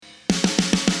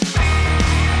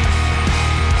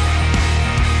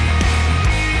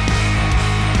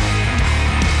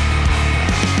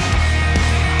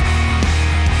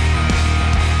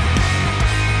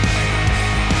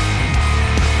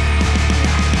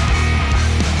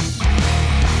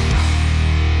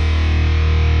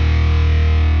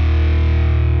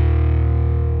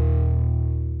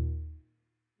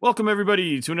Welcome,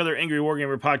 everybody, to another Angry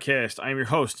Wargamer podcast. I am your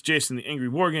host, Jason, the Angry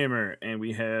Wargamer, and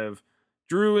we have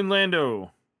Drew and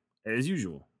Lando, as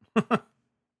usual.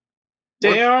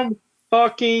 Damn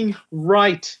fucking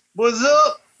right. What's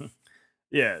up?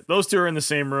 Yeah, those two are in the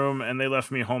same room, and they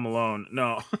left me home alone.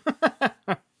 No.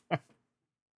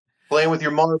 Playing with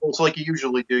your marbles like you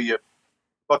usually do, you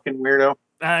fucking weirdo.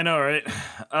 I know, right?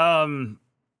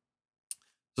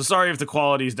 So sorry if the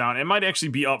quality's down. It might actually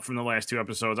be up from the last two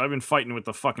episodes. I've been fighting with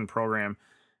the fucking program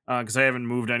because I haven't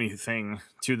moved anything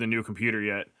to the new computer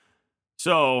yet.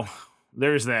 So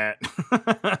there's that.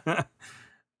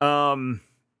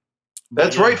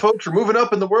 That's right, folks. We're moving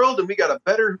up in the world, and we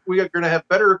are going to have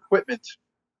better equipment.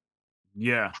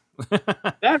 Yeah.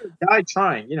 That or die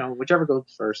trying, whichever goes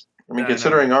first. I mean,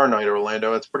 considering our night,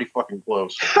 Orlando, it's pretty fucking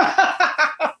close.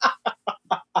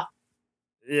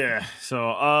 Yeah.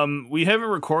 So we haven't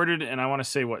recorded in, I want to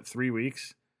say, 3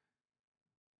 weeks?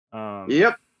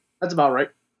 Yep. That's about right.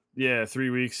 Yeah, 3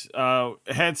 weeks.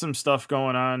 Had some stuff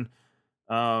going on.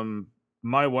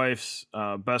 My wife's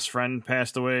best friend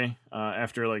passed away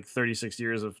after like 36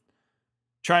 years of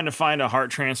trying to find a heart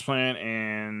transplant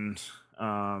and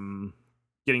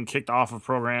getting kicked off of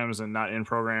programs and not in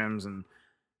programs, and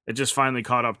it just finally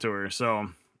caught up to her. So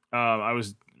I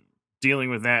was dealing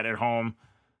with that at home,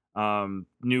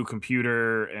 new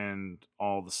computer and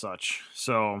all the such.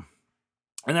 So,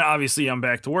 and then obviously I'm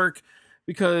back to work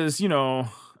because, I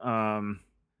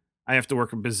have to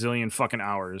work a bazillion fucking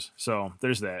hours. So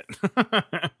there's that.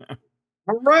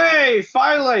 Hooray!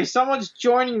 Finally, someone's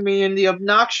joining me in the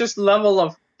obnoxious level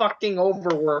of fucking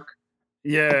overwork.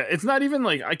 Yeah, it's not even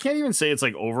like, I can't even say it's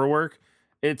like overwork.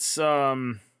 It's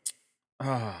I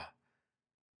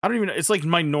don't even know. It's like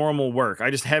my normal work. I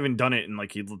just haven't done it in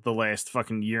like the last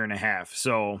fucking year and a half.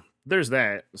 So there's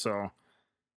that. So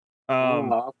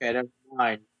okay, never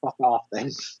mind. Fuck off then.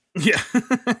 Yeah.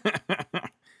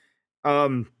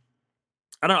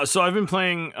 I don't know. So I've been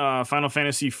playing Final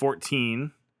Fantasy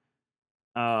 14,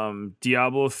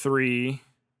 Diablo 3,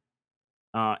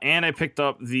 and I picked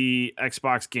up the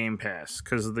Xbox Game Pass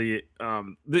because of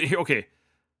okay,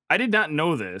 I did not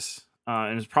know this,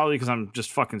 and it's probably because I'm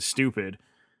just fucking stupid,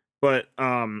 but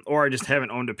or I just haven't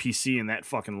owned a PC in that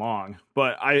fucking long.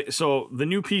 But so the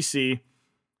new PC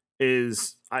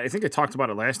is, I think I talked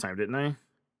about it last time, didn't I?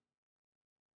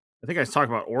 I think I talked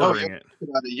about ordering it.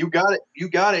 You got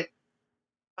it.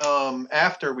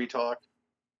 After we talked.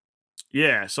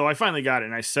 Yeah, so I finally got it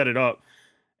and I set it up,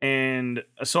 and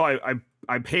so I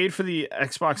paid for the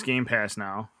Xbox Game Pass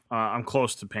now. I'm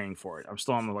close to paying for it. I'm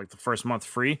still on the first month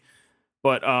free,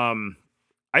 but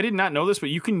I did not know this, but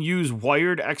you can use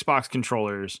wired Xbox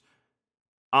controllers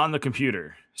on the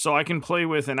computer, so I can play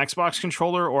with an Xbox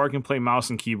controller or I can play mouse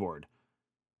and keyboard.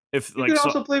 You can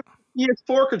also play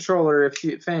PS4 controller if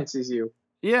it fancies you.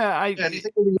 Yeah,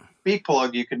 anything with a USB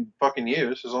plug you can fucking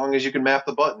use as long as you can map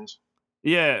the buttons.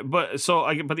 Yeah, but the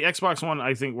Xbox One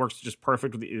I think works just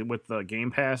perfect with the Game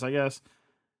Pass, I guess.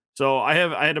 So I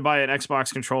had to buy an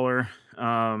Xbox controller.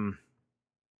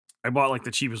 I bought like the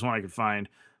cheapest one I could find,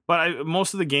 but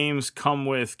most of the games come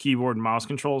with keyboard and mouse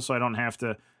controls, so I don't have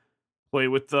to play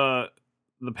with the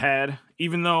pad.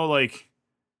 Even though I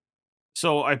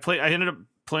ended up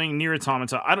playing Nier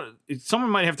Automata. Someone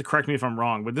might have to correct me if I'm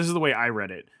wrong, but this is the way I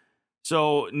read it.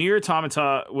 So Nier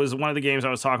Automata was one of the games I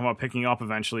was talking about picking up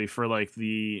eventually for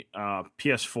the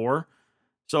PS4.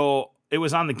 So it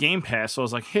was on the Game Pass. So I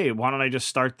was like, hey, why don't I just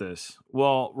start this?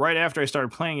 Well, right after I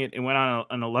started playing it, it went on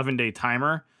an 11-day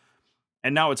timer,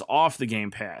 and now it's off the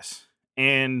Game Pass.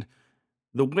 And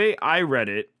the way I read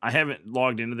it, I haven't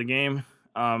logged into the game,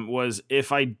 was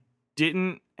if I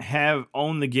didn't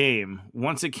own the game,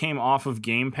 once it came off of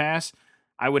Game Pass,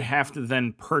 I would have to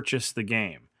then purchase the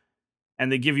game.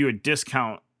 And they give you a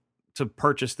discount to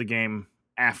purchase the game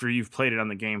after you've played it on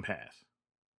the Game Pass.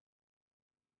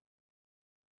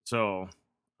 So,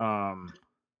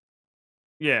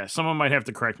 yeah, someone might have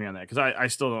to correct me on that because I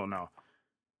still don't know.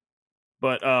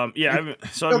 But yeah,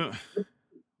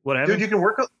 what happened? Dude, you can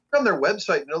work on their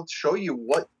website and it'll show you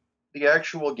what the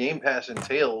actual Game Pass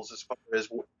entails as far as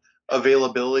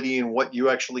availability and what you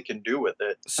actually can do with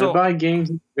it. So I buy games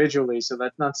individually, so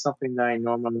that's not something that I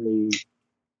normally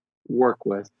work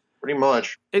with. Pretty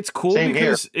much. It's cool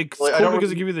because it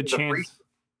gives you the chance.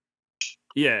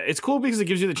 Yeah, it's cool because it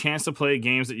gives you the chance to play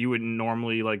games that you wouldn't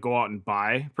normally go out and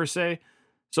buy per se.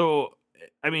 So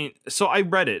I mean, I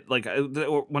read it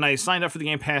when I signed up for the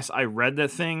Game Pass. I read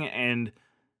that thing, and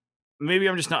maybe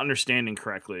I'm just not understanding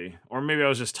correctly, or maybe I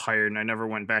was just tired and I never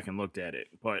went back and looked at it.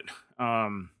 But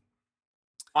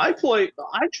I tried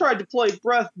to play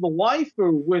Breath of the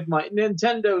Waifu with my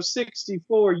Nintendo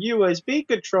 64 USB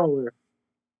controller.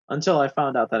 Until I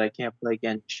found out that I can't play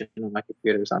Genshin on my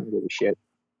computer, so I don't give a shit.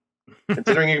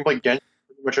 Considering you can play Genshin on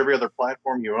pretty much every other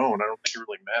platform you own, I don't think it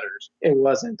really matters. It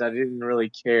wasn't. I didn't really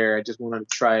care. I just wanted to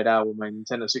try it out with my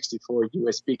Nintendo 64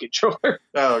 USB controller.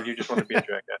 Oh, you just want to be a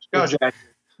jackass. Gotcha.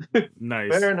 Exactly.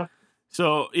 Nice. Fair enough.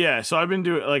 So yeah, so I've been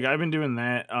doing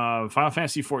that. Final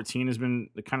Fantasy 14 has been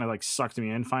kind of like sucked me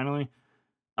in finally.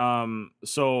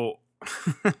 So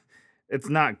it's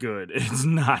not good. It's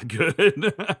not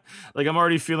good. Like I'm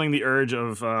already feeling the urge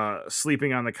of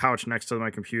sleeping on the couch next to my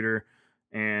computer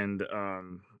and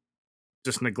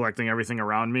just neglecting everything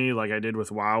around me like I did with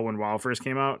WoW when WoW first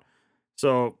came out.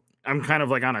 So I'm kind of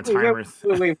like on a timer.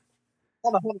 Wait.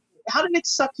 Hold on. How did it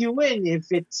suck you in if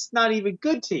it's not even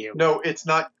good to you? No, it's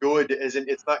not good. As in,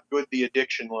 it's not good. The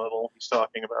addiction level he's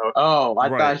talking about. Oh, I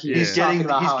Right, thought he yeah. was He's getting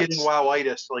talking about how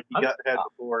wowitis like he had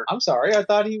before. I'm sorry. I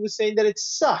thought he was saying that it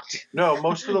sucked. No,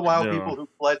 most of the WoW No. people who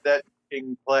fled that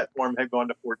platform had gone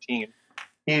to 14.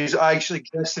 I actually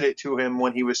suggested it to him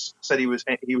when he said he was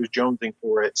jonesing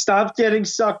for it. Stop getting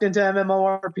sucked into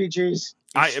MMORPGs.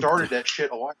 He started that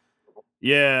shit a while.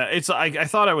 Yeah, it's I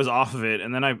thought I was off of it,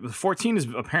 and then 14 is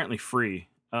apparently free.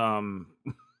 So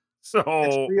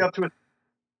It's free up to a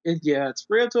It's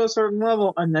free up to a certain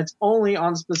level, and that's only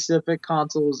on specific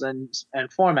consoles and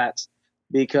formats.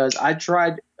 Because I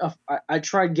tried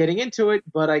getting into it,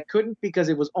 but I couldn't because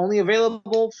it was only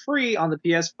available free on the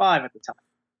PS5 at the time.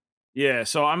 yeah,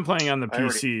 so I'm playing on the I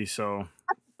already- PC, so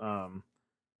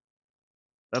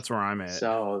that's where I'm at.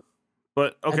 So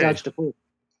But I okay, dodged a bullet.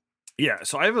 yeah,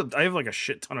 so I have like a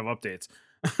shit ton of updates.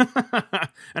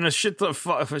 And a shit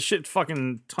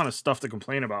fucking ton of stuff to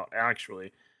complain about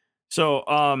actually. So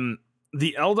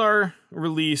the Eldar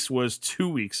release was 2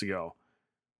 weeks ago.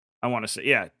 I want to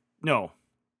say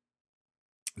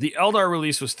the Eldar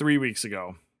release was 3 weeks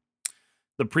ago.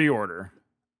 The pre-order.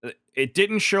 It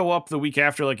didn't show up the week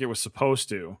after like it was supposed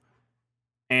to.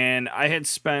 And I had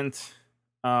spent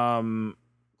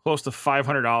close to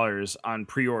 $500 on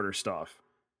pre-order stuff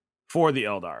for the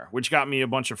Eldar, which got me a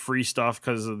bunch of free stuff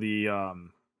because of the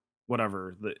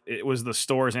it was the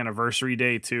store's anniversary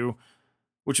day too,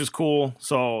 which was cool.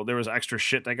 So there was extra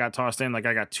shit that got tossed in. Like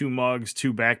I got 2 mugs,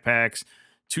 2 backpacks,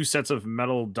 2 sets of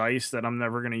metal dice that I'm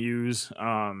never gonna use,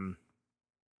 and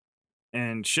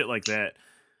shit like that.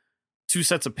 2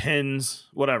 sets of pins,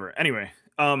 whatever. Anyway,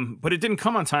 but it didn't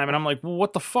come on time, and I'm like, well,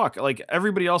 what the fuck? Like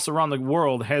everybody else around the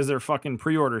world has their fucking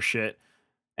pre-order shit,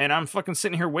 and I'm fucking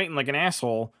sitting here waiting like an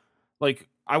asshole. Like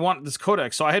I want this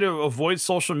codex, so I had to avoid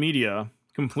social media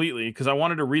completely because I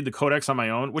wanted to read the codex on my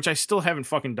own, which I still haven't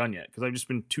fucking done yet because I've just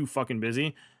been too fucking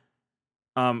busy.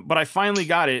 But I finally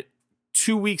got it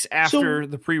 2 weeks after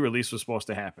the pre-release was supposed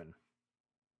to happen.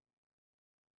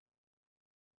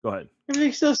 Go ahead. It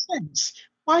makes no sense.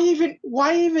 Why even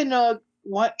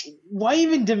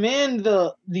demand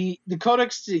the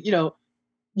codex to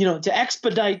to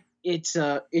expedite its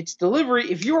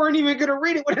delivery if you weren't even gonna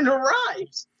read it when it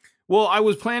arrives? Well, I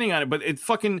was planning on it, but it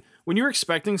fucking when you're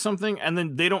expecting something and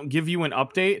then they don't give you an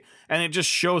update and it just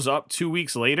shows up 2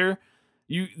 weeks later,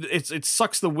 it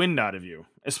sucks the wind out of you.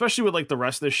 Especially with like the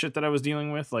rest of this shit that I was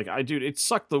dealing with. Like it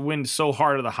sucked the wind so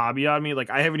hard of the hobby out of me. Like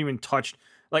I haven't even touched.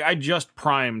 Like I just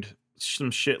primed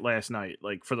some shit last night,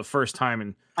 like for the first time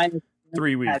in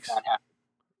 3 weeks.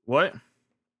 What?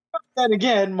 Then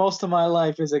again, most of my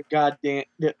life is a goddamn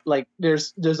like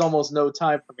there's almost no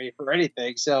time for me for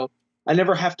anything, so I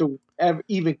never have to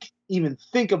even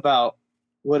think about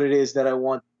what it is that I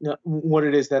want, what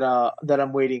it is that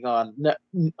I'm waiting on,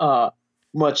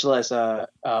 much less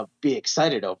be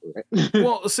excited over it.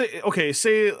 Well,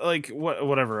 say like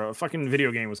whatever, a fucking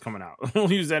video game was coming out.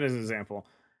 We'll use that as an example.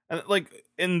 And like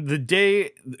in the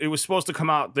day it was supposed to come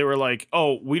out, they were like,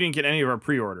 "Oh, we didn't get any of our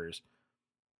pre-orders,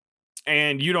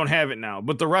 and you don't have it now."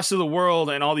 But the rest of the world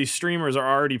and all these streamers are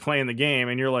already playing the game,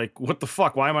 and you're like, "What the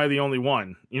fuck? Why am I the only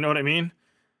one?" You know what I mean?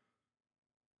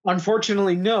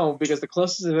 Unfortunately, no, because the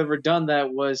closest I've ever done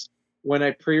that was when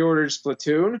I pre-ordered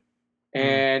Splatoon,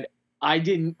 and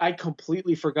I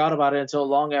completely forgot about it until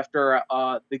long after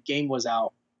the game was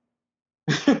out.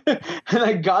 And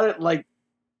I got it like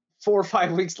 4 or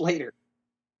 5 weeks later.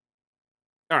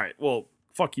 All right, well,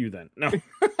 fuck you then. No.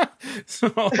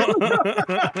 So,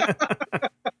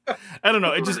 I don't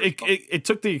know. It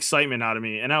took the excitement out of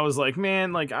me, and I was like,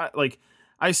 man,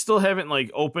 I still haven't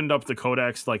like opened up the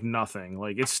codex, like nothing.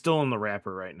 Like it's still in the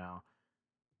wrapper right now.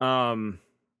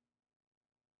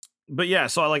 But yeah,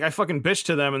 so I fucking bitched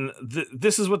to them, and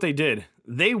this is what they did.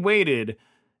 They waited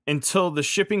until the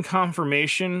shipping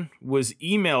confirmation was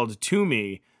emailed to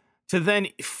me to then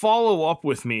follow up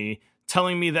with me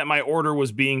telling me that my order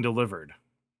was being delivered.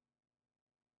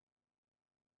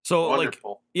 So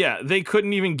Wonderful. yeah, they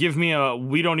couldn't even give me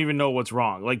we don't even know what's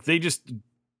wrong. Like they just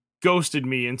ghosted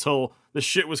me until the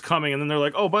shit was coming, and then they're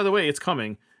like, oh, by the way, it's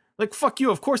coming. Like, fuck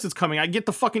you, of course it's coming. I get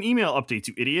the fucking email updates,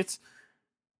 you idiots.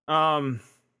 But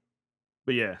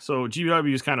yeah, so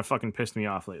GW's kind of fucking pissed me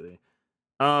off lately.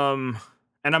 And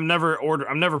I'm never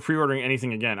pre-ordering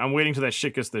anything again. I'm waiting till that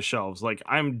shit gets to the shelves. Like,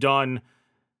 I'm done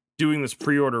doing this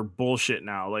pre-order bullshit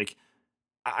now. Like,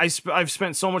 I've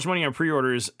spent so much money on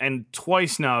pre-orders, and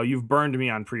twice now you've burned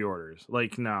me on pre-orders.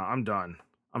 Like, no, I'm done.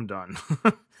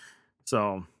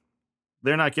 So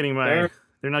they're not getting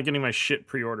my shit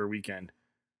pre-order weekend.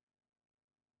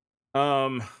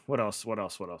 What else?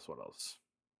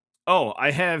 Oh, I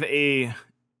have a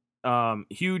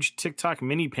huge TikTok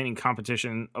mini painting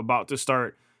competition about to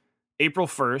start April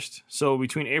 1st. So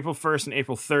between April 1st and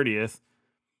April 30th,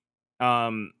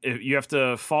 if you have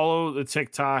to follow the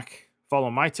TikTok, follow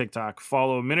my TikTok,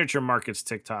 follow Miniature Market's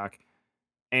TikTok,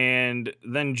 and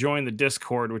then join the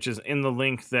Discord, which is in the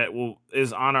link that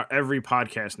is on every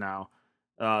podcast now,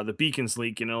 the Beacons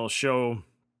link, and it'll show,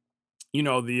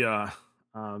 the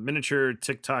miniature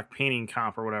TikTok painting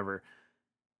comp or whatever.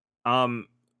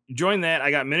 Join that.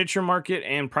 I got Miniature Market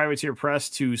and Privateer Press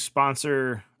to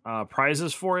sponsor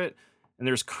prizes for it, and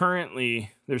there's 3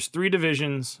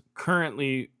 divisions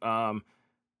currently,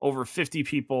 over 50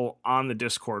 people on the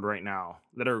Discord right now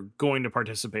that are going to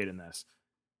participate in this.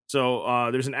 So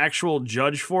there's an actual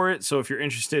judge for it. So if you're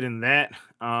interested in that,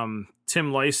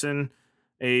 Tim Lyson,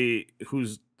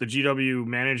 who's the GW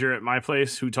manager at my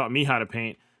place, who taught me how to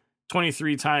paint,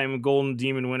 23-time Golden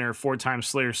Demon winner, 4-time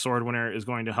Slayer Sword winner, is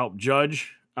going to help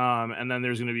judge. And then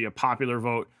there's going to be a popular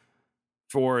vote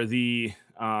for the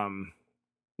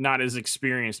not as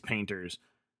experienced painters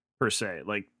per se.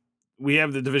 Like, we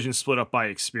have the division split up by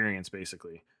experience,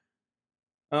 basically.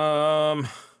 I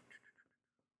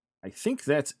think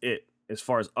that's it as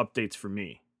far as updates for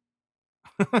me.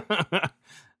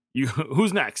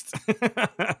 Who's next?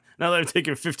 Now that I've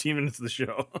taken 15 minutes of the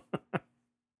show.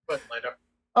 But later.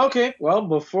 Okay, well,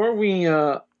 before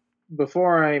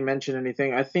I mention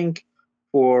anything, I think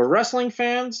for wrestling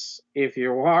fans, if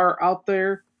you are out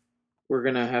there, we're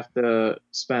gonna have to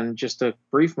spend just a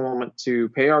brief moment to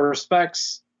pay our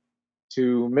respects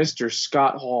to Mr.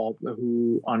 Scott Hall,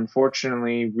 who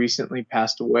unfortunately recently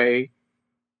passed away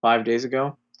 5 days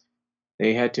ago.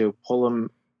 They had to pull him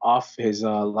off his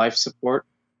life support,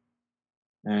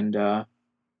 and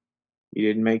he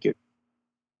didn't make it.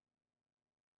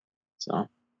 So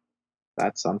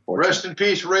that's unfortunate. Rest in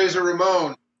peace, Razor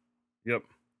Ramon.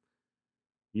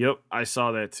 Yep, I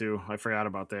saw that too. I forgot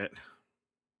about that.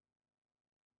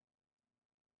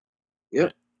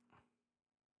 Yep.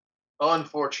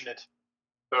 Unfortunate.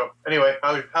 So anyway,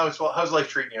 how's life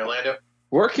treating you, Orlando?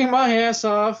 Working my ass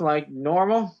off like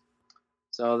normal.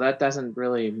 So that doesn't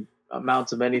really amount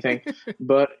to anything.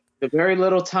 But the very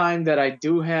little time that I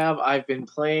do have, I've been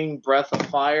playing Breath of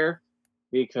Fire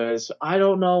because I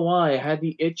don't know why. I had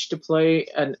the itch to play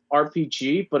an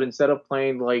RPG, but instead of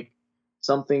playing like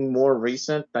something more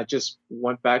recent, I just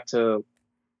went back to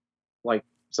like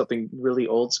something really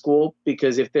old school.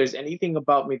 Because if there's anything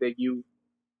about me that you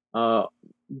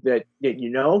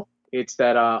it's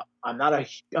that I'm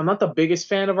not the biggest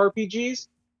fan of RPGs,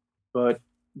 but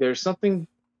there's something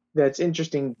that's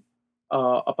interesting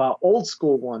about old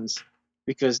school ones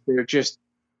because they're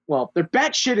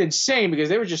batshit insane because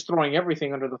they were just throwing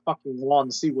everything under the fucking wall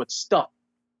to see what stuck.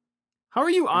 How are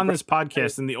you on this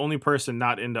podcast and the only person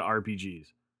not into RPGs?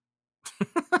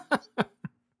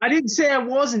 I didn't say I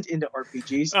wasn't into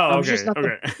RPGs. Oh, I'm just not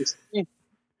the biggest fan.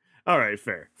 All right,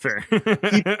 fair.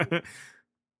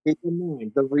 Keep in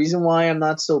mind, the reason why I'm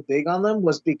not so big on them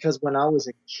was because when I was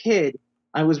a kid,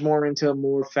 I was more into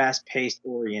more fast-paced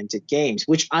oriented games,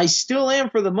 which I still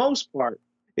am for the most part.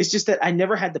 It's just that I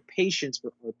never had the patience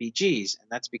for RPGs, and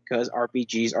that's because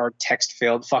RPGs are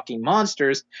text-filled fucking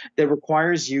monsters that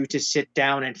requires you to sit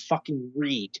down and fucking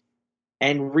read.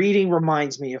 And reading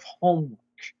reminds me of homework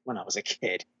when I was a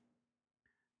kid.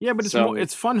 Yeah, but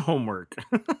it's fun homework.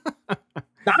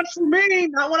 Not for me.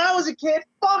 Not when I was a kid.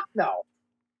 Fuck no.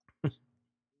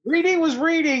 Reading was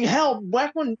reading. Hell,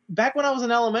 back when I was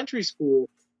in elementary school,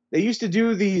 they used to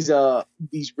do these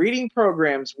reading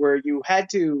programs where you had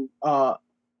to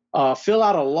fill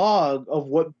out a log of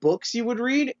what books you would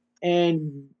read.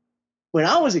 And when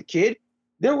I was a kid,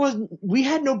 we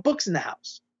had no books in the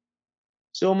house,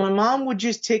 so my mom would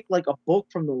just take like a book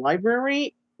from the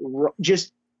library,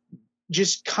 just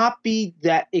copy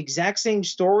that exact same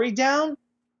story down,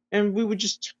 and we would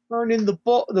just turn in the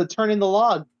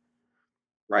log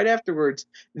right afterwards.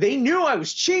 They knew I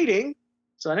was cheating,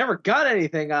 so I never got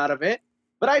anything out of it.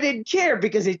 but I didn't care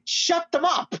because it shut them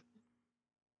up.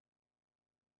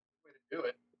 Way to do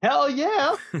it. Hell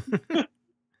yeah.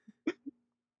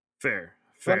 Fair.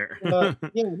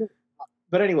 Yeah.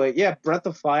 But anyway, yeah, Breath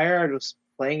of Fire. I was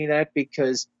playing that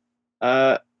because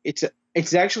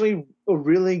it's actually a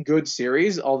really good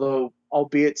series, although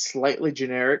albeit slightly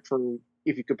generic for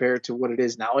if you compare it to what it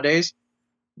is nowadays.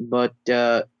 But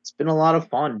it's been a lot of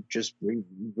fun just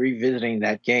revisiting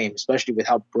that game, especially with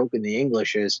how broken the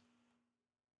English is.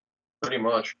 Pretty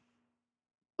much.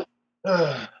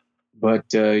 But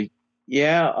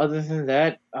yeah, other than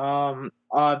that,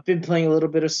 I've been playing a little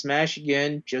bit of Smash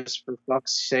again, just for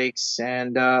fuck's sakes,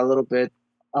 and a little bit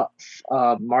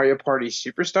Mario Party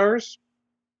Superstars.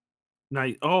 Now,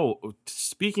 oh,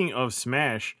 speaking of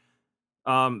Smash,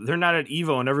 they're not at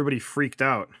Evo, and everybody freaked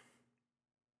out.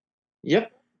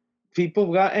 Yep.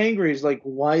 People got angry. It's like,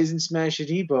 why isn't Smash at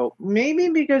Evo? Maybe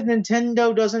because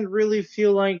Nintendo doesn't really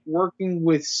feel like working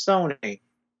with Sony.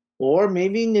 Or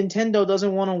maybe Nintendo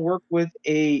doesn't want to work with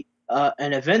an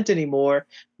event anymore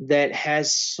that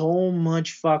has so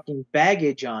much fucking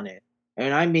baggage on it.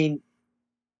 And I mean,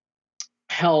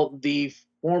 hell, the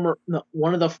one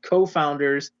of the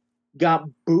co-founders got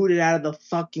booted out of the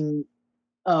fucking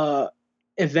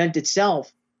event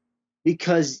itself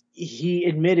because he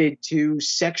admitted to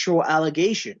sexual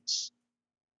allegations.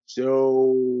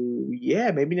 So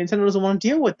yeah, maybe Nintendo doesn't want to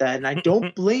deal with that, and I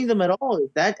don't blame them at all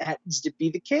if that happens to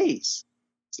be the case.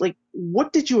 It's like,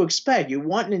 what did you expect? You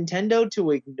want Nintendo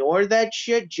to ignore that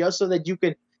shit just so that you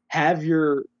can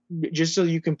just so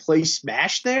you can play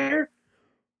Smash there?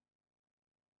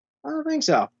 I don't think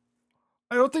so.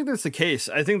 I don't think that's the case.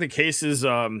 I think the case is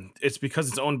it's because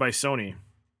it's owned by Sony,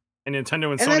 and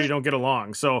Nintendo and Sony don't get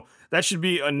along. So that should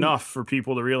be enough for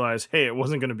people to realize, hey, it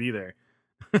wasn't going to be there.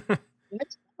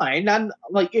 That's fine.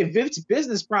 Like, if it's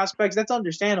business prospects, that's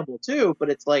understandable too. But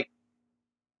it's like,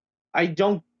 I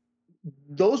don't.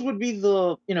 Those would be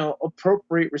the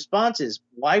appropriate responses.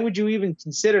 Why would you even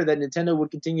consider that Nintendo would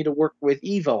continue to work with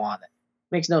Evo on it?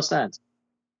 Makes no sense.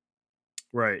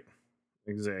 Right.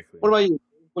 Exactly. What about you?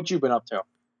 What you been up to?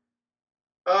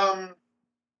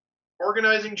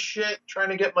 Organizing shit, trying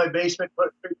to get my basement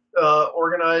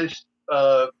organized.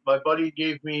 My buddy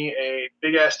gave me a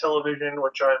big ass television,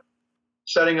 which I'm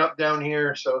setting up down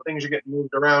here, so things are getting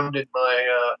moved around in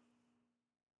my,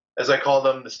 as I call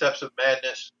them, the steps of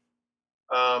madness.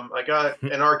 I got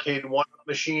an arcade one-up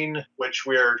machine, which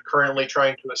we're currently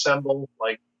trying to assemble,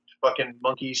 like fucking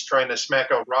monkeys trying to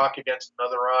smack a rock against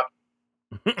another rock.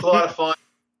 It's a lot of fun.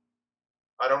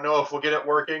 I don't know if we'll get it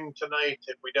working tonight.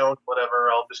 If we don't, whatever,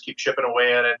 I'll just keep chipping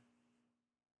away at it.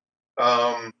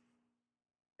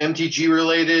 MTG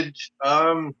related,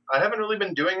 I haven't really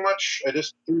been doing much. I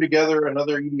just threw together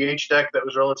another EDH deck that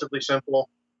was relatively simple.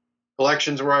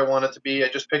 Collections where I want it to be. I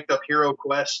just picked up Hero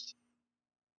Quest,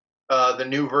 the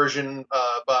new version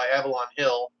by Avalon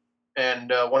Hill,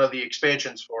 and one of the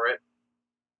expansions for it.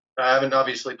 I haven't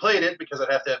obviously played it because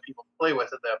I'd have to have people to play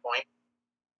with at that point.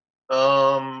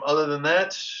 Other than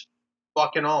that,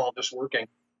 fucking all, just working.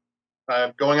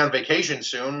 I'm going on vacation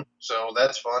soon, so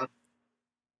that's fun.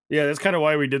 Yeah, that's kind of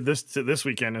why we did this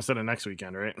weekend instead of next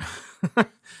weekend, right?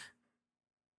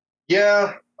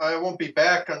 Yeah, I won't be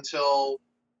back until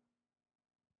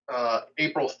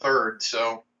April 3rd,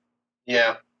 so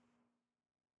yeah.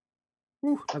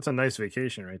 Whew, that's a nice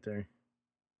vacation right there.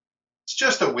 It's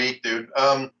just a week, dude.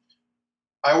 I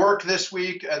work this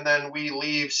week, and then we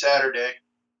leave Saturday.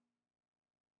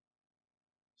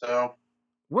 So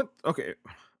what? Okay.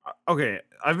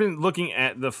 I've been looking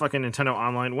at the fucking Nintendo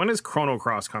Online. When is Chrono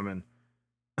Cross coming?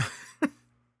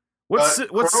 What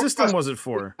system was it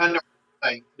for?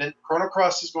 Chrono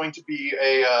Cross is going to be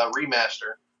a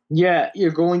remaster. Yeah,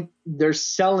 they're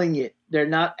selling it. They're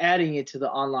not adding it to the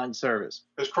online service.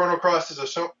 Because Chrono Cross is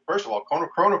first of all,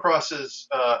 Chrono Cross is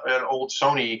an old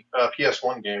Sony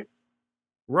PS1 game.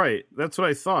 Right, that's what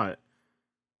I thought.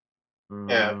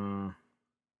 Yeah.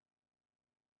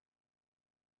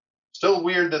 Still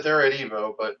weird that they're at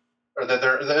Evo,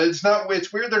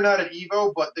 it's weird they're not at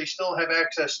Evo, but they still have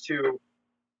access to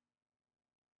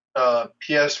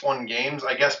PS1 games.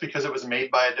 I guess because it was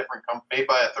made by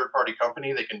a third-party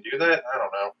company, they can do that. I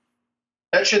don't know.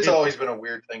 That shit's always been a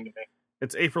weird thing to me.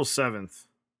 It's April 7th. That's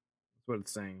what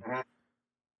it's saying. Mm-hmm.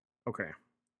 Okay.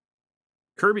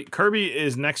 Kirby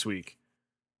is next week.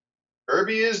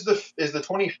 Kirby is the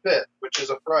 25th, which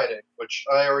is a Friday, which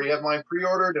I already have mine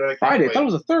pre-ordered. And Friday? I thought it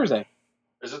was a Thursday.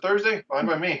 Is it Thursday? Fine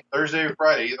by me. Thursday or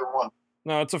Friday, either one.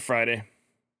 No, it's a Friday.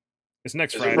 It's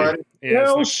next Is Friday. It Friday? Yeah,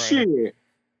 oh shit! Friday.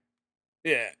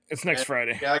 Yeah, it's next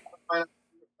Friday. Yeah, I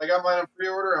got mine on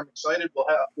pre-order. I'm excited.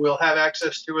 We'll have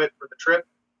access to it for the trip.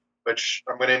 which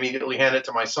I'm going to immediately hand it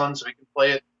to my son so he can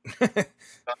play it.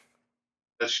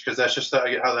 Because that's just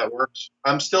how that works.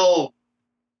 I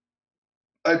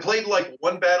played like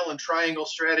one battle in Triangle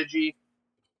Strategy,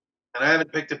 and I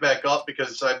haven't picked it back up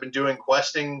because I've been doing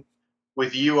questing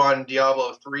with you on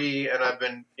Diablo 3, and I've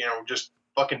been, just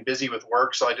fucking busy with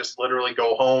work, so I just literally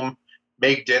go home,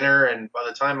 make dinner, and by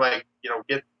the time I,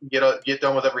 get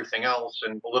done with everything else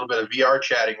and a little bit of VR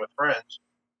chatting with friends,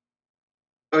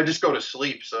 I just go to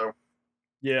sleep. So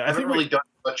Yeah, I haven't really done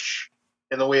much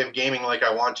in the way of gaming like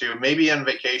I want to. Maybe on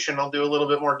vacation I'll do a little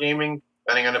bit more gaming,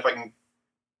 depending on if I can,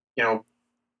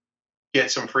 get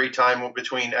some free time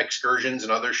between excursions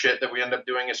and other shit that we end up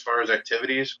doing as far as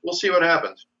activities. We'll see what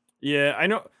happens. Yeah, I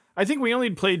know. I think we only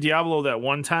played Diablo that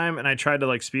one time, and I tried to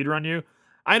like speedrun you.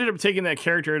 I ended up taking that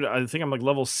character. I think I'm like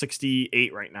level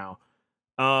 68 right now.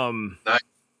 Nice.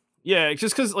 Yeah,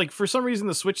 just because like for some reason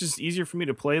the Switch is easier for me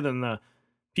to play than the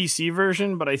PC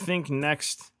version. But I think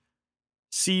next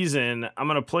season I'm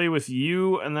gonna play with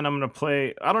you, and then I'm gonna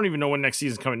play. I don't even know when next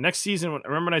season's coming. Next season,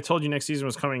 remember when I told you next season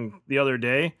was coming the other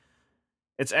day?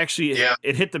 It's actually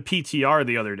it hit the PTR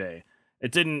the other day.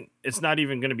 It didn't. It's not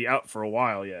even gonna be out for a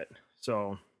while yet.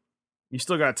 So you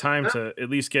still got time to at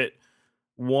least get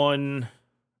one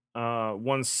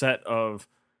set of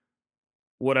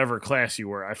whatever class you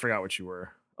were. I forgot what you were.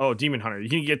 Oh, Demon Hunter. You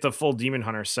can get the full Demon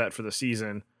Hunter set for the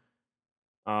season.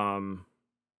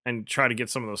 And try to get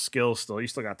some of those skills still. You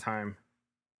still got time.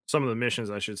 Some of the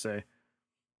missions, I should say.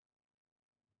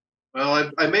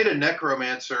 Well, I made a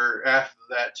Necromancer after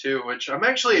that too, which I'm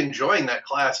actually enjoying that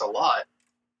class a lot.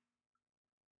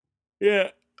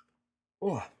 Yeah.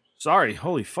 Oh, sorry.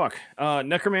 Holy fuck.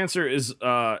 Necromancer is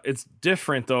it's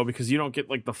different though because you don't get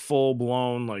like the full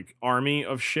blown like army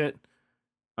of shit.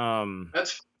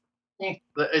 It's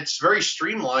very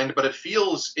streamlined, but it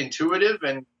feels intuitive,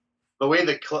 and the way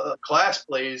the class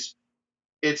plays,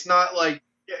 it's not like.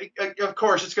 Of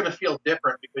course, it's going to feel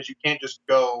different because you can't just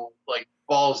go like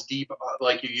balls deep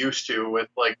like you used to with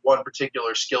like one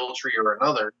particular skill tree or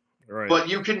another. Right. But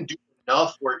you can do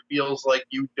enough where it feels like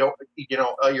you don't,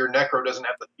 your necro doesn't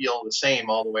have to feel the same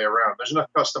all the way around. There's enough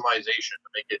customization to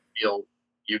make it feel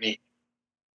unique.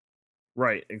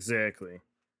 Right, exactly.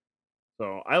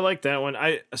 So I like that one.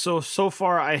 So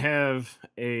far I have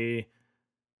a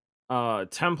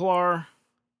Templar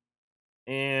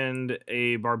and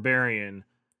a Barbarian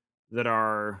that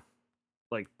are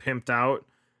like pimped out,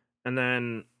 and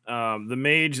then the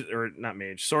mage, or not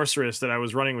mage, sorceress that I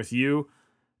was running with you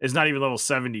is not even level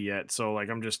 70 yet. So like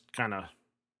I'm just kind of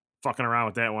fucking around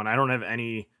with that one. I don't have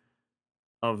any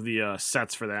of the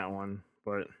sets for that one,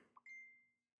 but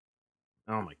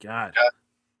oh my god.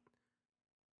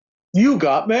 You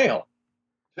got mail.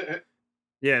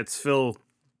 Yeah, it's Phil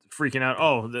freaking out.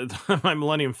 Oh, my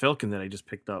Millennium Falcon that I just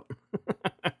picked up.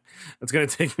 It's gonna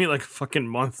take me like a fucking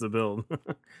month to build.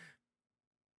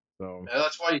 So Yeah,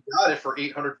 that's why you got it for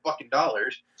 $800 fucking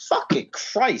dollars. Fucking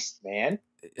Christ, man.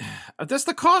 That's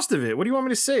the cost of it. What do you want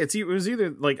me to say? It was either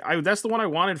like that's the one I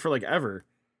wanted for like ever.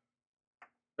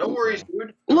 No worries,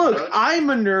 dude. Look, I'm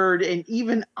a nerd, and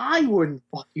even I wouldn't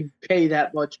fucking pay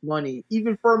that much money,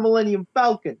 even for a Millennium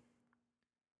Falcon.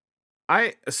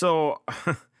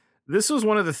 This was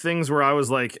one of the things where I was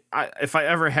like, if I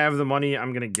ever have the money,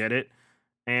 I'm gonna get it,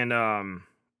 and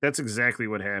that's exactly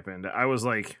what happened. I was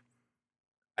like,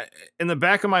 in the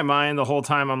back of my mind the whole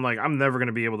time, I'm like, I'm never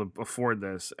gonna be able to afford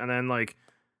this, and then like,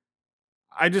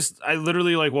 I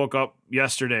literally like woke up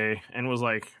yesterday and was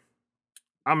like,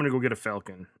 I'm gonna go get a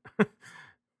Falcon.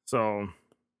 So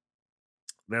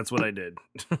that's what I did.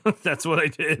 That's what I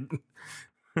did.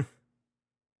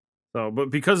 So, but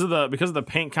because of the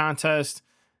paint contest,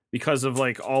 because of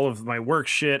like all of my work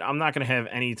shit, I'm not gonna have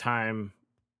any time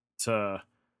to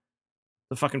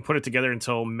fucking put it together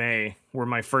until May, where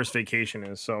my first vacation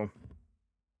is. So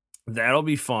that'll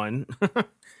be fun.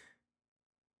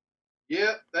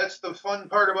 Yeah, that's the fun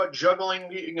part about juggling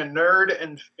being a nerd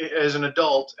and as an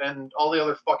adult and all the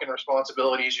other fucking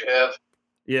responsibilities you have.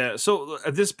 Yeah. So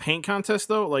this paint contest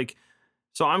though, like,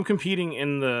 so I'm competing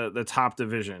in the top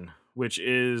division, which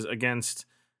is against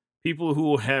people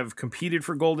who have competed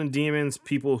for Golden Demons,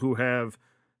 people who have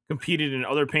competed in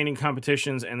other painting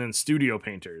competitions, and then studio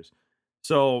painters.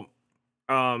 So,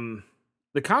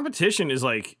 the competition is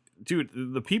like, dude,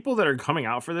 the people that are coming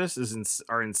out for this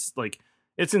are like,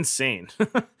 it's insane,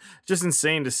 just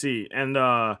insane to see. And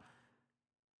the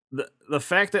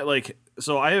fact that like,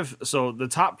 so the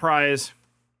top prize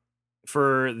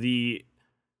for the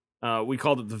we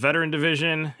called it the veteran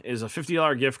division is a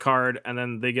 $50 gift card, and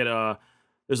then they get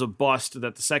there's a bust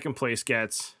that the second place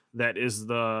gets that is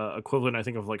the equivalent, I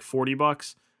think, of like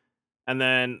 $40. And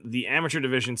then the amateur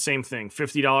division, same thing,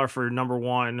 $50 for number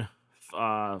 1,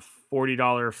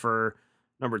 $40 for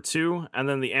number 2, and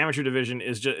then the amateur division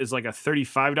is like a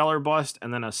 $35 bust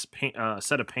and then a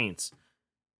set of paints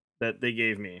that they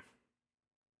gave me.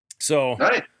 So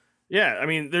Nice. yeah, I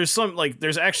mean, there's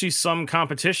actually some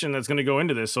competition that's going to go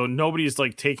into this, so nobody's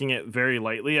like taking it very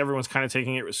lightly. Everyone's kind of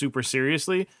taking it super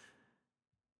seriously.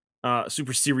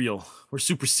 Super serial. We're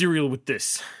super serial with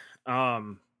this.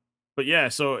 But yeah,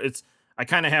 so I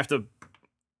kind of have to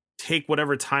take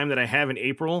whatever time that I have in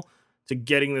April to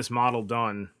getting this model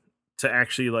done to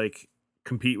actually like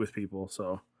compete with people.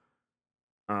 So,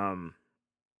 I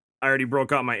already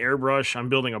broke out my airbrush. I'm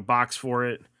building a box for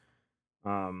it.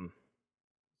 So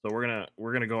we're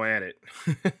gonna go at it.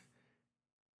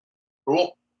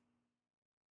 Cool.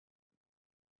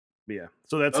 But yeah,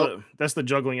 so that's the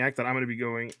juggling act that I'm gonna be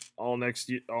going all next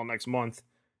month.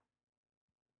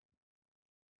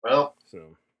 Well,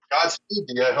 So Godspeed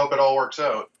to you. I hope it all works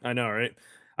out. I know, right?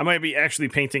 I might be actually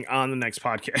painting on the next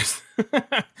podcast.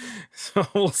 So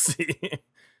we'll see.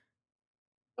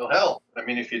 Well, hell, I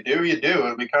mean, if you do, you do.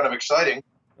 It'll be kind of exciting.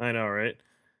 I know, right?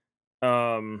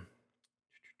 All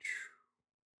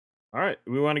right,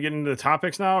 we want to get into the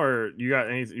topics now, or you got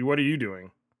anything? What are you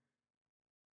doing?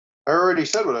 I already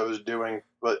said what I was doing,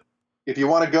 but if you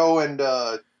want to go and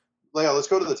Leia, let's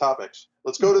go to the topics.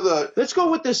 Let's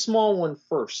go with this small one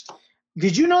first.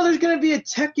 Did you know there's going to be a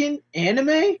Tekken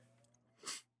anime?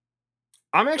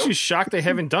 I'm actually shocked they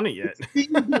haven't done it yet.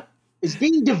 It's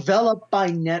being developed by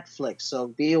Netflix, so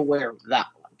be aware of that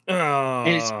one.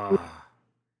 And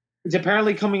it's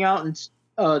apparently coming out in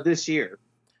this year.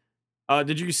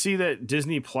 Did you see that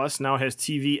Disney Plus now has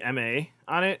TVMA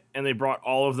on it, and they brought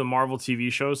all of the Marvel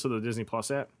TV shows to the Disney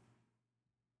Plus app?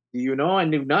 You know, I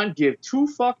do not give two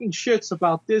fucking shits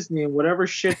about Disney and whatever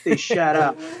shit they shout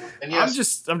out. And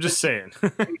yes, I'm just saying.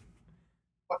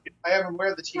 I have them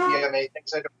wear the TVMA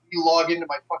things. I have to log into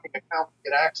my fucking account to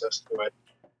get access to it.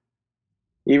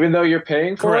 Even though you're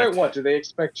paying for Correct. it, what do they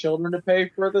expect children to pay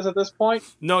for this at this point?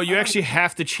 No, you actually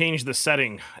have to change the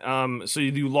setting. So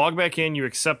you log back in, you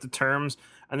accept the terms,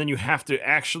 and then you have to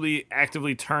actually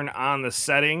actively turn on the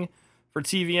setting for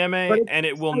TVMA, and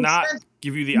it will not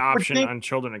give you the option on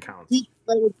children accounts. They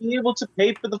would be able to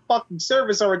pay for the fucking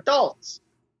service are adults.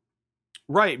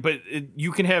 Right, but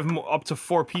you can have up to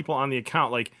 4 people on the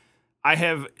account. Like, I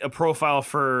have a profile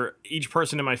for each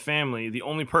person in my family. The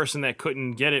only person that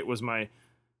couldn't get it was my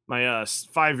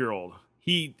 5-year-old.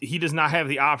 He does not have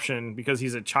the option because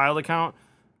he's a child account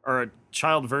or a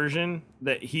child version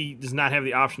that he does not have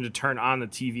the option to turn on the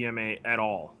TVMA at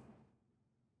all.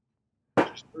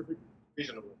 Just perfectly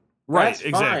reasonable. Right, That's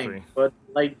exactly. Fine, but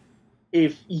like,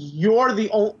 if you're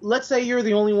let's say you're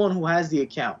the only one who has the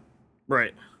account.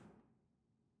 Right.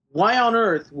 Why on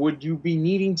earth would you be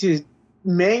needing to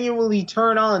manually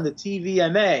turn on the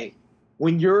TVMA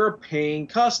when you're a paying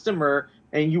customer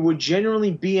and you would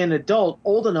generally be an adult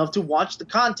old enough to watch the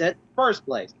content in the first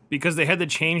place? Because they had to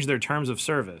change their terms of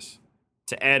service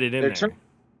to add it in there.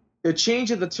 The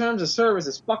change of the terms of service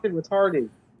is fucking retarded.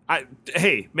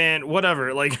 Hey, man,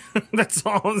 whatever. Like, that's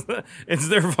all. It's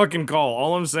their fucking call.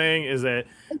 All I'm saying is that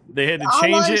they had to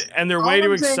change it, and their way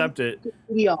to accept it.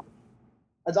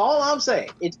 That's all I'm saying.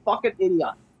 It's fucking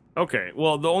idiotic. Okay,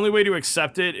 well, the only way to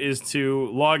accept it is to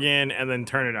log in and then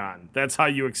turn it on. That's how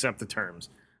you accept the terms.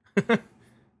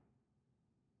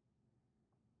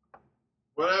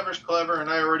 Whatever's clever, and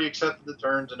I already accepted the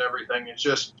terms and everything. It's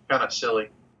just kind of silly.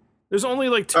 There's only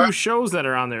like 2 shows that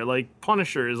are on there. Like,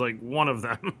 Punisher is like one of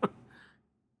them.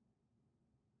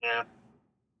 Yeah.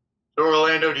 So,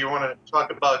 Orlando, do you want to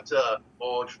talk about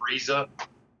Frieza?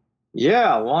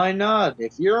 Yeah, why not?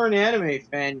 If you're an anime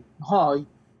fan,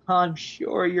 I'm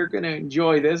sure you're going to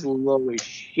enjoy this low as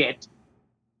shit.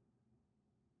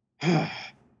 Funimation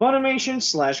 /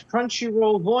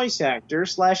 Crunchyroll voice actor /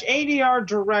 ADR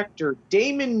director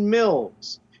Damon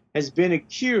Mills has been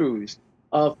accused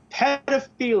of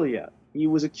pedophilia. He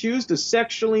was accused of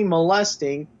sexually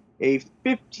molesting a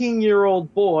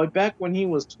 15-year-old boy back when he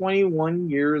was 21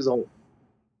 years old.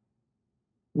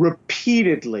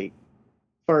 Repeatedly.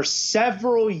 For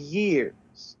several years.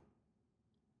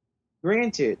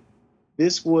 Granted,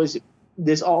 this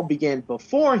all began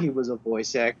before he was a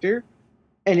voice actor,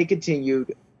 and it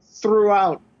continued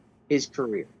throughout his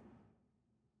career.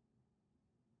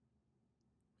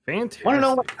 Fantastic. Want to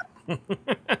know what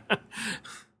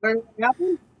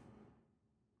happened?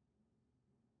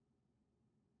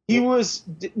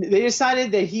 They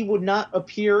decided that he would not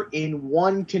appear in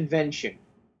one convention.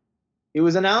 It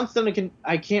was announced on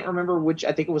I can't remember which,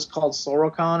 I think it was called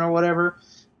Sorocon or whatever,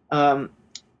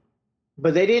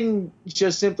 But they didn't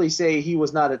just simply say he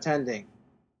was not attending.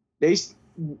 They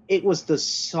it was the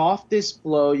softest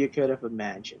blow you could have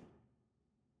imagined.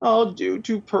 Oh, due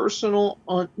to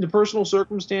the personal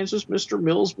circumstances, Mr.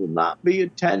 Mills will not be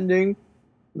attending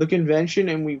the convention,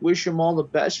 and we wish him all the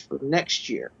best for next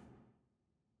year.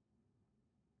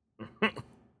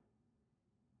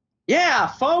 Yeah,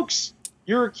 folks,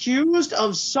 you're accused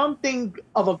of something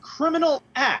of a criminal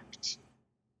act.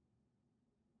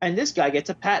 And this guy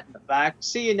gets a pat in the back.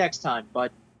 See you next time,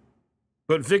 bud.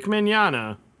 But Vic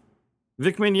Mignogna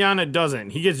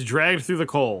doesn't. He gets dragged through the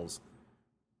coals.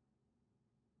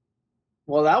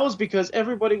 Well, that was because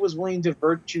everybody was willing to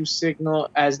virtue signal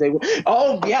as they were.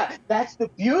 Oh, yeah, that's the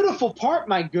beautiful part,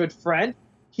 my good friend.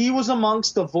 He was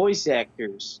amongst the voice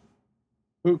actors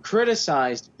who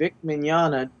criticized Vic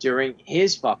Mignogna during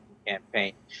his fucking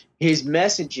campaign. His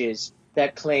messages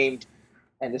that claimed,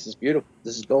 and this is beautiful,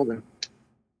 this is golden,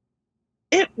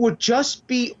 it would just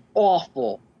be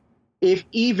awful if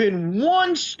even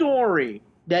one story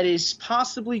that is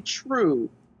possibly true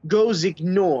goes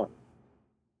ignored,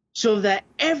 so that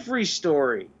every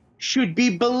story should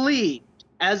be believed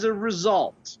as a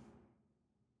result.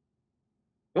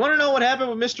 You want to know what happened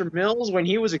with Mr. Mills when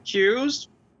he was accused?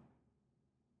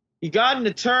 He got an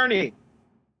attorney,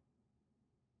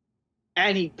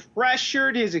 and he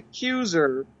pressured his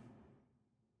accuser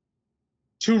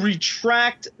to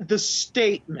retract the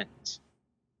statement.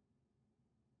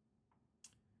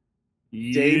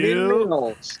 Damon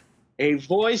Mills, a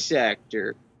voice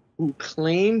actor who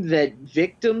claimed that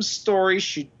victims' stories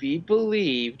should be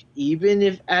believed, even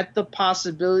if at the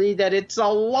possibility that it's a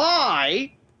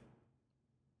lie,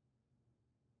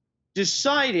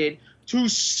 decided to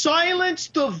silence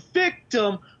the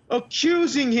victim,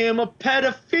 accusing him of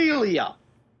pedophilia.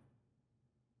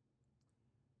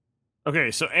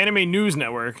 Okay, so Anime News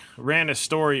Network ran a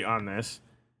story on this.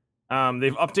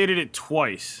 They've updated it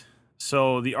twice.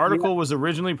 So the article was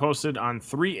originally posted on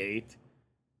 3/8.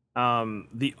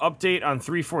 The update on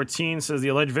 3/14 says the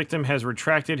alleged victim has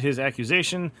retracted his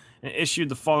accusation and issued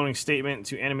the following statement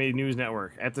to Anime News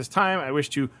Network. At this time, I wish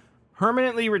to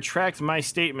permanently retract my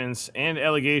statements and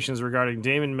allegations regarding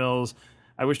Damon Mills.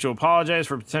 I wish to apologize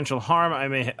for potential harm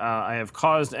I have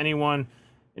caused anyone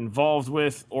involved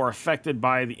with or affected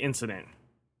by the incident.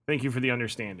 Thank you for the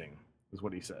understanding, is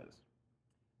what he says.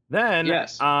 Then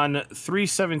on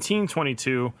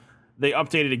 3/17/22, they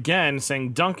updated again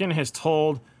saying Duncan has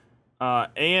told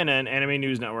ANN, Anime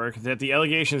News Network, that the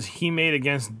allegations he made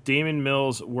against Damon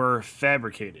Mills were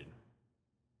fabricated.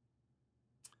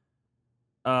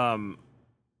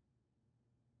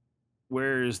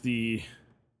 Where's the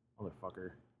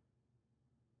motherfucker?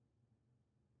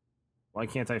 Why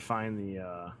can't I find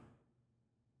the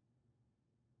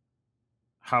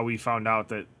how we found out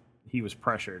that he was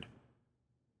pressured?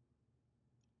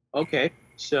 Okay,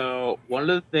 so one of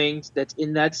the things that's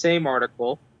in that same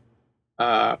article.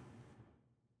 Do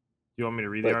you want me to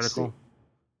read the article? See.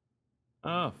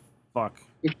 Oh, fuck.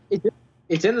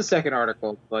 It's in the second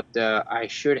article, but I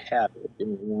should have it. Give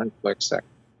me one quick second.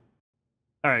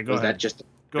 All right, go ahead.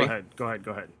 Go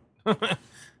ahead.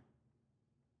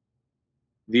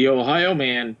 The Ohio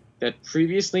man that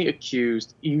previously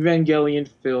accused Evangelion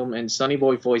film and Sonny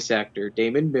Boy voice actor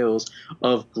Damon Mills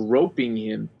of groping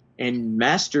him and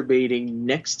masturbating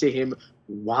next to him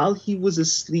while he was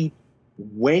asleep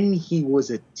when he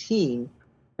was a teen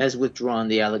has withdrawn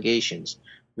the allegations.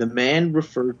 The man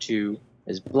referred to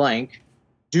as blank,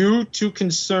 due to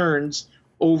concerns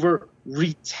over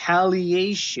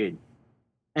retaliation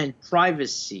and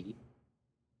privacy,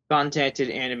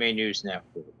 contacted Anime News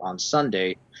Network on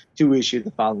Sunday to issue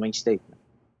the following statement.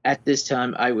 At this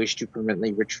time, I wish to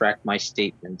permanently retract my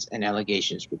statements and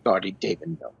allegations regarding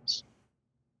Damon Mills.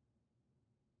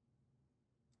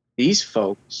 These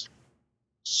folks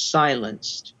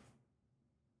silenced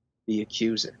the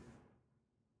accuser.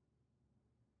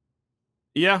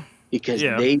 Yeah. Because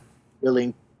they were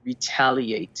willing to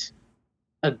retaliate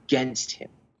against him.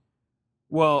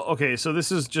 Well, okay, so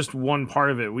this is just one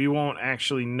part of it. We won't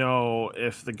actually know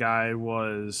if the guy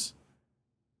was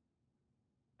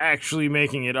actually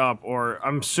making it up, or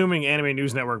I'm assuming Anime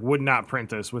News Network would not print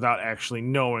this without actually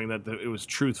knowing that it was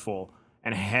truthful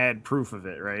and had proof of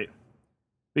it, right?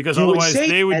 Because otherwise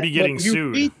they would be getting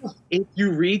sued. If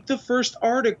you read the first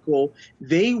article,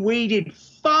 they waited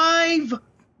 5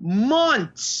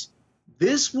 months.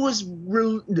 This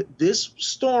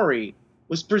story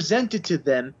was presented to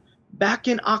them back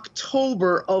in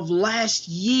October of last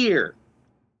year.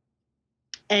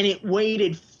 And it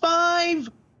waited 5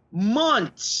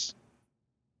 months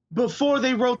before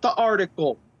they wrote the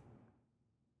article.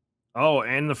 Oh,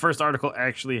 and the first article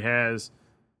actually has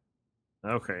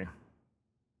Okay.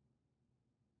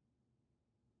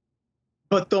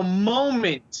 But the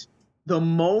moment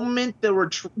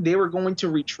they were going to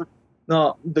retract,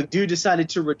 the dude decided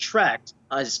to retract,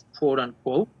 as quote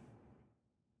unquote,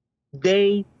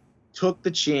 they took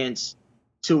the chance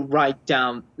to write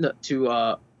down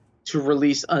to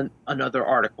release another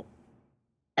article,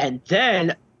 and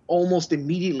then almost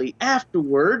immediately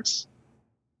afterwards,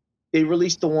 they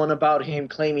released the one about him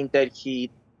claiming that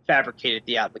he fabricated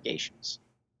the allegations.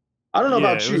 I don't know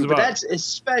Yeah, about it was you, but about- that's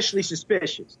especially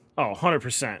suspicious. Oh,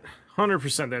 100%.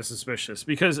 100% that's suspicious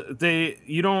because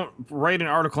you don't write an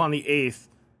article on the 8th,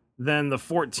 then the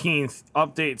 14th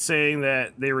update saying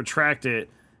that they retract it,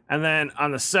 and then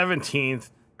on the 17th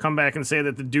come back and say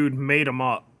that the dude made them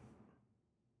up.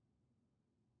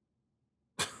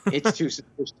 It's too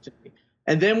suspicious to me.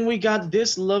 And then we got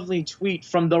this lovely tweet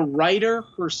from the writer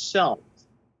herself.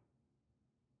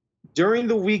 During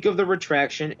the week of the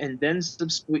retraction and then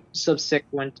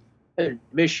subsequent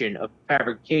admission of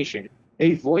fabrication,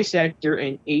 a voice actor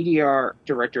and ADR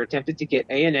director attempted to get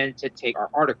A&N to take our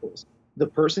articles. The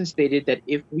person stated that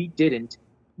if we didn't,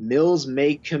 Mills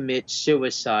may commit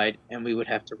suicide and we would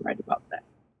have to write about that.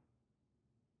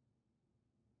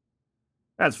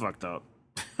 That's fucked up.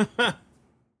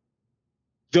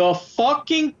 The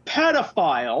fucking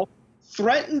pedophile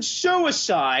threatened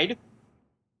suicide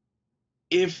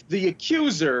if the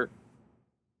accuser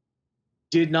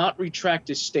did not retract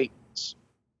his statements.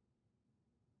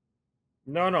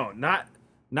 No, not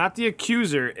the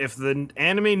accuser. If the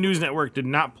Anime News Network did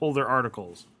not pull their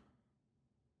articles.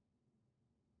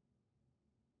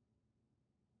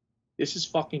 This is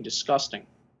fucking disgusting.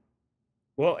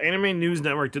 Well, Anime News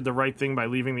Network did the right thing by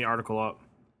leaving the article up,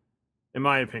 in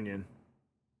my opinion.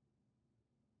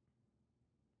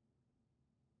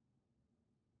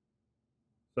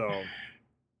 So,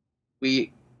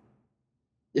 this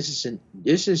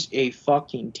is a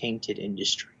fucking tainted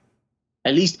industry.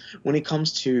 At least when it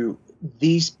comes to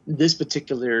this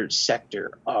particular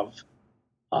sector of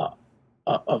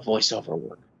voiceover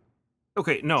work.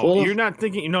 okay, no, you're not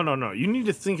thinking. No. You need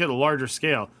to think at a larger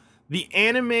scale. The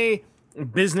anime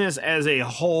business as a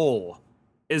whole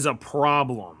is a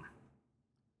problem.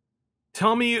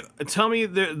 Tell me,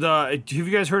 the have you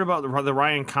guys heard about the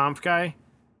Ryan Kampf guy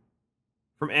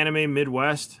from Anime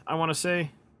Midwest? I want to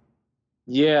say.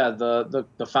 Yeah,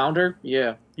 the founder.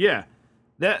 Yeah. Yeah,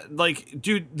 that like,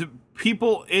 dude, the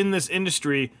people in this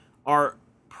industry are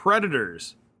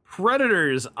predators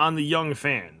on the young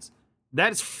fans.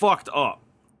 That's fucked up.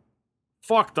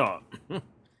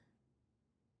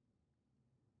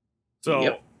 So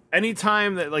Yep.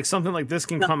 anytime that like something like this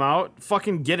can come out,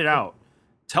 fucking get it out.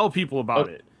 Tell people about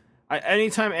it. Every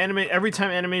time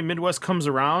Anime Midwest comes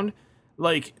around,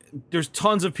 like there's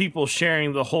tons of people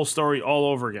sharing the whole story all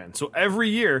over again. So every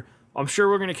year, I'm sure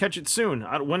we're gonna catch it soon.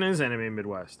 When is Anime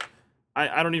Midwest?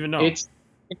 I don't even know.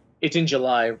 It's in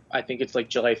July. I think it's like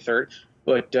July 3rd.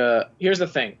 But here's the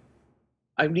thing.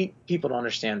 I need people to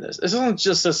understand this. This isn't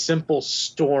just a simple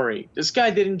story. This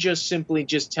guy didn't just simply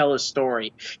tell a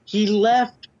story. He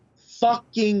left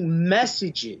fucking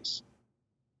messages,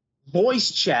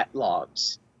 voice chat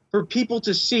logs, for people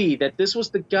to see that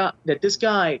this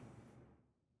guy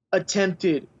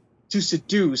attempted to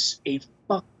seduce a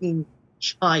fucking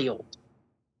child.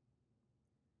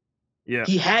 Yeah.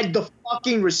 He had the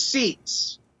fucking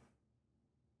receipts.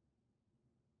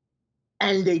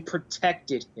 And they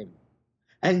protected him.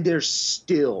 And they're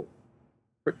still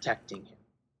protecting him.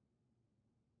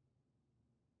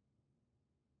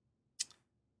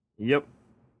 Yep.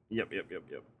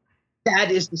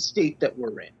 That is the state that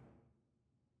we're in.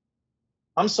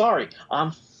 I'm sorry.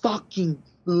 I'm fucking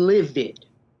livid.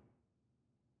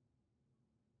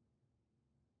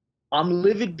 I'm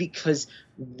livid because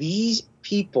these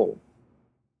people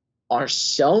are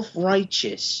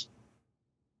self-righteous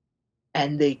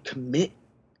and they commit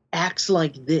acts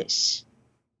like this.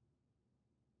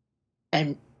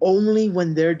 And only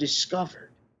when they're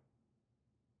discovered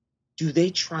do they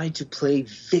try to play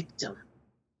victim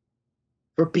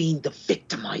for being the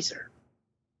victimizer.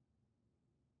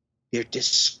 They're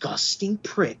disgusting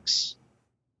pricks,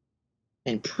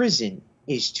 and prison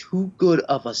is too good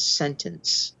of a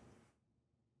sentence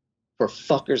for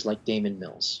fuckers like Damon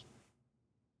Mills.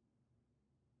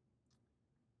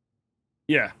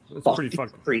 Yeah, it's pretty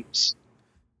fucking creeps.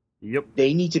 Yep.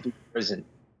 They need to be in prison.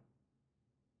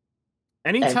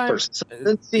 Anytime. And for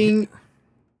silencing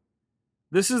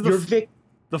this is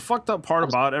the fucked up part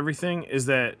about everything is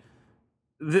that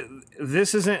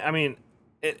this isn't. I mean,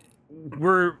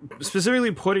 we're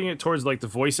specifically putting it towards like the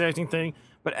voice acting thing,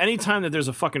 but anytime that there's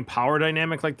a fucking power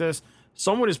dynamic like this,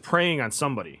 someone is preying on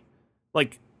somebody.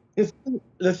 Like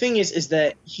The thing is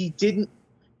that he didn't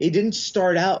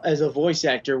start out as a voice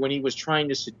actor when he was trying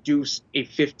to seduce a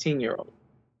 15-year-old.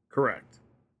 Correct.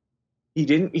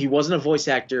 He wasn't a voice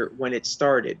actor when it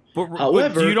started. But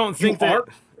However, you don't think that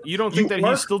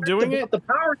he's still doing it?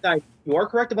 You are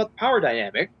correct about the power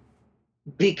dynamic,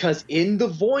 because in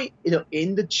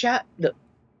the chat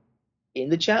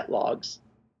logs,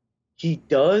 he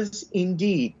does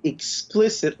indeed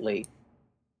explicitly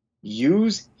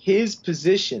use his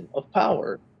position of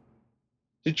power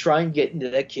to try and get into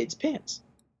that kid's pants.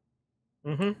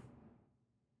 Mm-hmm.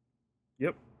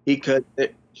 Yep. Because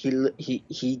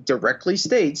he directly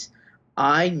states,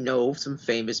 I know some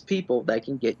famous people that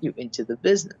can get you into the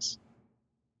business.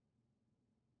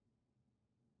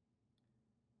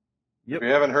 Yep. If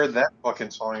you haven't heard that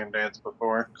fucking song and dance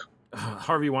before.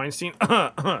 Harvey Weinstein?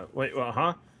 Wait, well,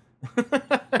 huh?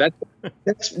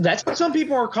 That's what some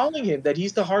people are calling him, that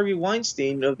he's the Harvey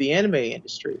Weinstein of the anime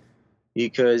industry.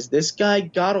 Because this guy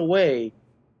got away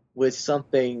with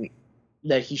something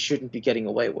that he shouldn't be getting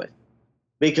away with.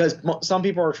 Because some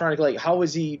people are trying to, like, how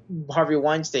is he Harvey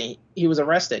Weinstein? He was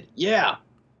arrested. Yeah,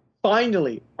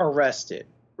 finally arrested.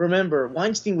 Remember,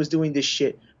 Weinstein was doing this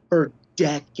shit for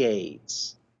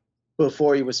decades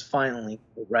before he was finally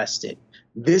arrested.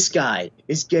 This guy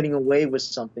is getting away with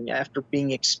something after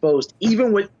being exposed,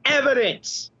 even with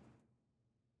evidence.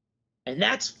 And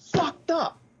that's fucked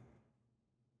up.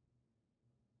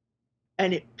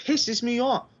 And it pisses me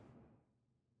off.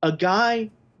 A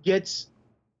guy gets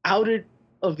outed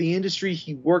of the industry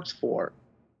he worked for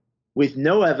with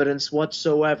no evidence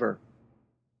whatsoever.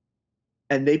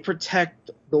 And they protect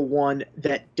the one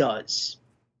that does.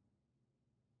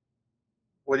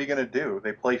 What are you going to do?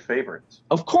 They play favorites.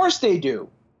 Of course they do.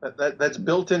 That's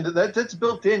built into that's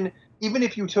built in. Even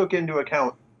if you took into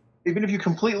account, even if you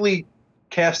completely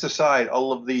cast aside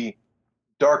all of the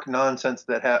dark nonsense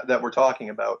that we're talking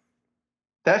about,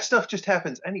 that stuff just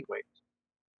happens anyways.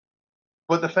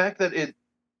 But the fact that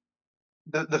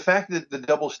the fact that the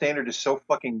double standard is so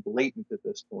fucking blatant at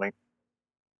this point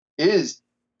is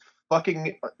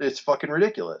it's fucking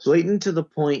ridiculous. Blatant to the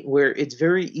point where it's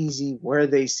very easy where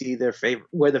they see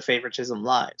where the favoritism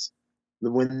lies.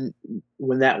 When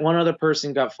that one other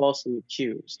person got falsely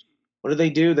accused, what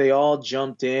did? They all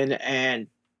jumped in and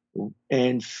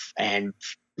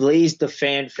blazed the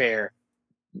fanfare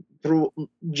through,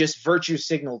 just virtue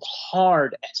signaled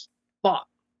hard as fuck.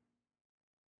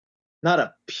 Not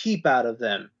a peep out of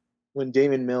them when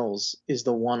Damon Mills is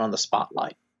the one on the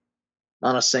spotlight.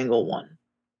 Not a single one.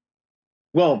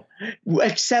 Well,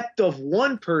 except of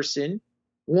one person,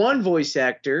 one voice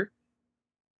actor,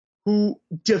 who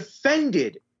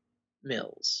defended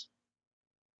Mills.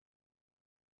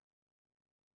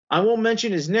 I won't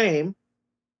mention his name,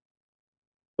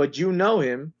 but you know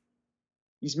him.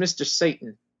 He's Mr.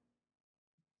 Satan.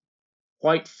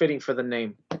 Quite fitting for the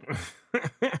name.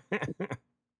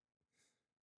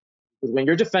 When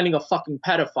you're defending a fucking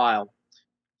pedophile,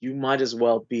 you might as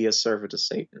well be a servant of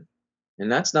Satan.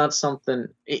 And that's not something,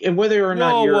 and whether or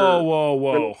not you're...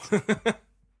 Whoa.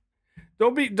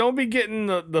 Don't be getting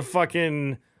the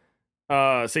fucking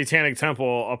satanic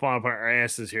temple up on our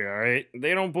asses here, all right?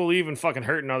 They don't believe in fucking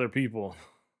hurting other people.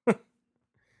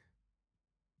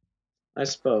 I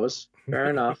suppose.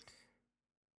 Fair enough.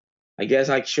 I guess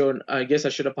I should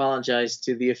apologize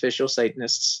to the official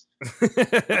Satanists.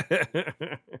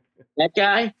 That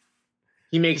guy,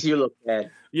 he makes you look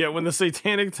bad. Yeah, when the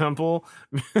satanic temple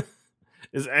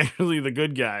is actually the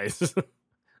good guys,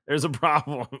 there's a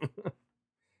problem.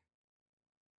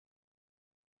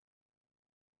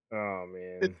 Oh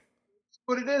man, it's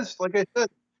what it is. Like I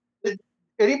said,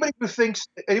 anybody who thinks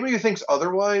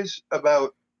otherwise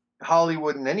about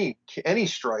Hollywood and any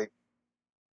stripe,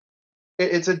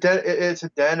 it's a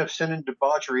den of sin and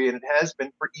debauchery, and it has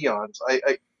been for eons.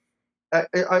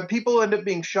 People end up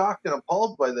being shocked and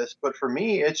appalled by this, but for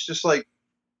me, it's just like,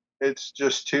 it's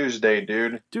just Tuesday,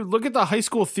 dude. Dude, look at the high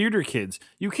school theater kids.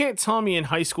 You can't tell me the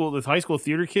high school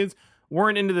theater kids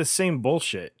weren't into the same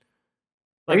bullshit.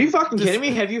 Like, are you fucking kidding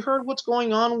me? Have you heard what's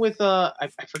going on with I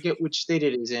forget which state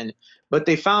it is in, but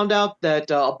they found out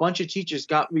that a bunch of teachers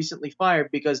got recently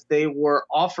fired because they were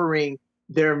offering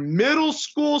their middle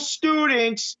school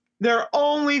students their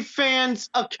OnlyFans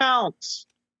accounts.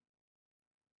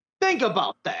 Think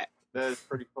about that. That is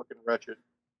pretty fucking wretched.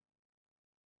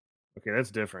 Okay, that's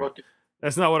different.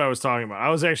 That's not what I was talking about. I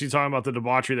was actually talking about the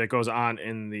debauchery that goes on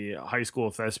in the high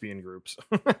school thespian groups.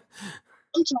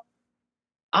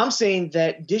 I'm saying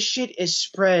that this shit is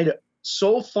spread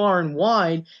so far and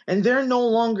wide, and they're no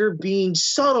longer being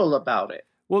subtle about it.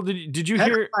 Well, did you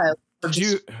hear?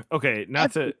 Okay,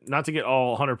 not to get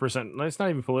all 100%. It's not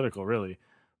even political, really.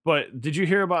 But did you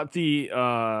hear about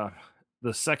the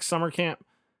sex summer camp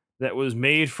that was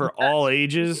made for all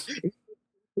ages?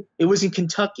 It was in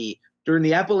Kentucky during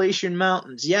the Appalachian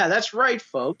Mountains. Yeah, that's right,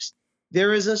 folks.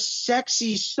 There is a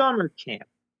sexy summer camp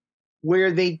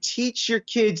where they teach your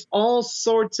kids all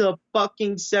sorts of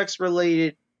fucking sex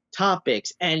related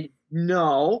topics. And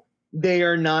no,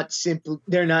 they're not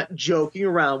joking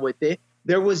around with it.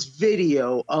 There was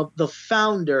video of the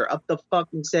founder of the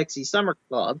fucking Sexy Summer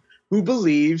Club who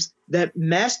believes that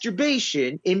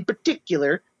masturbation in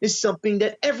particular is something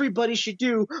that everybody should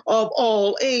do of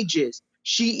all ages.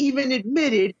 She even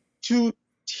admitted to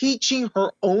teaching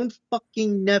her own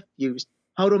fucking nephews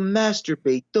how to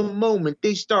masturbate the moment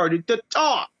they started to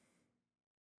talk.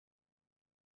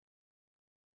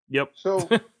 Yep. So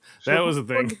That was a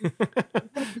thing.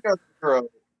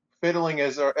 Fiddling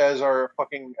as our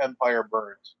fucking empire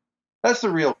burns. That's the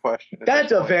real question.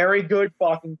 That's a very good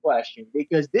fucking question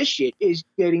because this shit is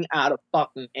getting out of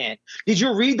fucking hand. Did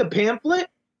you read the pamphlet?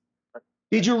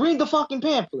 Did you read the fucking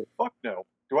pamphlet? Fuck no.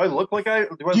 Do I look like I?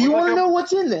 Do you want to know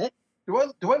what's in it? Do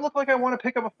I look like I want to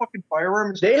pick up a fucking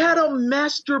firearm? They had a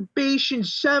masturbation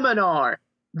seminar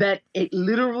that it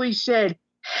literally said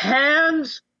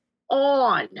hands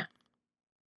on.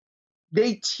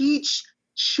 They teach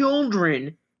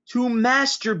children to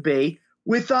masturbate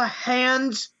with a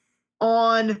hands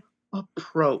on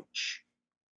approach.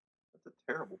 That's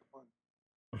a terrible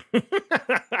pun.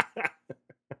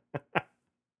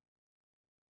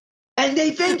 And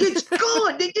they think it's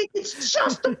good. They think it's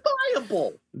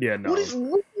justifiable. Yeah, no. What is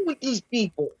wrong with these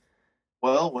people?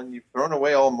 Well, when you've thrown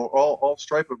away all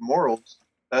stripe of morals,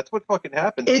 that's what fucking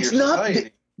happens It's to your not.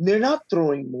 society. They're not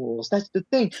throwing morals. That's the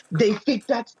thing. They think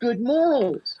that's good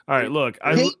morals. All right, look,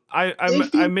 I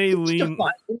may lean.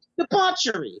 It's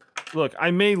debauchery. Look,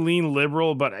 I may lean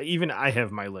liberal, but even I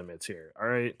have my limits here. All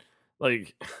right,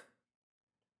 like.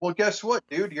 Well, guess what,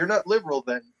 dude? You're not liberal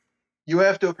then. You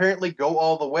have to apparently go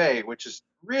all the way, which is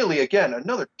really, again,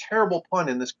 another terrible pun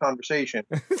in this conversation.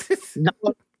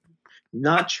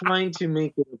 Not trying to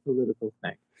make it a political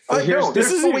thing. I know.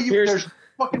 There's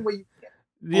fucking way you can't.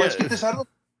 Yeah. Let's get this out of.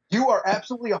 You are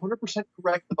absolutely 100%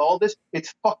 correct with all this.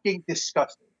 It's fucking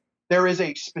disgusting. There is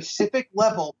a specific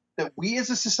level that we as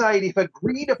a society have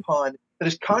agreed upon that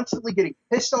is constantly getting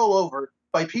pissed all over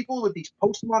by people with these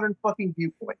postmodern fucking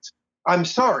viewpoints. I'm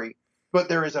sorry, but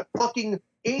there is a fucking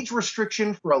age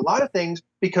restriction for a lot of things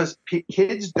because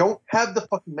kids don't have the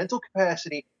fucking mental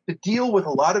capacity to deal with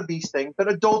a lot of these things that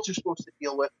adults are supposed to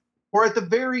deal with. Or at the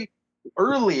very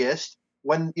earliest,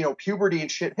 when puberty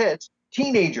and shit hits,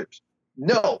 teenagers.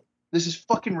 No, this is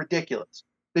fucking ridiculous.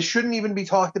 This shouldn't even be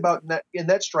talked about in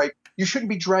that stripe. You shouldn't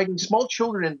be dragging small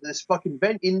children into this fucking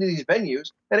into these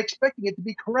venues and expecting it to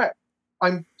be correct.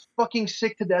 I'm fucking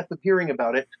sick to death of hearing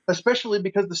about it, especially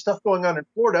because the stuff going on in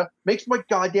Florida makes my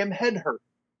goddamn head hurt.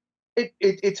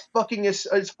 It's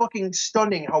fucking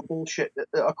stunning how bullshit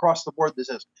across the board this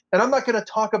is. And I'm not going to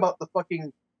talk about the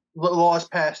fucking laws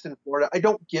passed in Florida. I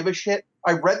don't give a shit.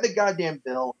 I read the goddamn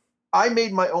bill. I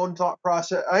made my own thought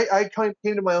process. I kind of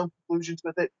came to my own conclusions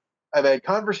with it. I've had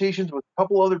conversations with a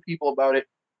couple other people about it.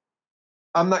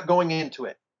 I'm not going into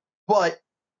it. But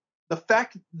the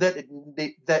fact that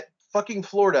that fucking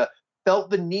Florida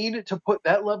felt the need to put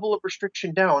that level of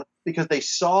restriction down because they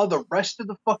saw the rest of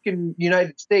the fucking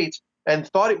United States and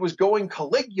thought it was going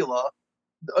Caligula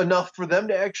enough for them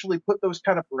to actually put those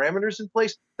kind of parameters in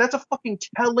place, that's a fucking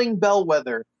telling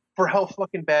bellwether for how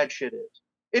fucking bad shit is.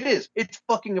 It is. It's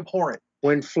fucking abhorrent.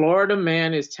 When Florida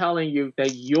man is telling you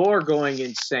that you're going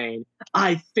insane,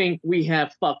 I think we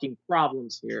have fucking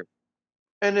problems here.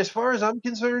 And as far as I'm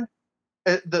concerned,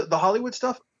 the Hollywood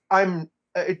stuff, I'm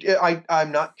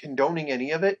not condoning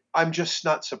any of it. I'm just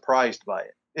not surprised by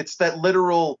it. It's that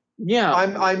literal. Yeah,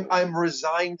 I'm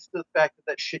resigned to the fact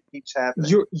that shit keeps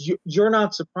happening. You're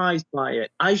not surprised by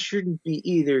it. I shouldn't be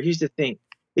either. Here's the thing.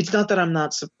 It's not that I'm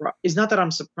not surprised. It's not that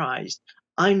I'm surprised.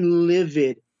 I'm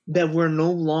livid that we're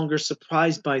no longer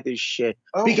surprised by this shit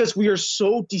because we are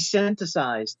so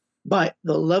desensitized by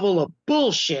the level of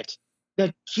bullshit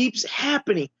that keeps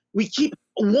happening. We keep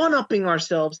one-upping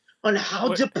ourselves on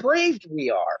how depraved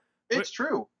we are. It's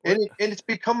true. And it's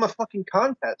become a fucking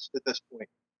contest at this point.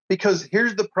 Because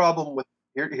here's the problem with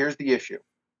here's the issue.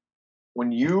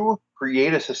 When you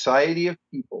create a society of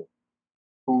people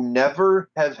who never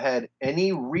have had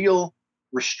any real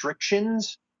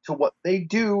restrictions to what they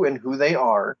do and who they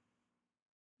are,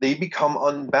 they become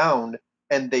unbound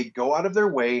and they go out of their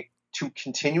way to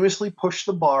continuously push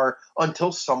the bar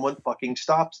until someone fucking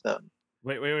stops them.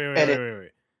 Wait.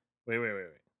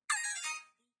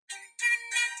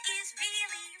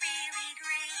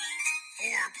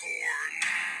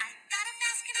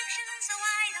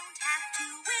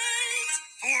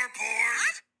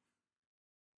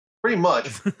 Pretty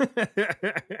much. That's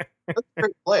a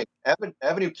great play.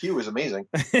 Avenue Q is amazing.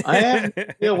 I have no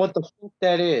idea what the fuck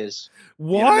that is.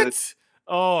 What?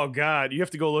 Oh god, you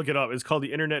have to go look it up. It's called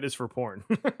The Internet is for Porn.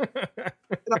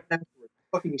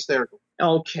 Fucking hysterical.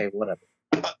 Okay, whatever.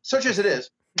 Such as it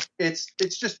is, it's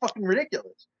just fucking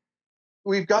ridiculous.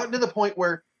 We've gotten to the point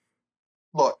where,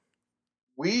 look,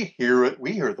 we here at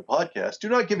the podcast do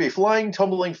not give a flying,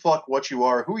 tumbling fuck what you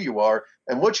are, who you are,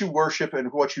 and what you worship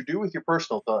and what you do with your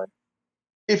personal time,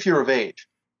 if you're of age.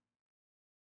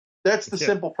 That's the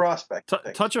simple prospect.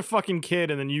 Touch a fucking kid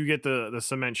and then you get the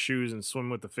cement shoes and swim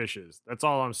with the fishes. That's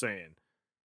all I'm saying.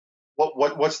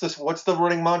 What's this? What's the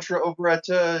running mantra over at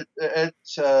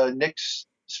Nick's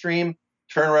stream?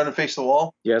 Turn around and face the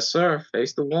wall. Yes, sir.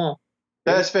 Face the wall.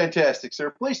 That's fantastic, sir.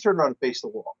 Please turn around and face the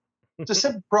wall. It's a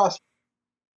simple prospect.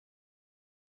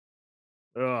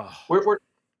 Ugh.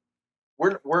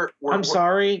 We're I'm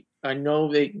sorry. I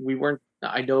know that we weren't.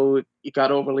 I know it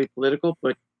got overly political,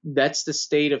 but that's the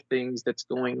state of things that's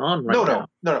going on right now.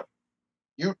 No.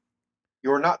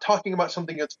 You're not talking about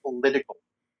something that's political.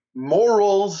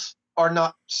 Morals are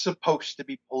not supposed to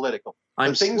be political.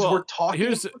 The things we're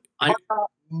talking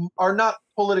about are not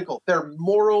political. They're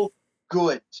moral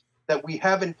goods that we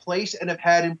have in place and have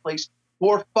had in place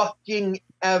for fucking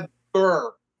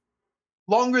ever.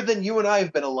 Longer than you and I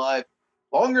have been alive.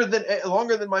 Longer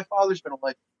than my father's been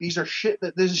alive. This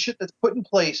is shit that's put in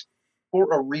place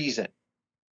for a reason.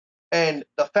 And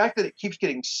the fact that it keeps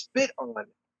getting spit on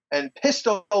and pissed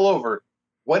all over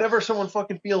whenever someone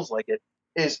fucking feels like it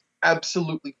is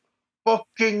absolutely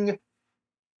fucking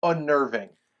unnerving.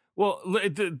 Well,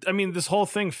 I mean, this whole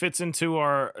thing fits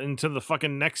into the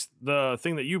fucking the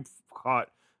thing that you caught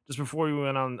just before we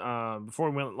went on, before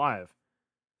we went live.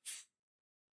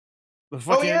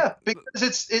 Oh yeah,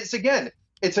 because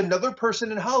it's another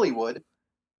person in Hollywood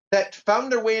that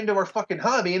found their way into our fucking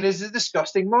hobby and is a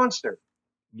disgusting monster.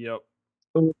 Yep.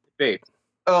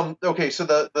 Okay,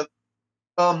 so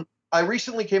I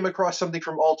recently came across something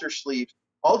from Alter Sleeves.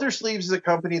 Alter Sleeves is a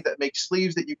company that makes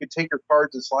sleeves that you can take your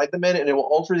cards and slide them in, and it will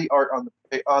alter the art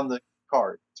on the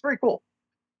card. It's very cool.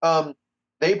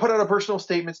 They put out a personal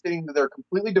statement stating that they're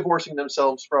completely divorcing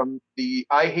themselves from the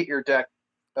I Hate Your Deck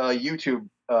YouTube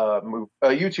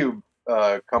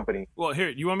company. Well, here,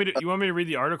 you want me to read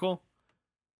the article?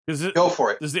 Go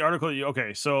for it. This is the article.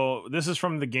 Okay, so this is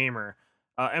from The Gamer.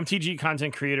 MTG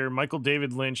content creator Michael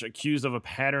David Lynch accused of a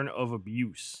pattern of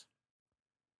abuse.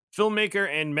 Filmmaker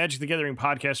and Magic the Gathering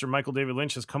podcaster Michael David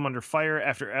Lynch has come under fire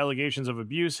after allegations of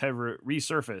abuse have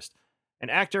resurfaced.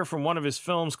 An actor from one of his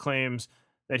films claims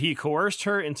that he coerced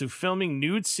her into filming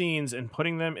nude scenes and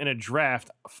putting them in a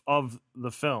draft of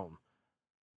the film.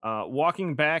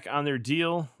 Walking back on their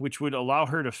deal, which would allow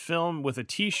her to film with a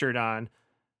t-shirt on,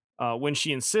 when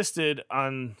she insisted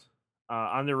on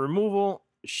their removal,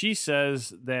 she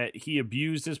says that he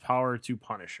abused his power to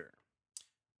punish her.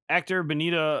 Actor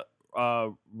Benita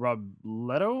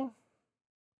Robledo?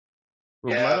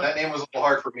 Yeah, that name was a little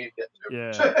hard for me to get to.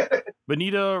 Yeah.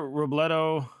 Benita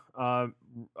Robledo,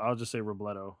 I'll just say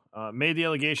Robledo, made the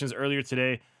allegations earlier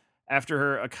today after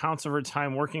her accounts of her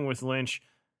time working with Lynch,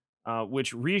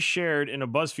 which reshared in a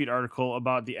BuzzFeed article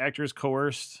about the actors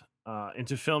coerced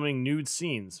into filming nude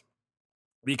scenes.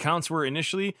 The accounts were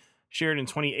initially shared in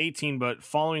 2018, but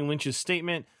following Lynch's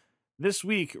statement this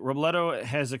week, Robledo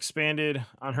has expanded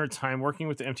on her time working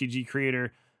with the MTG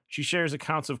creator. She shares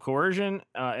accounts of coercion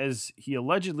as he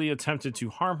allegedly attempted to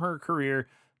harm her career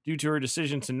due to her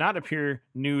decision to not appear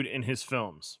nude in his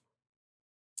films.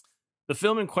 The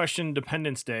film in question,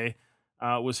 Independence Day,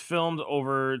 was filmed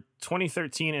over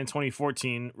 2013 and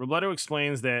 2014. Robledo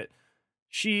explains that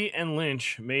she and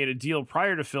Lynch made a deal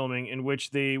prior to filming in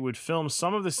which they would film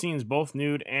some of the scenes both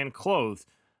nude and clothed,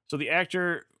 so the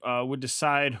actor would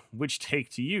decide which take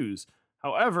to use.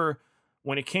 However,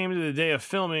 when it came to the day of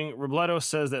filming, Robledo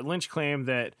says that Lynch claimed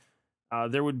that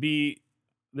there would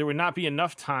not be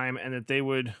enough time and that they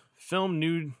would film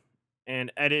nude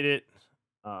and edit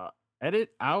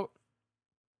out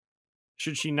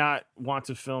should she not want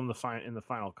to film in the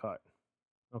final cut.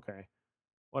 Okay.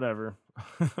 Whatever.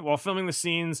 While filming the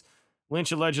scenes,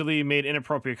 Lynch allegedly made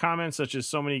inappropriate comments such as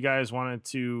so many guys wanted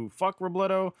to fuck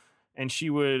Robledo and she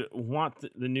would want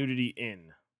the nudity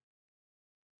in.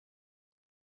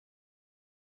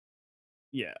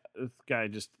 Yeah, this guy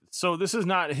so this is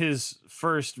not his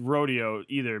first rodeo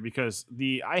either, because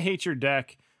the I Hate Your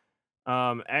Deck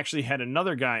actually had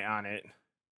another guy on it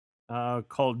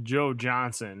called Joe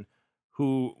Johnson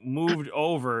who moved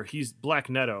over. He's Black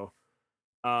Neto.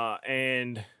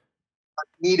 And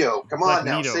Nito, come on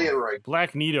now, Nito. say it right.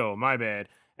 Black Nito, my bad.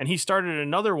 And he started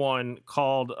another one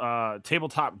called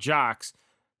Tabletop Jocks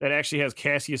that actually has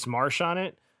Cassius Marsh on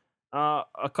it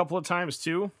a couple of times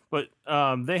too. But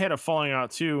they had a falling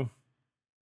out too.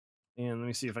 And let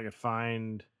me see if I could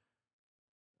find.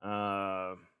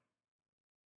 I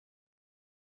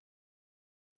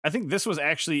think this was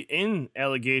actually in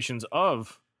allegations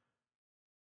of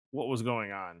what was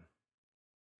going on.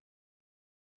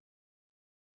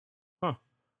 Huh.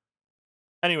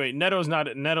 Anyway, Neto's not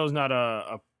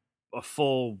a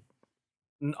full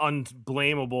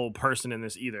unblameable person in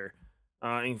this either.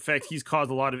 In fact, he's caused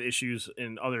a lot of issues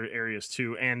in other areas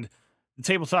too. And the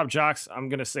Tabletop Jocks, I'm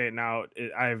gonna say it now.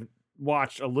 I've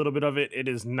watched a little bit of it. It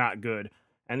is not good.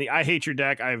 And the I Hate Your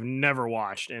Deck, I've never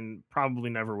watched and probably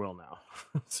never will now.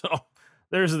 So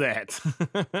there's that.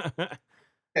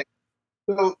 Okay.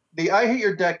 So the I Hate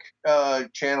Your Deck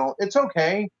channel, it's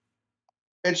okay.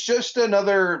 It's just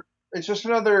another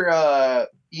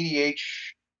EDH.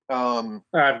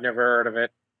 I've never heard of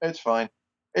it. It's fine.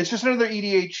 It's just another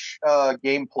EDH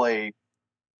gameplay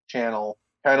channel,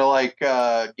 kind of like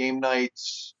Game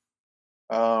Nights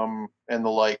and the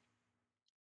like.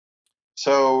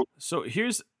 So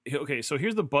here's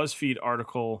the BuzzFeed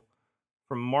article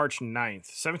from March 9th.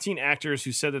 17 actors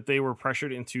who said that they were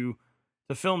pressured to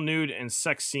film nude and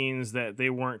sex scenes that they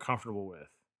weren't comfortable with.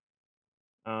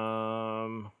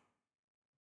 You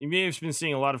may have been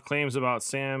seeing a lot of claims about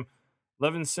Sam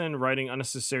Levinson writing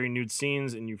unnecessary nude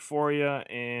scenes in Euphoria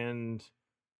and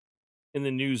in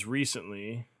the news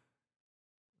recently.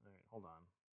 All right, hold on.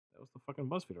 That was the fucking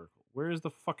BuzzFeed article. Where is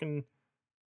the fucking...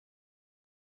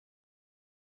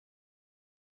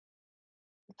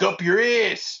 up your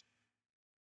ass.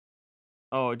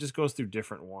 Oh, it just goes through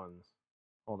different ones.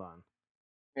 Hold on.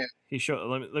 Yeah. He showed.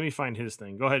 Let me find his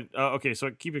thing. Go ahead. Okay,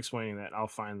 so keep explaining that. I'll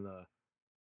find the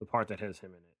part that has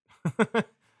him in it.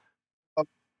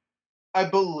 I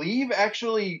believe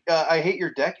actually, I Hate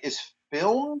Your Deck is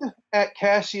filmed at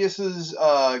Cassius's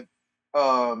LGS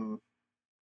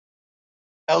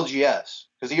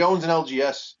because he owns an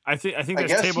LGS. I think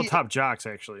that's Tabletop Jocks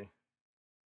actually.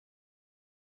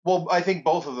 Well, I think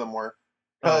both of them were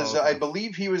because okay. I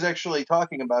believe he was actually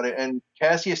talking about it, and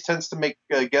Cassius tends to make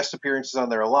guest appearances on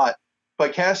there a lot.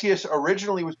 But Cassius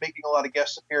originally was making a lot of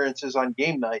guest appearances on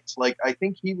Game Nights. Like I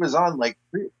think he was on like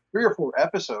three or four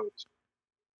episodes.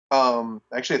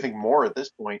 Actually, I think more at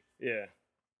this point. Yeah.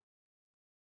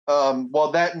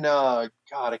 Well, that and God,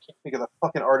 I can't think of the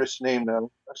fucking artist's name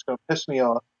now. That's gonna piss me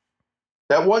off.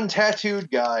 That one tattooed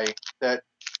guy, that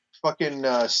fucking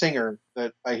singer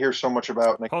that I hear so much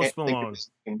about, and I can't think of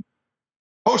his name.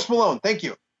 Post Malone, thank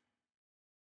you.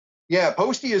 Yeah,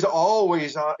 Posty is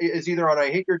always is either on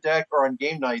I Hate Your Deck or on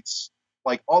Game Nights,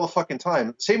 like all the fucking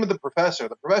time. Same with the Professor.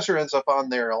 The Professor ends up on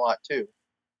there a lot too.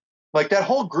 Like that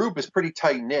whole group is pretty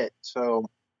tight knit. So,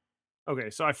 okay,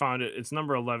 so I found it. It's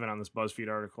number 11 on this BuzzFeed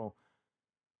article.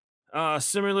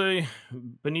 Similarly,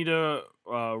 Benita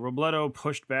Robledo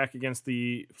pushed back against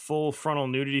the full frontal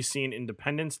nudity scene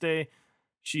Independence Day.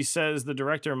 She says the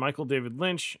director Michael David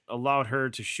Lynch allowed her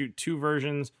to shoot two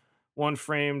versions, one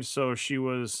framed so that she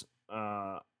was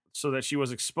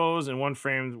exposed, and one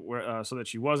framed so that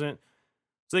she wasn't.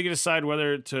 So they could decide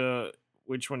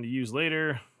which one to use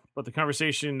later. But the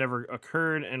conversation never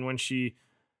occurred, and when she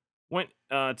went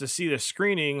to see the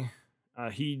screening,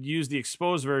 he used the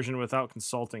exposed version without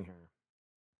consulting her.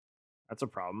 That's a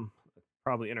problem.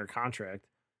 Probably in her contract.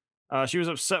 She was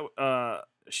upset.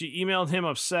 She emailed him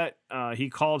upset. He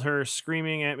called her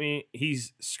screaming at me.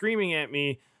 He's screaming at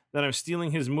me that I'm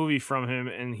stealing his movie from him,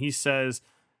 and he says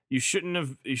you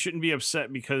shouldn't be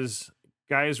upset because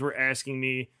guys were asking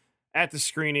me at the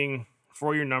screening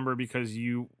for your number because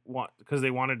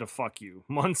they wanted to fuck you.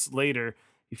 Months later,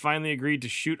 he finally agreed to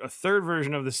shoot a third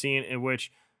version of the scene in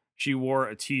which she wore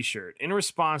a t-shirt. In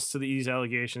response to these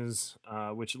allegations,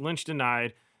 which Lynch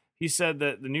denied, he said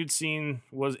that the nude scene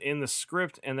was in the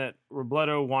script and that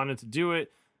Robledo wanted to do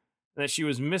it, and that she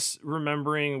was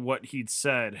misremembering what he'd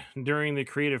said. During the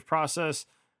creative process,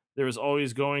 there was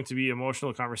always going to be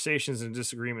emotional conversations and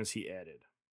disagreements, he added.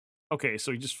 Okay,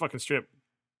 so he just fucking straight up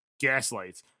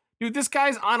gaslights. Dude, this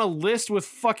guy's on a list with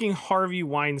fucking Harvey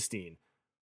Weinstein.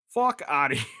 Fuck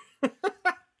out of here.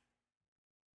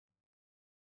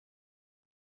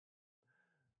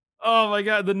 Oh my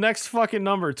god, the next fucking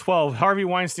number, 12. Harvey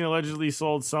Weinstein allegedly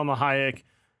told Selma Hayek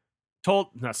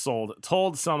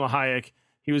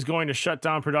he was going to shut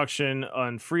down production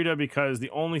on Frida because the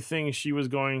only thing she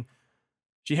had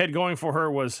going for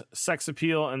her was sex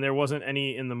appeal, and there wasn't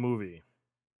any in the movie.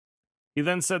 He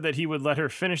then said that he would let her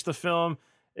finish the film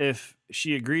if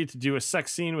she agreed to do a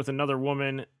sex scene with another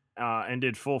woman and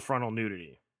did full frontal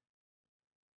nudity.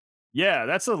 Yeah,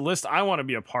 that's a list I want to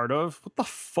be a part of. What the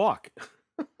fuck?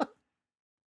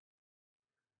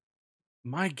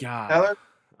 My God. Tyler?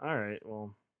 All right.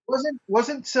 Well,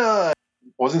 wasn't Salma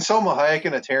Hayek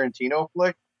in a Tarantino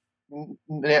flick,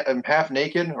 half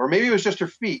naked, or maybe it was just her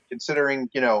feet, considering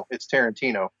it's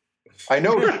Tarantino. I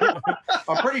know.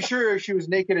 I'm pretty sure she was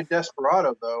naked in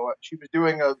Desperado, though. She was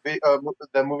doing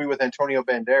the movie with Antonio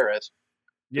Banderas.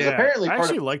 Yeah, apparently I part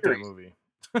actually of liked that movie.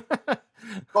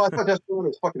 Well, I thought Desperado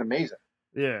was fucking amazing.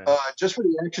 Yeah. Just for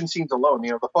the action scenes alone,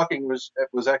 the fucking was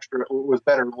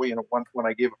better. When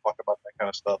I gave a fuck about that kind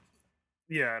of stuff.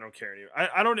 Yeah, I don't care anymore.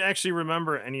 I don't actually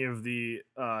remember any of the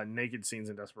naked scenes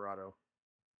in Desperado.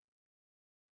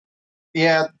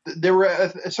 Yeah, there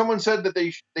were. Someone said that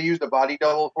they used a body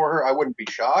double for her. I wouldn't be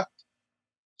shocked.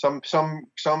 Some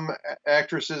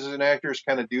actresses and actors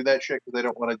kind of do that shit because they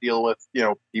don't want to deal with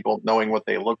people knowing what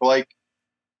they look like.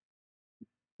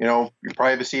 Your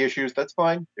privacy issues. That's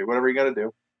fine. Do whatever you got to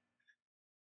do.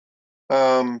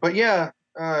 But yeah,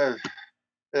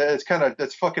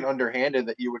 that's fucking underhanded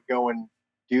that you would go and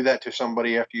do that to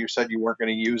somebody after you said you weren't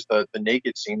going to use the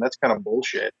naked scene. That's kind of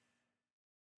bullshit.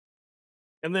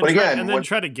 And then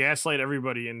try to gaslight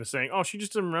everybody into saying, "Oh, she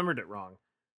just remembered it wrong."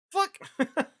 Fuck.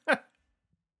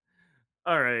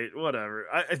 All right, whatever.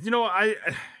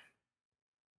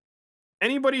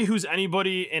 Anybody who's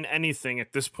anybody in anything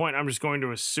at this point, I'm just going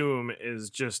to assume is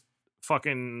just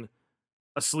fucking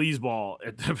a sleazeball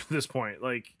at this point.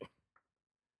 Like,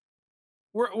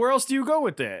 where else do you go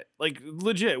with that? Like,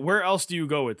 legit, where else do you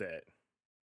go with that?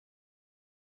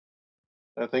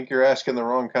 I think you're asking the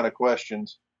wrong kind of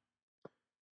questions.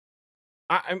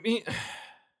 I mean,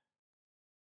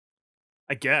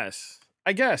 I guess.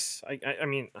 I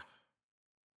mean,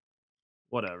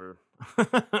 whatever.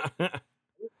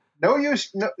 No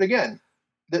use. No, again,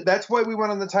 that's why we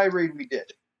went on the tirade we did.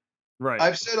 Right.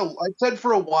 I've said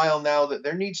for a while now that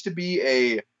there needs to be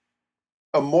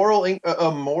a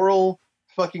moral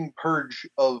fucking purge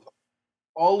of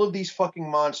all of these fucking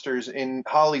monsters in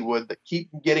Hollywood that keep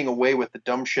getting away with the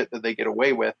dumb shit that they get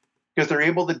away with because they're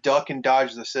able to duck and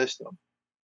dodge the system.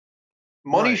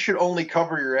 Money should only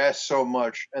cover your ass so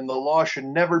much, and the law should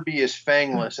never be as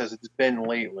fangless as it's been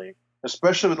lately,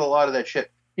 especially with a lot of that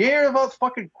shit. You hear about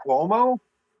fucking Cuomo?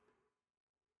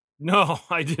 No,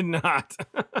 I did not.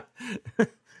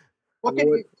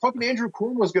 fucking Andrew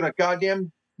Cuomo's gonna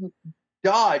goddamn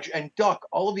dodge and duck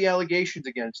all of the allegations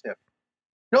against him.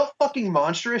 You know how fucking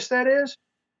monstrous that is?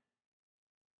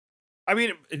 I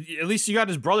mean, at least you got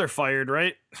his brother fired,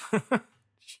 right?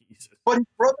 Jesus. But his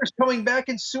brother's coming back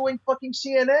and suing fucking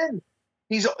CNN.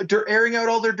 He's airing out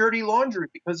all their dirty laundry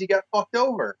because he got fucked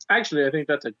over. Actually, I think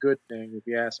that's a good thing, if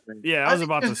you ask me. Yeah, I was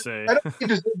about to say. I don't think he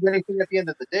deserves anything at the end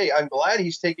of the day. I'm glad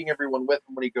he's taking everyone with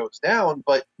him when he goes down,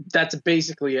 but... That's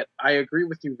basically it. I agree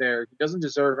with you there. He doesn't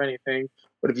deserve anything,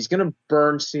 but if he's going to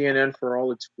burn CNN for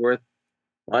all it's worth,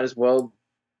 might as well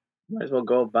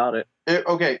go about it.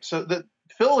 Okay, so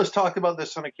Phil has talked about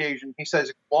this on occasion. He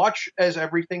says, watch as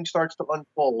everything starts to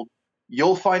unfold.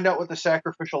 You'll find out what the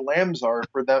sacrificial lambs are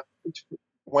for them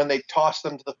when they toss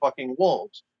them to the fucking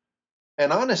wolves.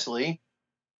 And honestly,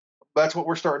 that's what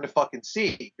we're starting to fucking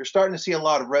see. You're starting to see a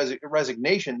lot of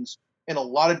resignations in a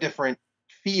lot of different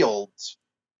fields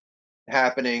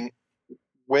happening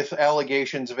with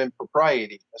allegations of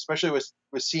impropriety, especially with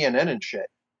CNN and shit.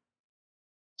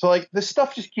 So, like, this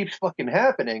stuff just keeps fucking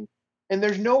happening, and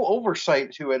there's no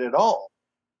oversight to it at all.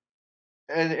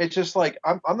 And it's just like,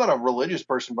 I'm not a religious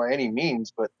person by any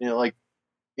means, but the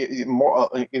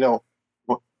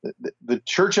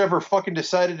church ever fucking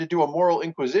decided to do a moral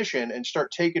inquisition and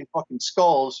start taking fucking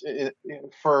skulls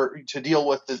to deal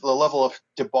with the level of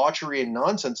debauchery and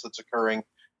nonsense that's occurring,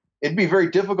 it'd be very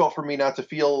difficult for me not to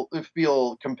feel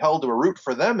compelled to root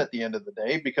for them at the end of the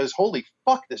day, because holy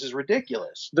fuck, this is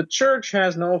ridiculous. The church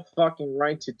has no fucking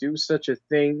right to do such a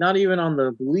thing, not even on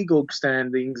the legal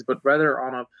standings, but rather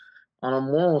on a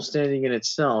moral standing in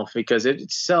itself, because it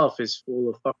itself is full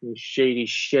of fucking shady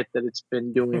shit that it's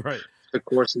been doing for the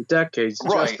course of decades.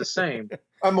 Just the same.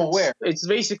 I'm aware. It's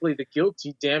basically the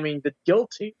guilty damning the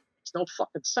guilty. It's no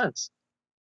fucking sense.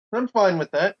 I'm fine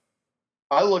with that.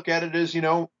 I look at it as, you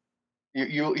have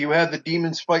the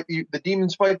demons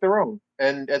fight their own,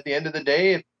 and at the end of the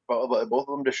day, if both of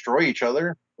them destroy each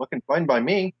other, looking fine by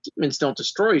me. Demons don't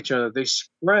destroy each other; they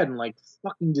spread like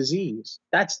fucking disease.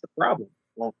 That's the problem.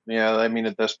 Well, yeah, I mean,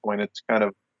 at this point, it's kind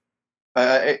of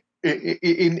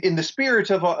in the spirit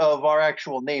of our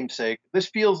actual namesake. This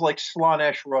feels like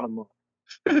Slaanesh run amok.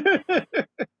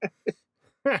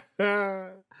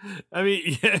 I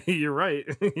mean, yeah, you're right.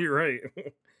 You're right.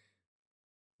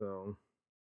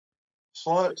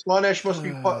 Slaanesh must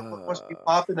be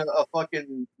popping a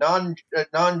fucking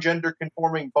non-gender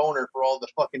conforming boner for all the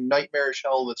fucking nightmarish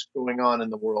hell that's going on in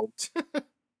the world.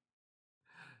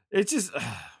 It's just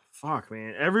fuck,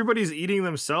 man. Everybody's eating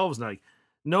themselves. Like,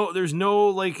 no, there's no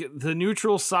like the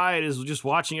neutral side is just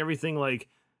watching everything. Like,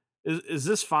 is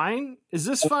this fine? Is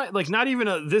this fine? Like, not even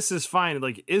a this is fine.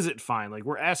 Like, is it fine? Like,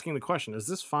 we're asking the question, is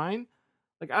this fine?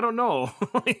 Like, I don't know.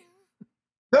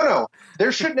 No.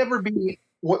 There should never be,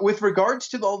 with regards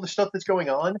to all the stuff that's going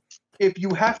on, if you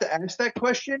have to ask that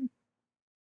question,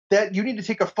 that you need to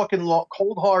take a fucking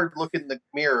cold, hard look in the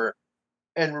mirror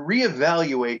and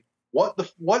reevaluate what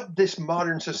this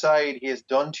modern society has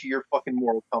done to your fucking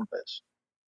moral compass.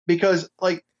 Because,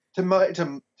 like, to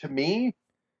me,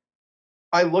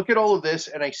 I look at all of this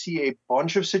and I see a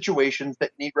bunch of situations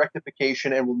that need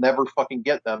rectification and will never fucking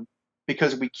get them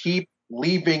because we keep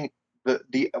leaving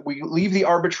we leave the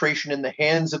arbitration in the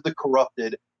hands of the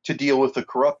corrupted to deal with the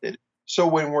corrupted. So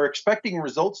when we're expecting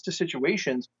results to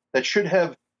situations that should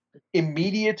have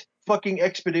immediate fucking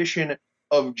expedition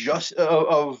of just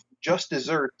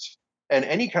desserts and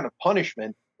any kind of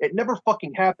punishment, it never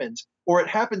fucking happens, or it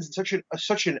happens in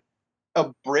such an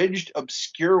abridged,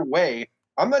 obscure way.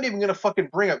 I'm not even going to fucking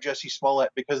bring up Jesse Smollett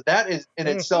because that is in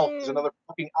itself is another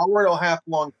fucking hour and a half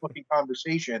long fucking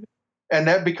conversation. And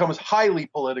that becomes highly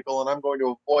political, and I'm going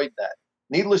to avoid that.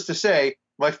 Needless to say,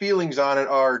 my feelings on it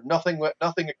are nothing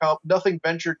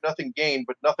ventured, nothing gained,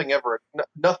 but nothing ever,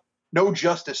 no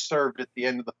justice served at the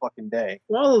end of the fucking day.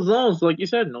 Well, as long as, like you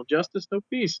said, no justice, no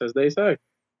peace, as they say.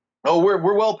 Oh, we're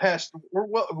well past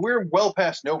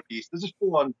no peace. This is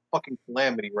full on fucking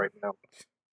calamity right now.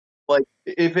 Like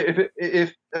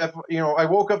if you know, I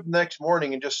woke up the next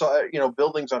morning and just saw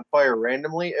buildings on fire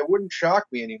randomly, it wouldn't shock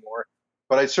me anymore.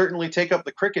 But I'd certainly take up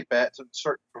the cricket bats and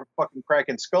start fucking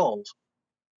cracking skulls.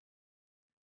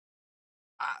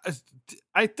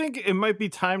 I think it might be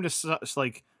time to start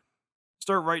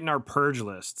writing our purge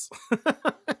lists.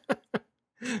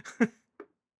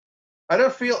 I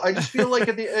just feel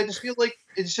like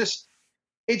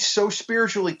it's so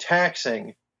spiritually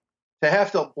taxing to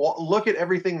have to look at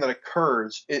everything that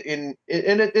occurs. In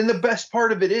the best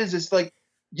part of it is like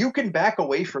you can back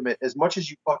away from it as much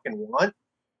as you fucking want.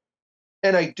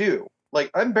 And I do.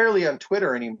 Like, I'm barely on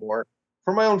Twitter anymore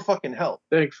for my own fucking health.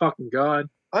 Thank fucking God.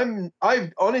 I've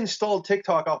uninstalled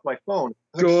TikTok off my phone.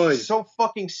 Good. I'm so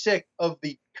fucking sick of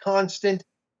the constant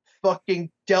fucking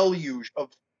deluge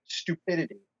of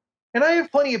stupidity. And I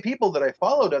have plenty of people that I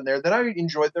followed on there that I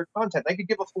enjoyed their content. I could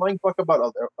give a flying fuck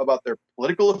about their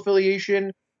political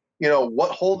affiliation, what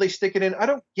hole they stick it in. I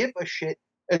don't give a shit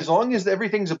as long as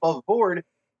everything's above board.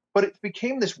 But it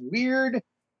became this weird.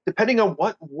 Depending on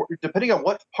what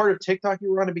part of TikTok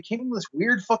you were on, it became this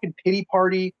weird fucking pity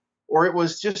party, or it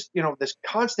was just, this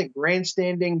constant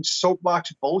grandstanding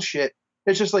soapbox bullshit.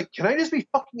 It's just like, can I just be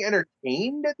fucking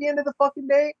entertained at the end of the fucking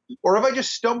day? Or have I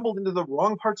just stumbled into the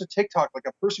wrong parts of TikTok like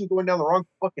a person going down the wrong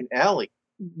fucking alley?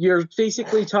 You're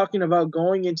basically talking about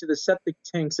going into the septic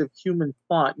tanks of human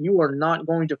thought. You are not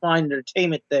going to find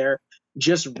entertainment there,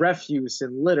 just refuse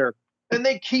and litter. And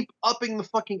they keep upping the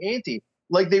fucking ante.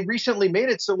 Like, they recently made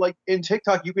it so, like, in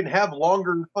TikTok, you can have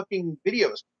longer fucking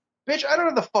videos. Bitch, I don't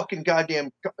have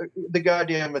the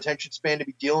goddamn attention span to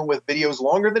be dealing with videos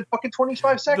longer than fucking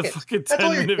 25 seconds. The fucking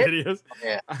 10-minute videos.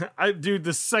 Yeah. Dude,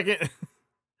 the second...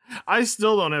 I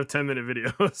still don't have 10-minute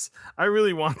videos. I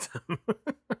really want them.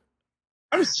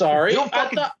 I'm sorry. I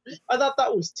thought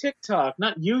that was TikTok,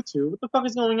 not YouTube. What the fuck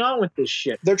is going on with this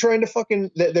shit? They're trying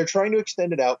to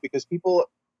extend it out because people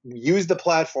use the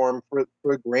platform for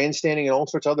grandstanding and all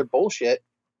sorts of other bullshit.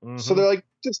 Mm-hmm. So they're like,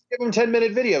 just give them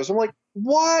 10-minute videos. I'm like,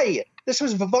 why? This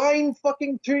was Vine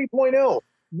fucking 3.0.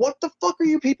 What the fuck are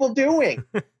you people doing?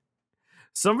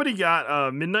 Somebody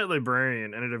got Midnight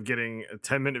Librarian ended up getting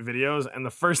 10-minute videos, and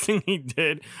the first thing he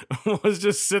did was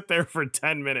just sit there for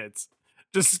 10 minutes,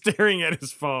 just staring at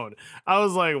his phone. I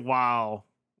was like, wow.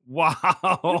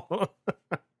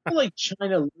 Like,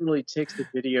 China literally takes the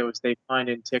videos they find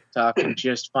in TikTok and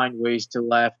just find ways to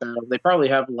laugh at them. They probably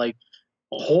have like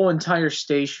whole entire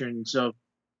stations of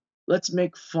let's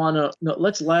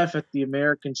laugh at the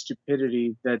American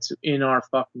stupidity that's in our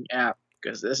fucking app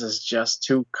because this is just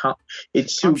too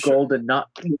golden not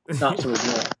to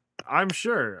ignore. I'm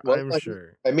sure.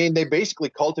 Sure. I mean, they basically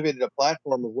cultivated a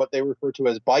platform of what they refer to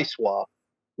as Baiswa,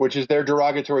 which is their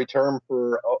derogatory term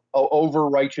for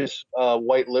over-righteous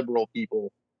white liberal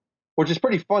people. Which is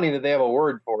pretty funny that they have a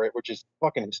word for it, which is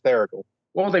fucking hysterical.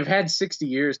 Well, they've had 60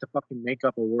 years to fucking make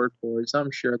up a word for it, so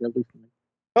I'm sure they'll be fine.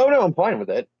 Oh no, I'm fine with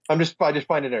it. I just find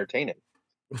it entertaining.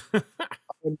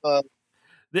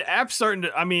 The app's starting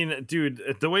to. I mean, dude,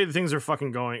 the way things are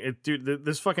fucking going,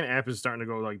 this fucking app is starting to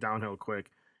go like downhill quick.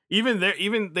 Even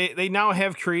they now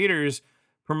have creators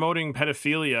promoting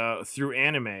pedophilia through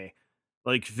anime,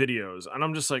 like videos, and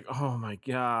I'm just like, oh my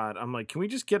god. I'm like, can we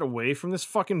just get away from this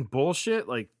fucking bullshit?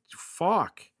 Like,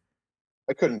 fuck.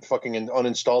 I couldn't fucking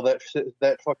uninstall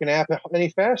that fucking app any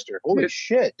faster. Holy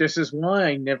shit! This is why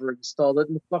I never installed it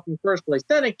in the fucking first place.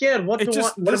 Then again,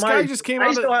 this guy just came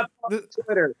out of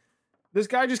Twitter. This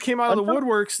guy just came out of the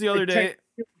woodworks the other day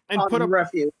and put up.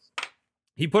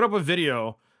 He put up a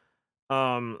video.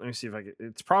 Let me see if I can.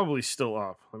 It's probably still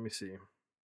up. Let me see.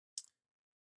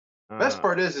 Best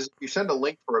part is you send a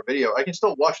link for a video. I can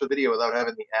still watch the video without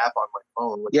having the app on my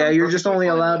phone. Yeah, you're just only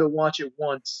allowed to watch it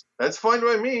once. That's fine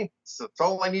by me. So that's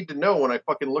all I need to know when I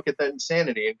fucking look at that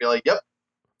insanity and be like, "Yep."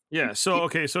 Yeah. So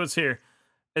okay. So it's here.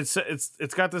 It's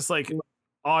got this like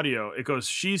audio. It goes,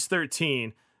 "She's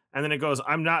 13," and then it goes,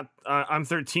 "I'm not. I'm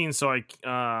 13, so I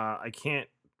can't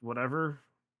whatever.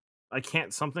 I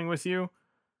can't something with you."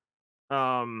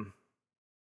 And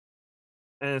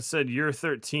it said, "You're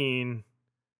 13."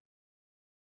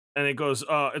 And it goes,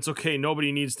 it's okay,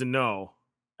 nobody needs to know.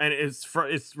 And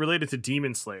it's related to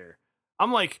Demon Slayer.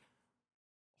 I'm like,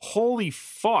 holy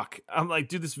fuck. I'm like,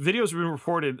 dude, this video's been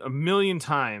reported 1,000,000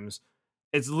 times.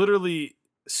 It's literally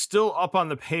still up on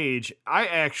the page.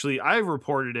 I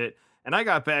reported it, and I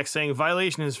got back saying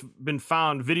violation has been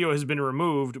found, video has been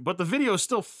removed, but the video is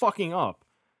still fucking up.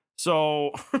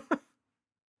 So,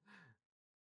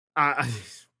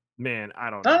 man, I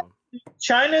don't know.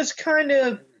 China's kind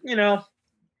of,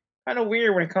 kind of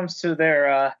weird when it comes to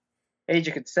their age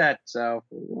of consent. So,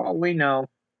 well, we know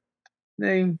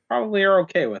they probably are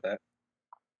okay with it.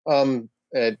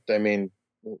 I mean,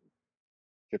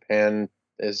 Japan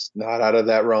is not out of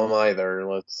that realm either.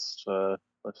 Let's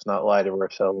not lie to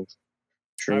ourselves.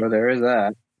 Sure, there is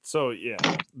that. So yeah,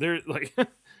 they're like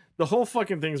the whole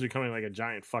fucking thing's becoming like a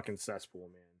giant fucking cesspool,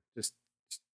 man. Just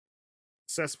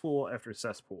cesspool after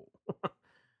cesspool.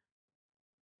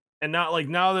 And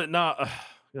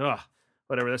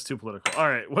whatever, that's too political. All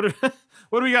right, what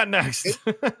do we got next?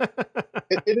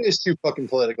 it is too fucking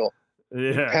political.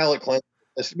 Yeah, palate cleanser.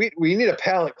 We need a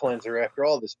palate cleanser after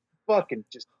all this fucking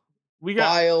just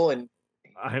bile and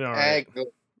I know. Right?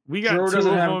 We got Drew 2 of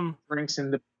them. Drinks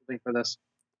in the building for this.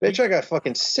 Bitch, I got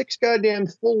fucking 6 goddamn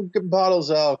full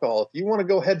bottles of alcohol. If you want to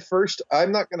go head first,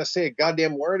 I'm not gonna say a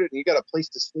goddamn word, and you got a place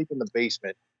to sleep in the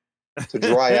basement to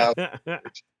dry out.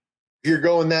 If you're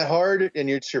going that hard and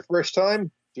it's your first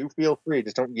time, do feel free.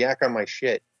 Just don't yak on my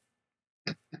shit.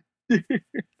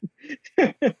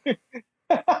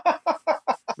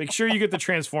 Make sure you get the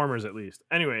Transformers at least.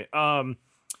 Anyway, I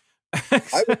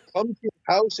would come to your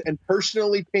house and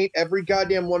personally paint every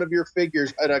goddamn one of your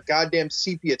figures in a goddamn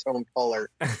sepia tone color.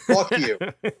 Fuck you.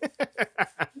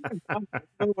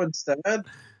 Instead,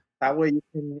 that way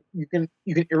you can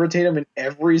irritate him in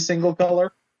every single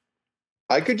color.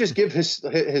 I could just give his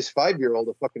 5-year-old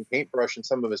a fucking paintbrush and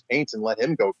some of his paints and let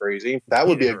him go crazy. That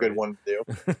would be a good one to do.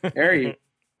 There you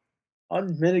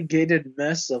unmitigated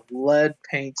mess of lead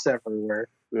paints everywhere.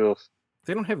 Ugh.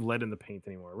 They don't have lead in the paint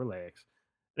anymore. Relax.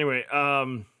 Anyway,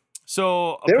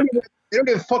 so they don't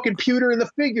have fucking pewter in the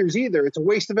figures either. It's a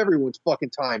waste of everyone's fucking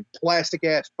time. Plastic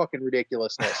ass fucking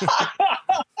ridiculousness.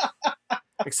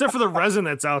 Except for the resin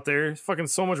that's out there. There's fucking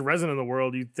so much resin in the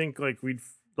world. You'd think like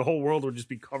the whole world would just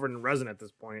be covered in resin at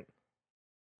this point.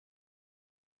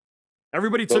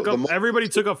 Everybody took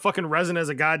up fucking resin as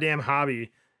a goddamn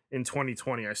hobby in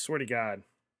 2020. I swear to God.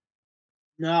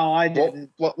 No, I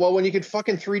didn't. Well, when you can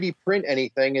fucking 3D print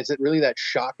anything, is it really that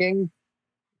shocking?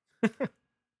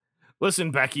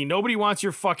 Listen, Becky, nobody wants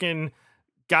your fucking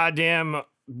goddamn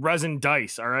resin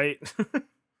dice, all right?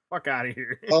 Fuck out of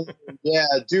here. Yeah,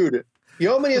 dude. You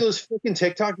know how many of those fucking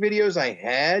TikTok videos I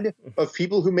had of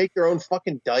people who make their own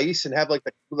fucking dice and have like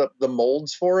the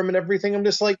molds for them and everything? I'm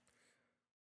just like,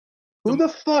 who the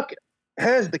fuck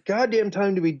has the goddamn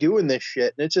time to be doing this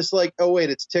shit? And it's just like, oh wait,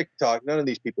 it's TikTok. None of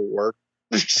these people work.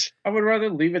 I would rather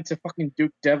leave it to fucking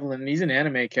Duke Devlin. He's an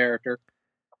anime character.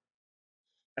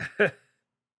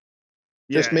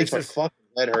 Just makes my fucking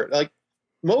head hurt. Like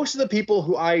most of the people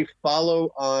who I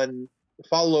followed on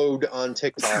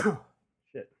TikTok.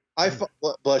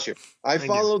 Bless you. I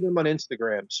follow them on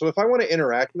Instagram. So if I want to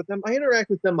interact with them, I interact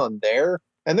with them on there.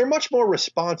 And they're much more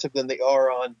responsive than they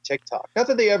are on TikTok. Not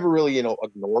that they ever really,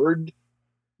 ignored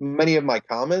many of my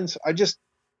comments. I'm just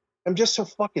so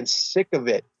fucking sick of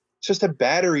it. It's just a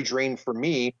battery drain for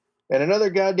me and another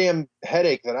goddamn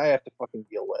headache that I have to fucking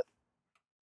deal with.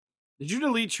 Did you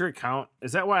delete your account?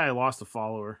 Is that why I lost a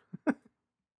follower?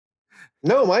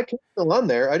 No, my account's still on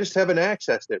there. I just haven't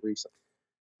accessed it recently.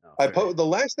 The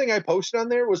last thing I posted on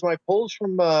there was my pulls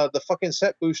from the fucking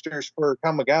set boosters for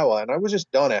Kamigawa, and I was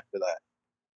just done after that.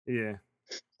 Yeah.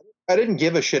 I didn't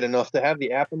give a shit enough to have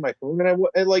the app on my phone, and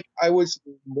I was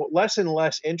less and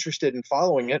less interested in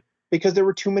following it because there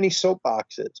were too many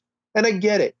soapboxes. And I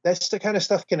get it; that's the kind of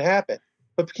stuff can happen.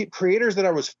 But creators that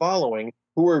I was following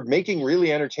who were making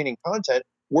really entertaining content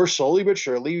were slowly but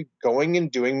surely going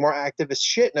and doing more activist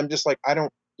shit, and I'm just like, I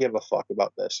don't give a fuck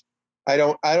about this. I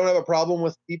don't have a problem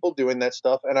with people doing that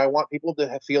stuff, and I want people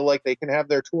to feel like they can have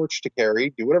their torch to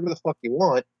carry, do whatever the fuck you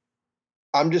want.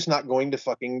 I'm just not going to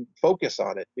fucking focus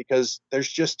on it because there's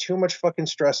just too much fucking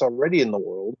stress already in the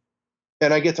world.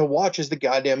 And I get to watch as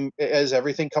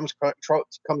everything comes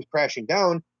crashing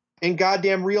down in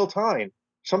goddamn real time.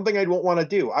 Something I don't want to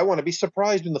do. I want to be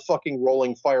surprised when the fucking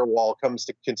rolling firewall comes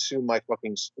to consume my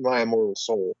immortal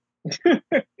soul.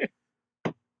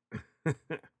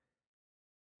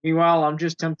 Meanwhile, I'm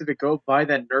just tempted to go buy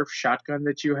that Nerf shotgun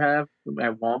that you have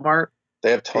at Walmart.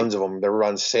 They have tons of them. They're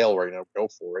on sale right now. Go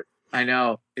for it. I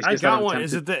know. I got one.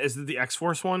 Is it the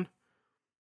X-Force one?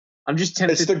 I'm just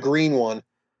tempted. It's the green one.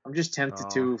 I'm just tempted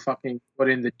to fucking put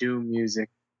in the Doom music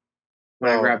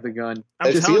when I grab the gun.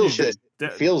 It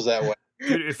feels that way.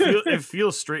 Dude, it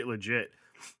feels straight legit.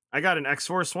 I got an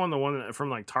X-Force one, the one from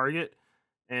like Target,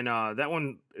 and that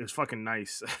one is fucking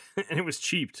nice, and it was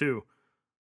cheap too.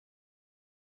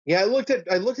 Yeah, I looked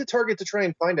at Target to try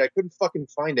and find it. I couldn't fucking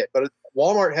find it, but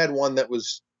Walmart had one that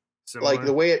was similar. Like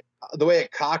the way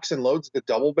it cocks and loads the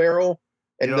double barrel,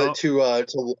 and to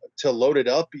load it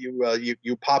up,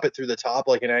 you pop it through the top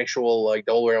like an actual like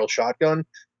double barrel shotgun,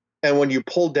 and when you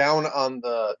pull down on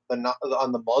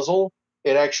the muzzle,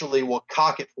 it actually will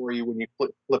cock it for you when you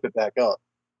flip it back up.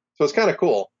 So it's kind of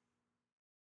cool.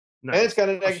 Nice.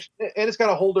 And it's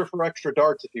got a holder for extra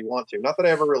darts if you want to. Not that I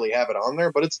ever really have it on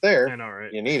there, but it's there. I know,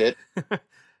 right? You need it.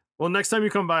 Well, next time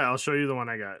you come by, I'll show you the one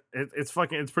I got. It's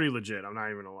pretty legit. I'm not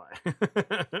even gonna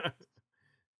lie.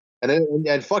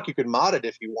 and fuck, you could mod it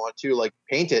if you want to, like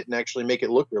paint it and actually make it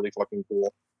look really fucking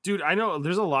cool. Dude, I know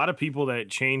there's a lot of people that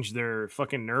change their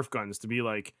fucking Nerf guns to be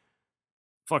like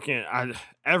fucking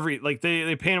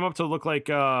they paint them up to look like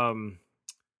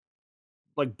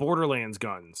Borderlands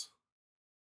guns.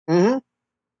 Mm-hmm.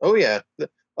 Oh yeah,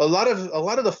 a lot of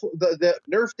the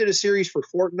Nerf did a series for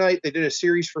Fortnite. They did a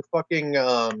series for fucking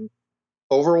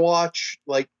Overwatch.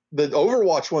 Like the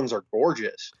Overwatch ones are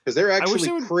gorgeous because they're actually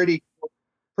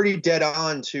pretty dead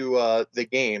on to the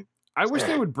game. I wish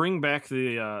they would bring back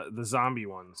the zombie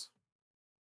ones.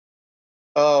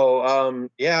 Oh,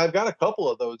 yeah, I've got a couple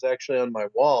of those actually on my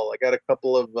wall. I got a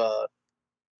couple of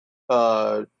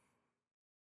that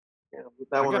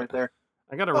one right there.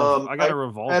 I got a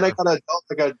revolver, and I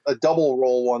got a double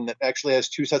roll one that actually has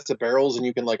two sets of barrels, and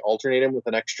you can like alternate them with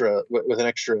an extra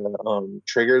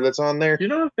trigger that's on there. You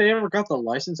know, if they ever got the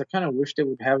license, I kind of wish they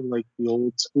would have like the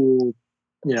old school,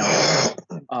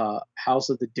 House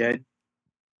of the Dead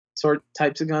sort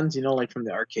types of guns. You know, like from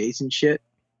the arcades and shit.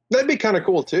 That'd be kind of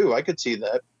cool too. I could see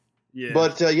that. Yeah.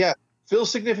 But yeah,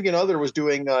 Phil's significant other was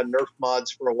doing Nerf mods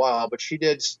for a while, but she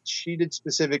did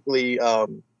specifically.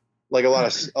 Like a lot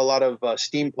of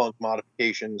steampunk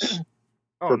modifications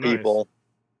for people.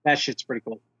 That shit's pretty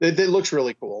cool. It looks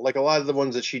really cool. Like a lot of the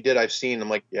ones that she did, I've seen. I'm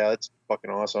like, yeah, that's fucking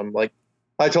awesome. Like,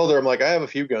 I told her, I'm like, I have a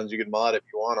few guns you can mod if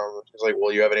you want them. She's like,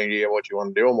 well, you have any idea what you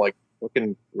want to do? I'm like,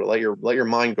 fucking let your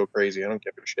mind go crazy. I don't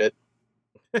give a shit.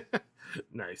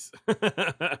 Nice.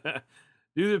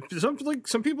 Dude,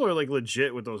 some people are like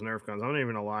legit with those Nerf guns. I'm not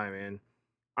even gonna lie, man.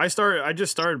 I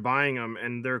just started buying them,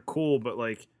 and they're cool, but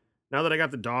like. Now that I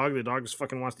got the dog just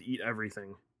fucking wants to eat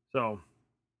everything. So,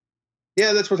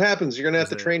 yeah, that's what happens. You're gonna have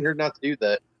to train her not to do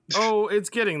that. Oh, it's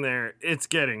getting there. It's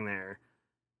getting there.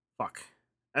 Fuck.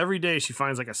 Every day she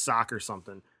finds like a sock or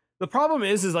something. The problem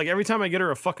is like every time I get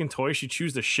her a fucking toy, she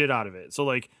chews the shit out of it. So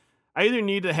like, I either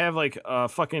need to have like a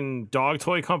fucking dog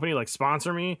toy company like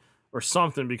sponsor me or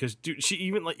something because dude, she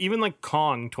even like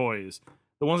Kong toys,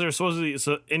 the ones that are supposedly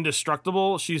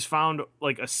indestructible, she's found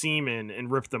like a seam in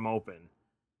and ripped them open.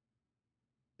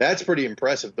 That's pretty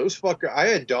impressive. Those I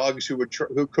had dogs who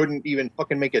couldn't even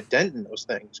fucking make a dent in those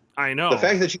things. I know. The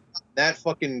fact that she's that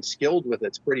fucking skilled with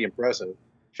it's pretty impressive.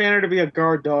 Train her to be a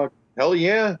guard dog. Hell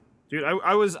yeah, dude.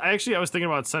 I was thinking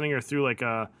about sending her through like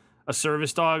a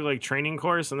service dog like training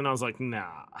course, and then I was like,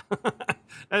 nah,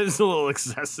 that is a little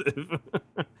excessive.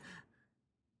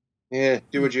 Yeah,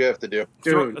 do what you have to do.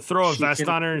 Dude, throw a vest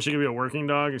on her, and she can be a working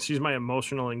dog, and she's my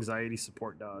emotional anxiety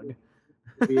support dog.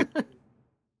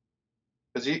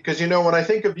 Because when I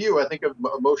think of you, I think of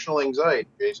emotional anxiety,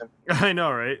 Jason. I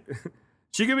know, right?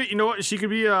 She could be. You know what? She could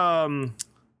be.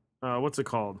 What's it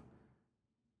called?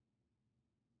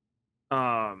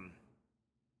 my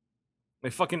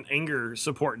fucking anger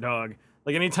support dog.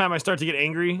 Like anytime I start to get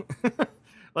angry,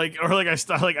 like or like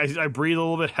I breathe a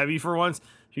little bit heavy for once,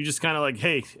 she just kind of like,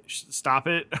 hey, stop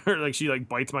it, or like she like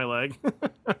bites my leg.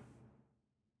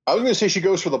 I was gonna say she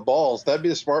goes for the balls. That'd be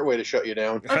the smart way to shut you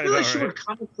down. I feel like she would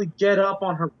constantly get up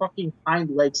on her fucking hind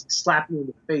legs and slap you in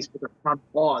the face with her front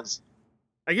paws.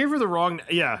 I gave her the wrong.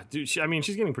 Yeah, dude. I mean,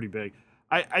 she's getting pretty big.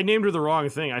 I named her the wrong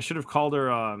thing. I should have called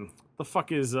her. The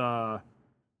fuck is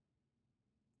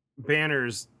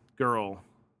Banner's girl?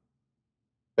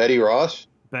 Betty Ross.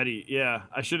 Betty. Yeah,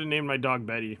 I should have named my dog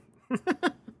Betty.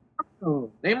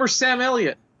 Oh, name her Sam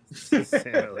Elliott.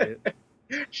 Sam Elliott.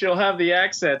 She'll have the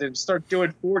accent and start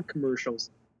doing Ford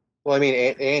commercials. Well, I mean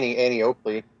Annie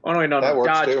Oakley. Oh no, that works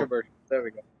Dodge too. commercials. There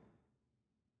we go.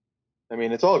 I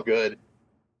mean, it's all good,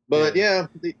 but yeah,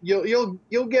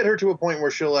 you'll get her to a point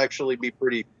where she'll actually be a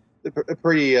pretty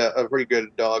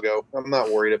good doggo. I'm not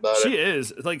worried about it. She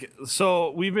is like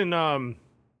so. We've been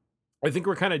I think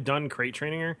we're kind of done crate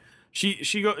training her. She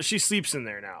sleeps in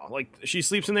there now. Like she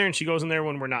sleeps in there and she goes in there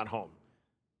when we're not home.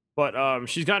 But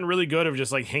she's gotten really good of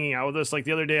just like hanging out with us. Like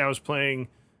the other day I was playing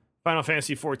Final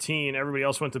Fantasy 14, everybody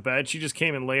else went to bed. She just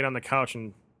came and laid on the couch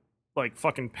and like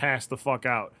fucking passed the fuck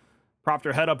out. Propped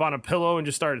her head up on a pillow and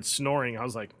just started snoring. I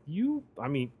was like,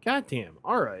 goddamn.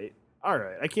 All right.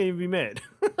 I can't even be mad.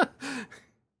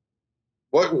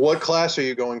 What class are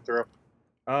you going through?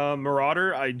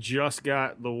 Marauder, I just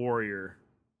got the warrior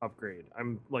upgrade.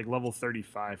 I'm like level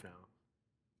 35 now.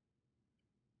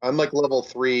 I'm like level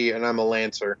 3 and I'm a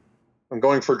lancer. I'm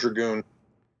going for Dragoon.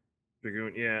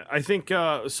 Dragoon, yeah. I think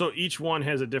so each one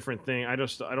has a different thing. I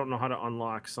don't know how to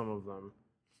unlock some of them.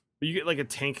 But you get like a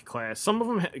tank class. Some of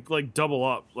them like double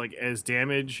up like as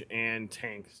damage and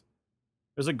tanks.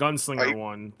 There's a gunslinger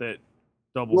one that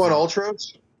doubles. You on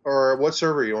Ultros? Or what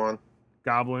server are you on?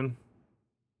 Goblin.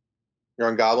 You're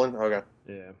on Goblin? Okay.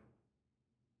 Yeah.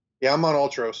 Yeah, I'm on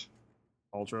Ultros.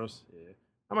 Ultros? Yeah.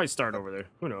 I might start over there.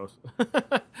 Who knows?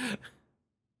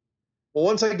 Well,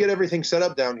 once I get everything set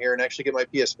up down here and actually get my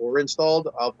PS4 installed,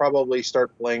 I'll probably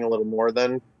start playing a little more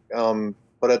then.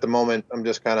 But at the moment, I'm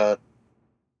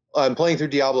playing through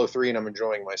Diablo 3 and I'm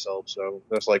enjoying myself. So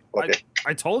that's like, fuck it.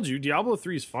 I told you, Diablo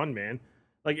 3 is fun, man.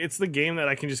 Like, it's the game that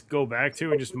I can just go back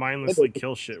to and just mindlessly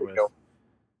kill shit with.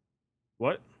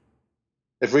 What?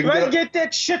 If we can get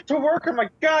that shit to work on my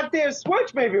goddamn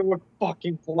Switch, maybe we'll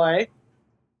fucking play.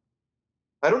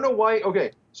 I don't know why. Okay,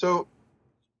 so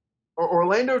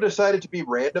Orlando decided to be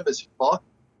random as fuck.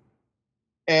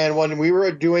 And when we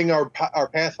were doing our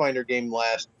Pathfinder game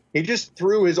last, he just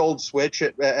threw his old Switch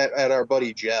at our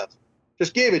buddy Jeff.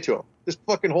 Just gave it to him. Just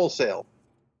fucking wholesale.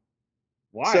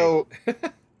 Why? So,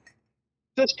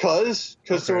 just because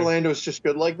Orlando's just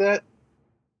good like that.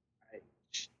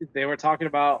 They were talking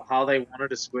about how they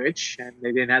wanted a Switch and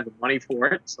they didn't have the money for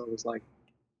it, so it was like,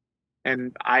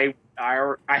 and I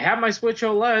have my Switch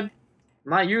OLED. I'm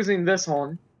not using this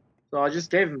one, so I just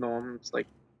gave them to him. It's like,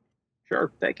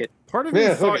 sure, take it. Part of me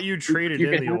thought you traded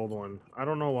in the old one. I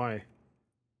don't know why.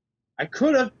 I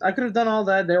could have done all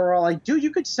that. They were all like, dude,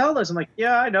 you could sell this. I'm like,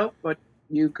 yeah, I know, but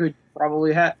you could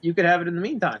probably have it in the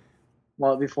meantime.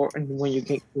 Well, when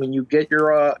you get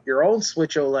your own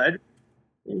Switch OLED,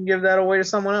 you can give that away to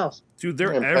someone else. Dude,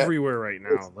 they're everywhere right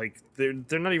now. Like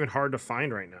they're not even hard to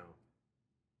find right now.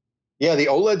 Yeah, the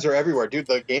OLEDs are everywhere, dude.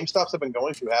 The GameStops I've been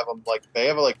going to have them they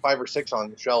have like 5 or 6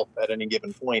 on the shelf at any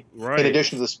given point, right? In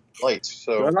addition to the lights.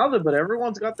 So but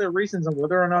everyone's got their reasons on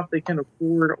whether or not they can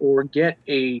afford or get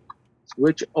a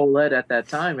Switch OLED at that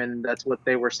time, and that's what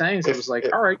they were saying. So it was like,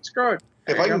 all right, screw it.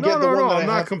 If I can get the one, I'm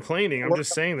not complaining. I'm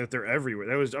just saying that they're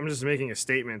everywhere. I'm just making a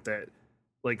statement that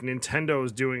like Nintendo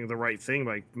is doing the right thing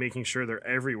by making sure they're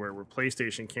everywhere, where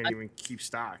PlayStation can't even keep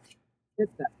stock.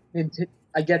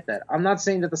 I get that. I'm not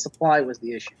saying that the supply was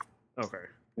the issue. Okay.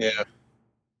 Yeah.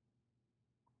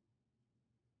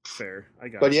 Fair. I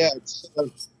got. But yeah,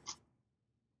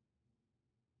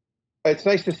 it's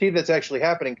nice to see that's actually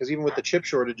happening, because even with the chip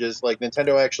shortages, like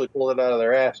Nintendo actually pulled it out of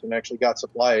their ass and actually got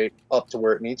supply up to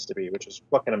where it needs to be, which is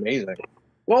fucking amazing.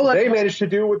 Well, they managed to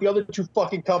do what the other 2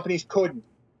 fucking companies couldn't.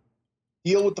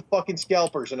 Deal with the fucking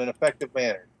scalpers in an effective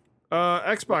manner.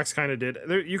 Xbox kind of did.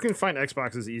 You can find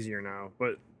Xboxes easier now,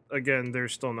 but again, they're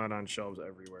still not on shelves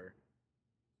everywhere.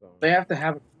 So. They have to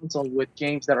have a console with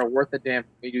games that are worth a damn for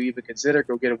me to even consider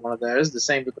go get one of those. The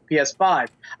same with the PS5.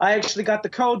 I actually got the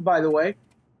code, by the way.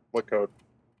 What code?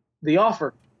 The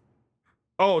offer.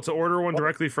 Oh, to order one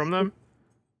directly from them?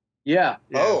 Yeah.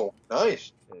 Oh,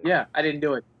 nice. Yeah, I didn't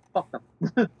do it. Fuck them.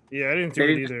 Yeah, I didn't do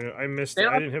it either. I missed it.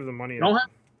 I didn't have the money.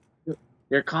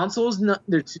 Their console's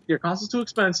too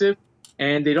expensive,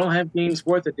 and they don't have games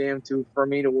worth a damn for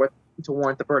me to to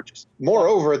warrant the purchase.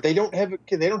 Moreover, they don't have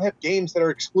games that are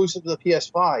exclusive to the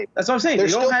PS5. That's what I'm saying.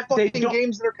 There's still fucking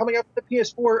games that are coming up with the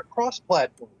PS4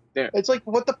 cross-platform. There. It's like,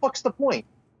 what the fuck's the point?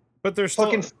 But there's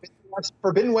fucking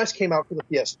Forbidden West came out for the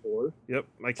PS4. Yep,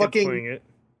 my kid's playing it.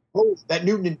 Oh, the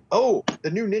new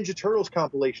Ninja Turtles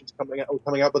compilation's coming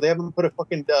out, but they haven't put a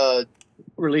fucking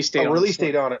release date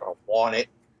on it. I want it.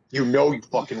 You know you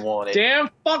fucking want it. Damn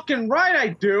fucking right I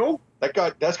do.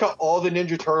 That's got all the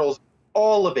Ninja Turtles,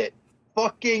 all of it.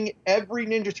 Fucking every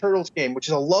Ninja Turtles game, which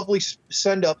is a lovely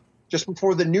send up just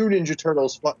before the new Ninja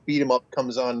Turtles beat 'em up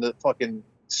comes on the fucking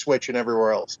Switch and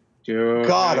everywhere else. Dude,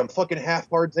 God, I'm fucking half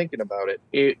hard thinking about it.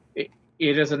 It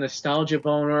is a nostalgia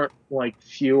boner like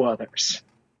few others.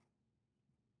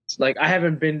 It's like I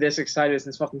haven't been this excited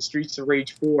since fucking Streets of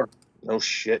Rage 4. No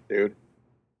shit, dude.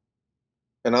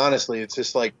 And honestly, it's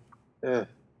just like,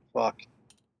 fuck.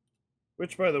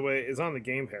 Which, by the way, is on the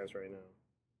Game Pass right now.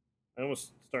 I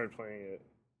almost started playing it.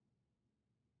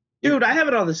 Dude, I have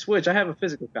it on the Switch. I have a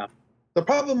physical copy. The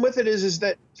problem with it is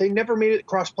that they never made it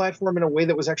cross-platform in a way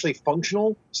that was actually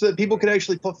functional, so that people could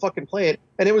actually fucking play it.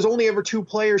 And it was only ever 2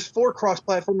 players for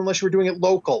cross-platform unless you were doing it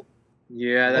local.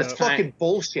 Yeah, that's fucking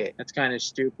bullshit. That's kind of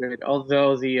stupid.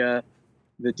 Although the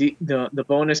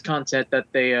bonus content that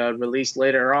they released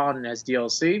later on as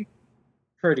DLC,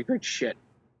 pretty good shit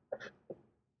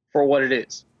for what it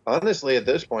is. Honestly, at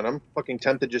this point, I'm fucking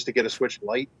tempted just to get a Switch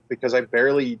Lite because I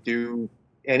barely do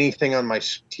anything on my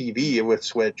TV with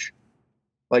Switch.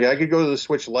 Like, I could go to the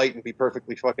Switch Lite and be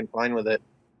perfectly fucking fine with it.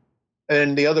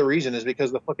 And the other reason is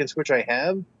because the fucking Switch I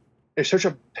have is such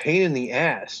a pain in the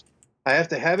ass. I have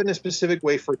to have it in a specific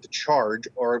way for it to charge,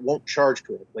 or it won't charge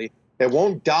correctly. It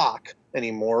won't dock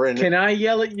anymore. And can I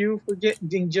yell at you for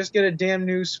just get a damn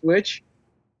new Switch,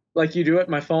 like you do at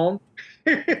my phone?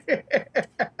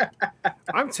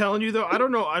 I'm telling you though, I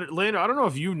don't know, Lando, I don't know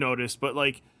if you noticed, but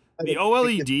like the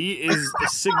OLED is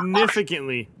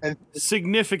significantly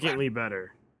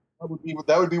better.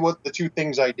 That would be what the 2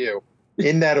 things I do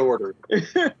in that order.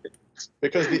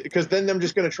 Because then I'm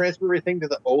just going to transfer everything to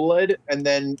the OLED and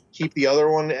then keep the other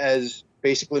one as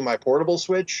basically my portable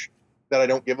Switch that I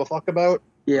don't give a fuck about.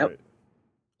 Yep.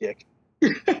 Dick.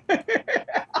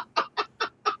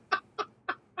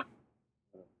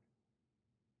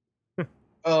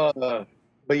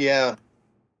 But yeah.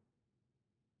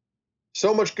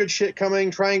 So much good shit coming.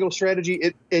 Triangle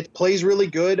Strategy. It plays really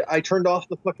good. I turned off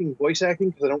the fucking voice acting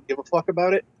because I don't give a fuck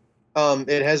about it.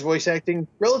 It has voice acting,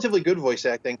 relatively good voice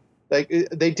acting. Like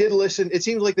they did listen. It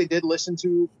seems like they did listen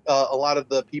to a lot of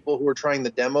the people who were trying the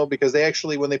demo, because they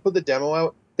actually, when they put the demo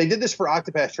out, they did this for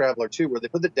Octopath Traveler too, where they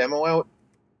put the demo out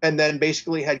and then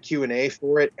basically had Q&A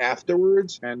for it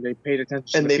afterwards. And they paid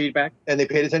attention to the feedback. And they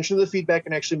paid attention to the feedback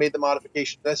and actually made the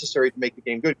modifications necessary to make the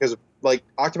game good. Because like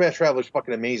Octopath Traveler is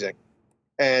fucking amazing,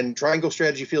 and Triangle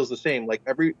Strategy feels the same. Like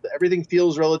everything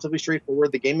feels relatively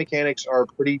straightforward. The game mechanics are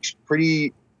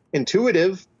pretty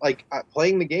intuitive. Like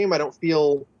playing the game, I don't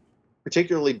feel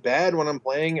particularly bad when I'm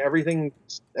playing. Everything,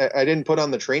 I didn't put on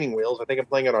the training wheels. I think I'm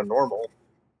playing it on normal.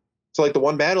 So like the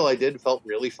one battle I did felt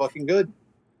really fucking good.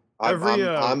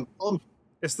 I'm pumped.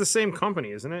 It's the same company,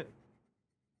 isn't it?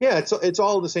 Yeah, it's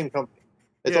all the same company.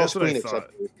 It's all Squeenix.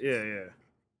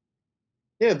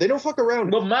 Yeah, they don't fuck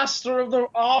around. The master of the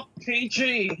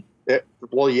RPG.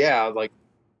 Well, yeah, like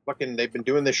fucking, they've been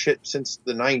doing this shit since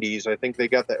the 90s. I think they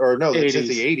got that, or no, since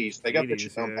the 80s. They got the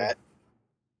shit on that.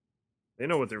 They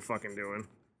know what they're fucking doing.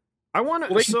 I want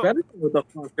to. Well, so, better know what the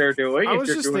fuck they're doing. I was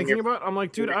just thinking about. I'm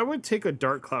like, dude, I would take a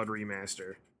Dark Cloud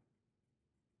remaster.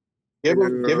 Give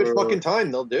it fucking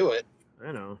time. They'll do it.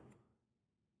 I know.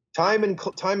 Time and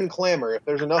clamor. If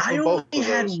there's enough of both. I only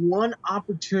had one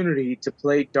opportunity to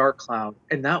play Dark Cloud,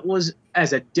 and that was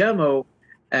as a demo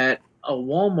at a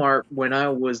Walmart when I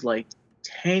was like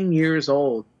 10 years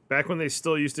old. Back when they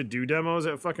still used to do demos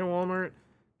at fucking Walmart.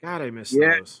 God, I miss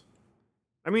those.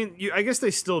 I mean, I guess they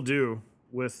still do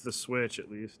with the Switch, at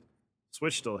least.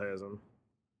 Switch still has them.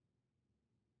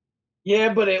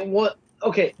 Yeah, but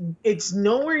it's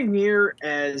nowhere near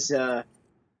as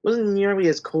wasn't nearly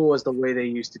as cool as the way they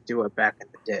used to do it back in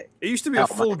the day. It used to be a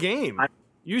full game.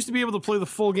 You used to be able to play the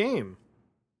full game.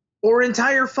 Or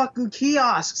entire fucking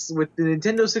kiosks with the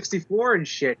Nintendo 64 and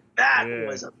shit. That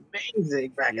was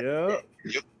amazing back in the day.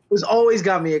 It was always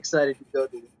got me excited to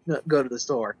go to the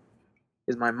store.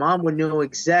 Because my mom would know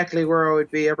exactly where I would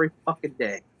be every fucking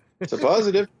day. It's a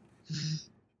positive.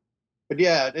 But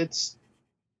yeah, it's...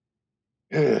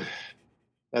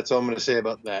 That's all I'm going to say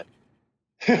about that.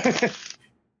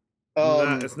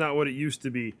 It's not what it used to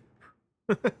be.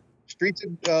 Streets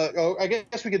of... I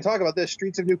guess we can talk about this.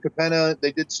 Streets of New Capenna,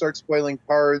 they did start spoiling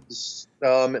cards.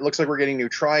 It looks like we're getting new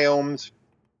triomes.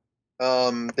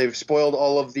 They've spoiled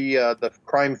all of the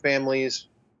crime families.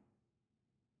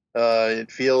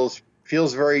 It feels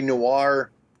very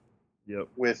noir. Yep.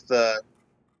 With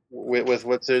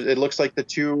what's it looks like the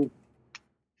two.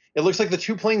 It looks like the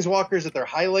two planeswalkers that they're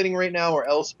highlighting right now are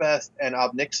Elspeth and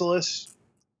Ob Nixilis,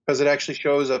 because it actually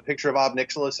shows a picture of Ob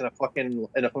Nixilis in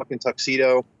a fucking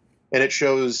tuxedo, and it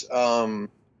shows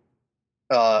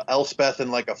Elspeth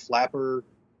in like a flapper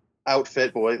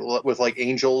outfit with like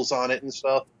angels on it and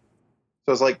stuff.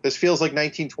 So it's like, this feels like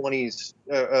 1920s,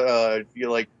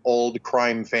 like old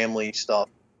crime family stuff.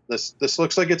 This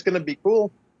looks like it's going to be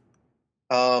cool.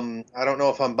 I don't know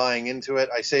if I'm buying into it.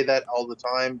 I say that all the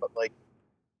time, but like,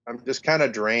 I'm just kind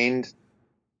of drained.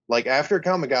 Like after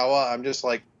Kamigawa, I'm just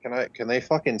like, can they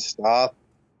fucking stop,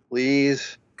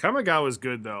 please? Kamigawa's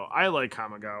good though. I like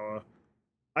Kamigawa.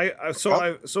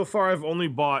 So far I've only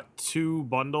bought 2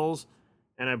 bundles,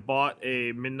 and I bought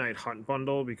a Midnight Hunt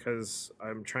bundle because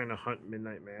I'm trying to hunt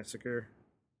Midnight Massacre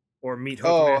or Meat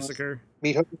Hook Massacre.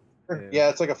 Meat Hook. Yeah,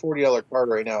 it's like a $40 card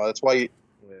right now. That's why.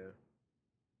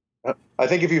 I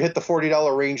think if you hit the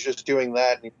 $40 range just doing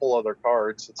that and you pull other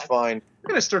cards, it's fine. I'm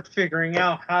gonna start figuring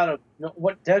out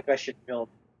what deck I should build.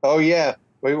 Oh yeah,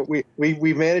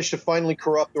 we managed to finally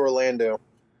corrupt Orlando.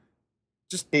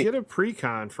 Just get a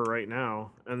pre-con for right now,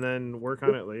 and then work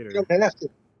on it later.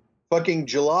 Fucking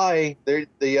July,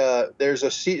 there's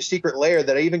a secret lair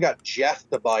that I even got Jeff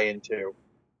to buy into.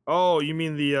 Oh, you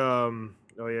mean the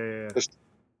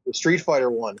The Street Fighter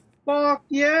one. Fuck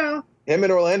yeah. Him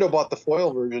and Orlando bought the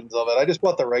foil versions of it. I just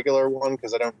bought the regular one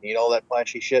because I don't need all that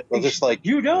flashy shit. But just like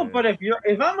you don't. But if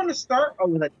I'm gonna start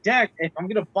with a deck, if I'm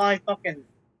gonna buy fucking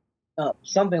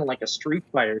something like a Street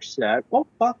Fighter set, well,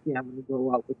 fuck yeah, I'm gonna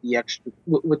go out with the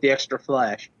extra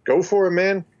flash. Go for it,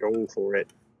 man. Go for it.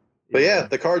 But yeah,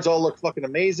 the cards all look fucking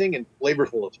amazing and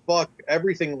flavorful as fuck.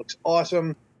 Everything looks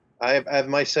awesome. I have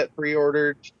my set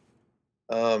pre-ordered.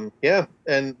 Yeah,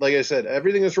 and like I said,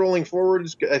 everything is rolling forward.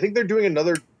 I think they're doing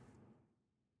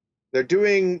They're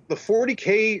doing the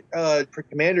 40K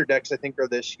commander decks. I think are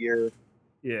this year.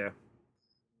 Yeah.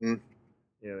 Mm-hmm.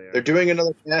 Yeah, they are. They're doing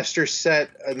another master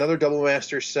set, another double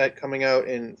master set coming out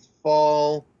in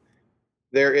fall.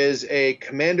 There is a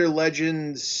Commander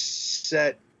Legends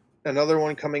set, another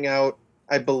one coming out.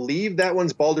 I believe that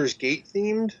one's Baldur's Gate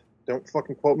themed. Don't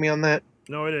fucking quote me on that.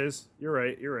 No, it is. You're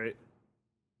right. You're right.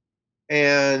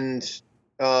 And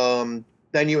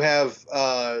then you have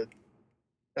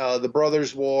the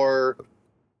Brothers War.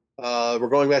 We're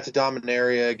going back to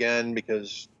Dominaria again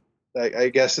because I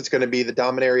guess it's going to be the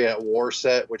Dominaria at War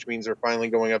set, which means they're finally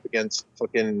going up against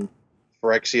fucking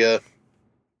Phyrexia.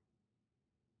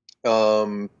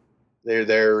 They're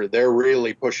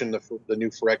really pushing the new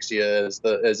Phyrexia as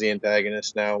the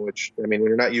antagonist now. Which, I mean, when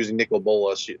you're not using Nicol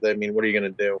Bolas, I mean, what are you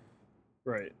going to do?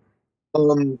 Right.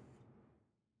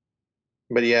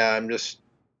 But yeah,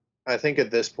 I think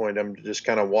at this point I'm just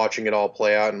kind of watching it all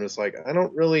play out, and it's like I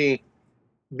don't really,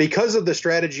 because of the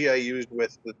strategy I used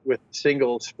with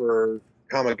singles for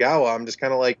Kamigawa, I'm just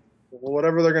kind of like, well,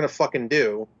 whatever they're gonna fucking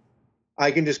do,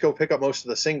 I can just go pick up most of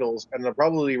the singles, and they're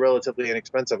probably relatively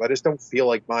inexpensive. I just don't feel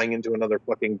like buying into another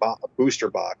fucking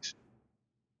booster box.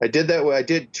 I did that. I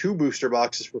did 2 booster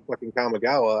boxes for fucking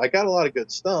Kamigawa. I got a lot of good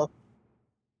stuff,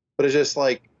 but it's just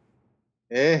like,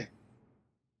 I'm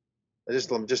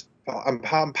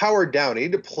powered down. I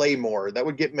need to play more. That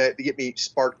would get me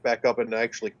sparked back up into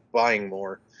actually buying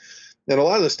more. And a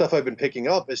lot of the stuff I've been picking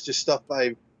up is just stuff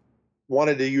I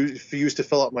wanted to use to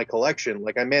fill up my collection.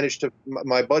 Like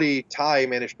my buddy Ty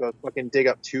managed to fucking dig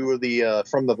up 2 of the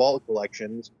from the Vault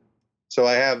collections. So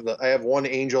I have 1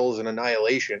 Angels and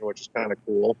Annihilation, which is kind of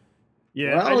cool.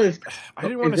 Yeah, well, I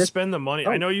didn't want to spend the money.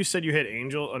 I know you said you had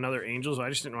another Angels. I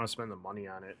just didn't want to spend the money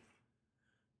on it.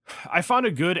 I found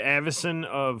a good Avacyn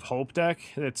of Hope deck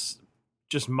that's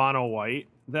just mono white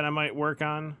that I might work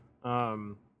on.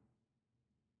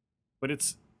 But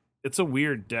it's a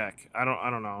weird deck. I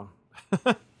don't know.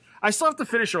 I still have to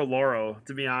finish Oloro,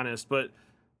 to be honest, but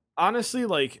honestly,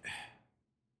 like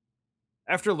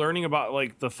after learning about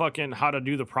like the fucking how to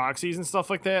do the proxies and stuff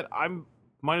like that, I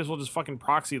might as well just fucking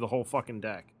proxy the whole fucking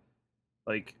deck.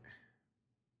 Like,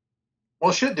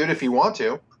 well, shit, dude, if you want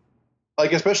to.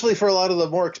 Like, especially for a lot of the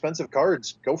more expensive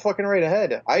cards, go fucking right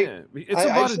ahead. I've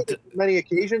said it many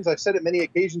occasions. I've said it many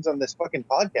occasions on this fucking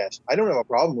podcast. I don't have a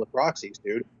problem with proxies,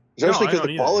 dude. Especially because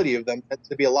the quality of them tends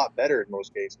to be a lot better in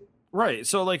most cases. Right.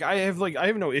 So, like, I have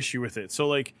no issue with it. So,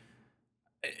 like,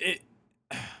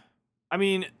 I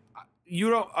mean,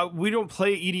 we don't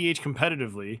play EDH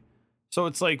competitively, so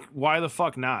it's like, why the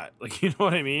fuck not? Like, you know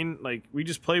what I mean? Like, we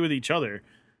just play with each other.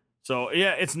 So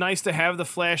yeah, it's nice to have the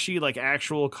flashy like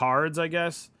actual cards, I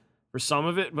guess. for some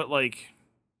of it, but like,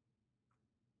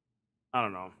 I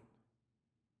don't know.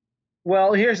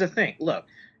 Well, here's the thing. Look,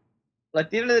 at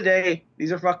the end of the day,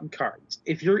 these are fucking cards.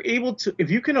 If you're able to,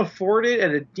 if you can afford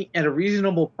it at a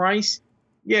reasonable price,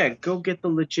 yeah, go get the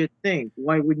legit thing.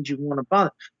 Why wouldn't you want to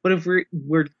bother? But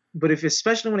if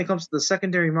especially when it comes to the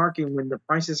secondary market, when the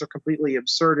prices are completely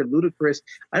absurd and ludicrous,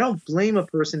 I don't blame a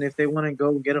person if they want to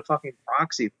go get a fucking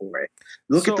proxy for it.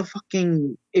 Look at the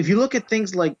fucking. If you look at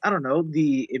things like, I don't know,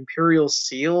 the Imperial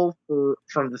Seal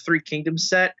from the Three Kingdoms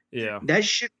set, yeah, that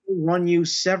shit will run you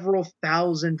several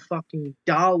thousand fucking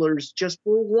dollars just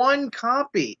for one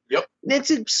copy. Yep. And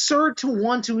it's absurd to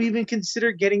want to even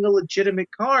consider getting a legitimate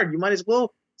card. You might as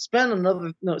well spend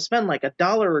like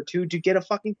 $1 or $2 to get a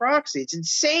fucking proxy. It's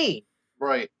insane.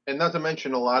 Right. And not to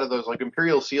mention a lot of those, like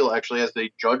Imperial Seal actually has the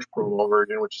Judge promo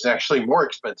version, which is actually more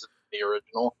expensive than the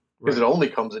original because it only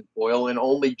comes in foil and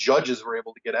only judges were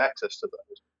able to get access to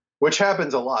those, which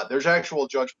happens a lot. There's actual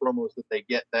Judge promos that they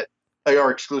get that they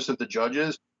are exclusive to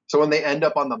judges. So when they end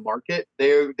up on the market,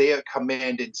 they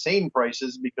command insane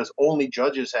prices because only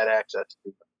judges had access to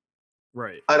them.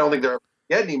 Right. I don't think they're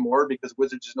get anymore because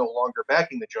Wizards is no longer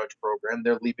backing the Judge program.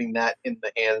 They're leaving that in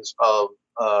the hands of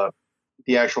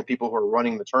the actual people who are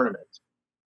running the tournaments,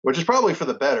 which is probably for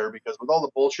the better because with all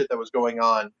the bullshit that was going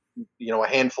on, a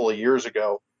handful of years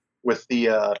ago with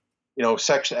the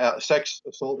sex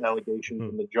assault allegations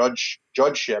and the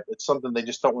judgeship, it's something they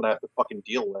just don't want to have to fucking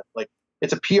deal with. Like,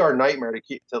 it's a PR nightmare to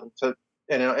keep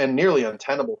and nearly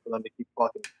untenable for them to keep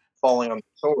fucking falling on the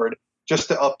sword just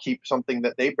to upkeep something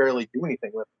that they barely do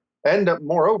anything with. And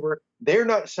moreover, they're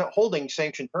not holding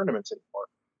sanctioned tournaments anymore.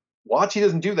 WotC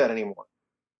doesn't do that anymore.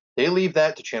 They leave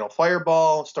that to Channel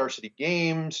Fireball, Star City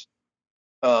Games,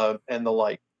 and the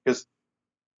like, because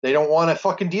they don't want to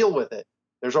fucking deal with it.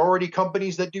 There's already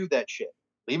companies that do that shit.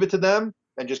 Leave it to them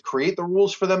and just create the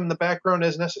rules for them in the background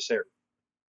as necessary.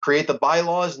 Create the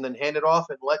bylaws and then hand it off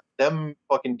and let them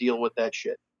fucking deal with that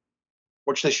shit,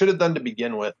 which they should have done to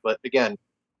begin with. But again,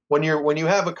 when you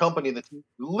have a company that's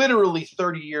literally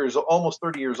almost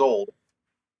 30 years old,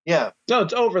 yeah. No,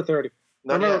 it's over 30.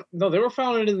 No, they were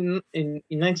founded in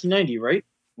 1990, right?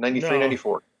 93,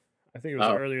 94. I think it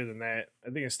was earlier than that.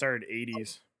 I think it started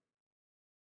 80s.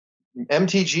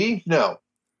 MTG? No.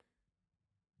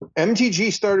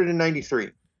 MTG started in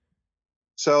 93.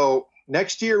 So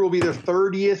next year will be their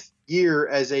 30th year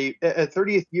as a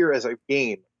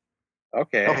game.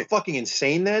 Okay. How fucking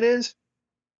insane that is?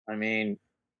 I mean,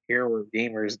 here we're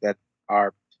gamers that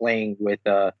are playing with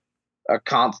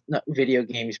video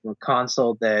games from a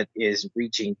console that is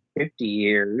reaching 50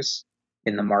 years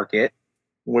in the market.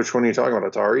 Which one are you talking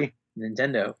about? Atari?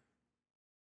 Nintendo.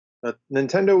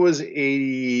 Nintendo was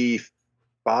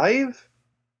 85?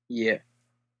 Yeah.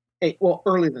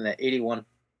 Earlier than that, 81.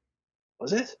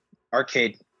 Was it?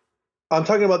 Arcade. Are you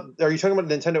talking about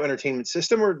Nintendo Entertainment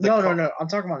System or No. I'm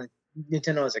talking about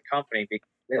Nintendo as a company.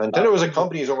 Nintendo as a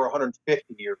company is over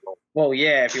 150 years old. Well,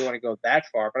 yeah, if you want to go that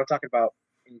far, but I'm talking about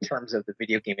in terms of the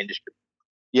video game industry.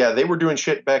 Yeah, they were doing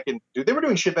shit back in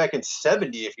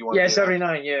 70 if you want. Yeah,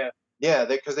 79, yeah. Yeah,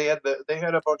 because they had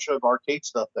a bunch of arcade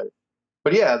stuff there.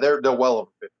 But yeah, they're well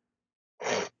over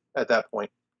 50 at that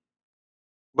point.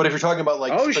 But if you're talking about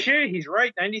like shit, he's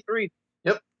right, 93.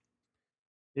 Yep.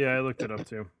 Yeah, I looked it up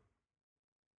too.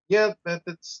 Yeah,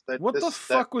 what the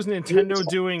fuck was Nintendo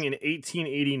doing in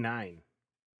 1889?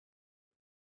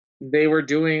 They were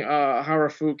doing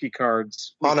Hanafuda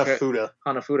cards.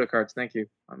 Hanafuda cards. Thank you.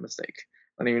 My mistake.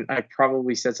 I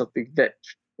probably said something that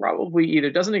probably either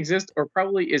doesn't exist or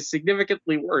probably is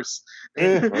significantly worse.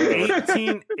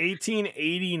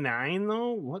 1889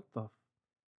 though? What the?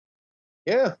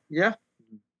 Yeah.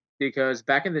 Because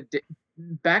back in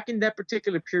that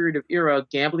particular period of era,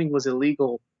 gambling was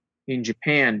illegal in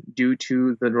Japan due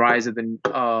to the rise of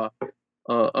the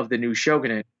new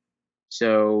shogunate.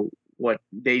 So what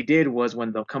they did was,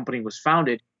 when the company was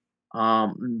founded,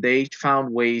 they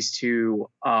found ways to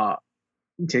let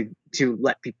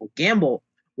people gamble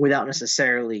without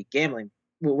necessarily having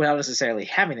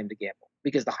them to gamble,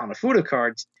 because the Hanafuda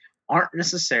cards aren't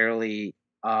necessarily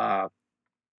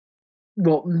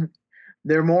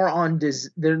they're more on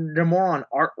they're more on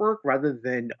artwork rather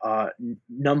than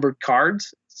numbered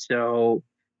cards. So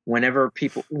whenever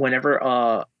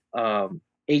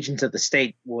agents of the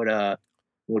state would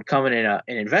come in and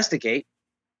investigate,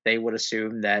 they would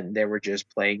assume that they were just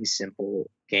playing simple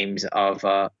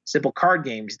card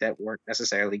games that weren't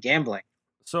necessarily gambling.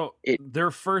 So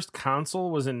their first console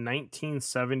was in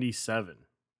 1977.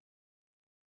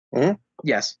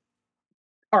 Yes,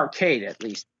 arcade at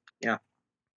least. Yeah.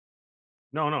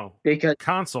 No. Because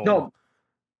console. No.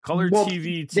 Color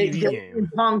TV game.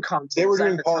 Pong consoles. They were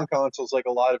doing Pong consoles like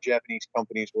a lot of Japanese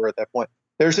companies were at that point.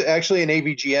 There's actually an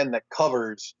AVGN that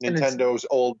covers Nintendo's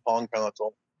old Pong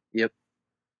console. Yep.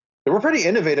 They were pretty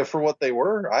innovative for what they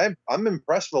were. I'm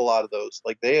impressed with a lot of those.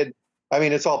 Like they had, I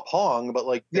mean, it's all Pong, but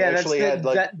like they actually had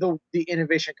like the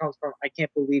innovation comes from. I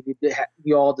can't believe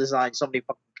you all designed so many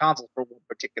fucking consoles for one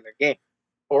particular game.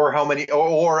 Or how many?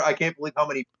 Or I can't believe how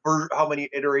many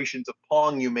iterations of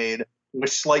Pong you made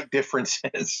with slight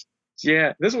differences.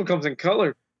 Yeah, this one comes in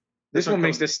color. This one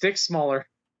makes the stick smaller.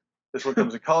 This one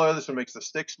comes in color. This one makes the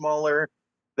stick smaller.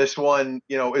 This one,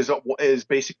 is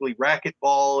basically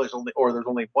racquetball. There's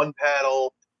only one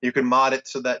paddle. You can mod it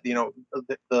so that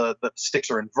the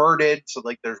sticks are inverted. So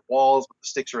like there's walls, but the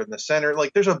sticks are in the center.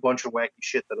 Like there's a bunch of wacky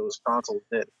shit that those consoles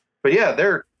did. But yeah,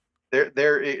 their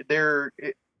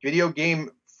video game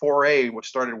foray was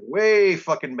started way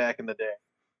fucking back in the day.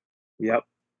 Yep.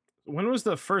 When was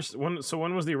the first one? So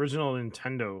when was the original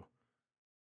Nintendo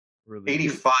released?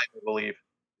 85, I believe.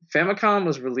 Famicom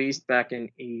was released back in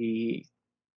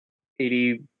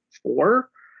 84,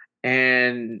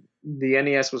 and the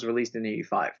NES was released in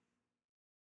 85.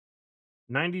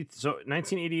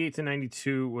 1988 to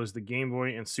 92 was the Game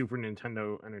Boy and Super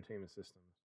Nintendo Entertainment System.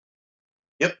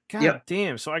 Yep. God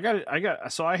damn. So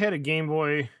I had a Game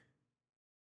Boy.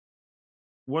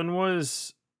 When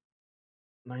was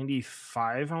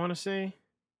 95, I want to say.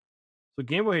 So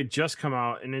Game Boy had just come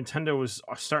out, and Nintendo was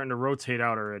starting to rotate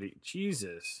out already.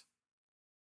 Jesus.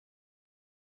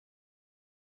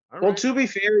 Well, to be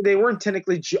fair, they weren't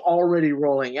technically already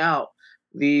rolling out.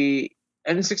 The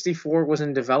N64 was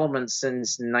in development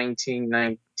since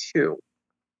 1992.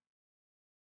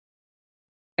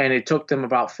 And it took them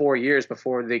about 4 years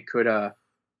before they could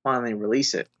finally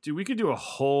release it. Dude, we could do a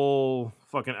whole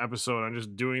fucking episode on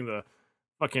just doing the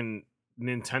fucking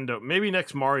Nintendo. Maybe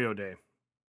next Mario Day.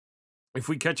 If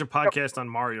we catch a podcast on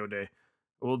Mario Day,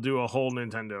 we'll do a whole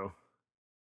Nintendo.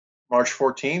 March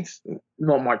 14th?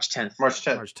 No, March 10th. March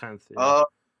 10th. March 10th.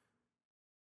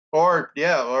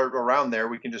 Yeah. Or around there.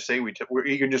 We can just say you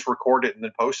can just record it and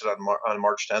then post it on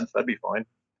March 10th. That'd be fine.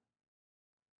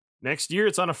 Next year,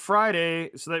 it's on a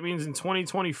Friday, so that means in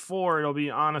 2024, it'll be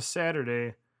on a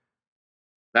Saturday.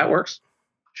 That works.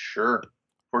 Sure.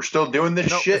 We're still doing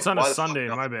this shit. It's on a Sunday.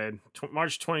 My bad.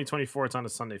 March 2024, it's on a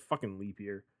Sunday. Fucking leap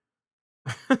year.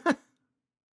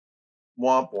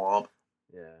 Womp womp.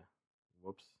 Yeah.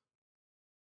 Whoops.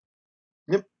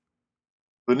 Yep.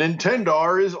 The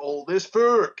Nintendo is old as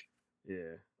fuck.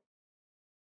 Yeah.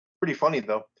 Pretty funny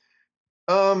though.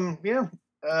 Yeah.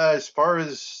 As far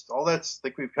as all that's, I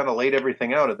think we've kind of laid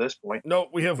everything out at this point. Nope,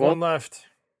 we have one left.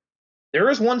 There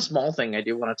is one small thing I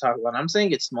do want to talk about. I'm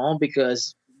saying it's small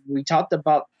because we talked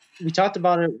about it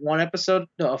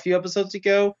a few episodes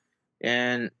ago,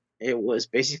 and it was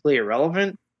basically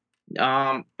irrelevant.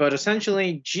 But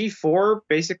essentially, G4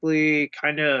 basically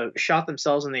kind of shot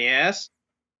themselves in the ass,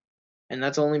 and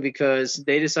that's only because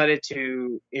they decided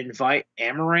to invite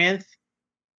Amaranth.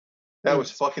 That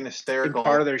was fucking hysterical.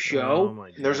 Part of their show. Oh,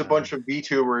 there's a bunch of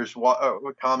VTubers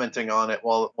commenting on it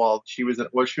while she was in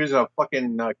a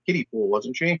fucking kiddie pool,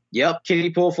 wasn't she? Yep, kiddie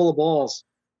pool full of balls.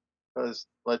 Because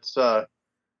let's go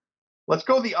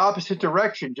the opposite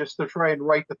direction just to try and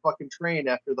right the fucking train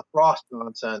after the Frost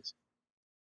nonsense.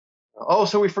 Oh,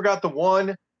 so we forgot the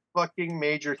one fucking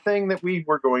major thing that we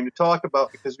were going to talk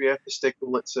about because we have to stick the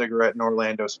lit cigarette in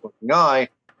Orlando's fucking eye.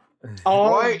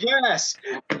 Oh, right. Yes.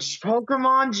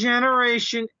 Pokemon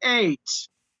Generation 8.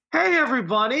 Hey,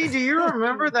 everybody. Do you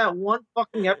remember that one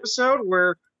fucking episode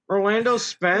where Orlando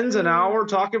spends an hour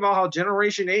talking about how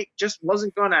Generation 8 just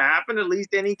wasn't going to happen at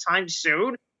least anytime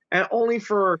soon? And only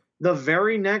for the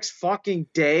very next fucking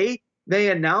day, they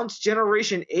announced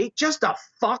Generation 8 just to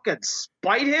fucking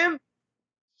spite him?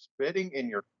 Spitting in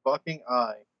your fucking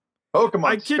eye. Pokemon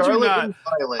I kid Scarlet you not. and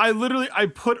Violet. I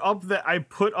put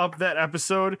up that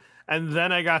episode, and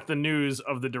then I got the news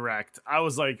of the direct. I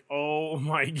was like, oh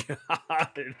my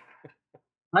god.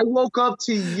 I woke up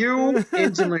to you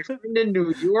and to my friend in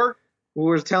New York who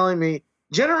was telling me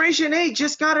Generation 8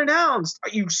 just got announced.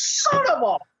 You son of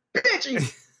a bitch! You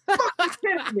fucking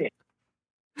kidding me?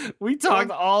 We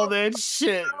talked all that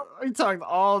shit.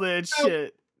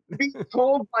 Shit. Being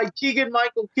told by Keegan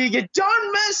Michael Keegan,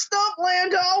 done messed up,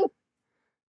 Lando.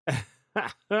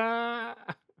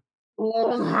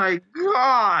 Oh my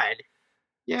god.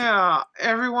 Yeah,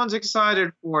 everyone's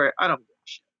excited for it. I don't give a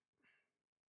shit.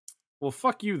 Well,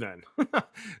 fuck you then.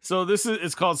 So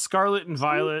it's called Scarlet and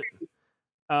Violet.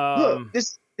 Look,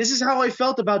 this is how I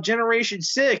felt about Generation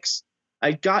 6.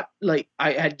 I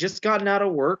had just gotten out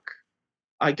of work.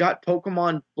 I got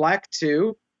Pokemon Black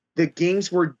 2, the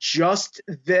games were just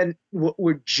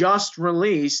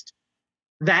released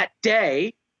that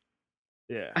day.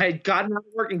 Yeah. I had gotten out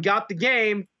of work and got the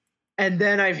game, and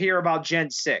then I hear about Gen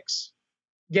 6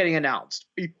 getting announced.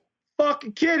 Are you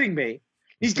fucking kidding me?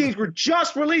 These games were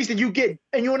just released, and you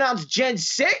announce Gen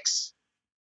 6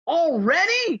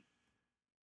 already?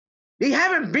 They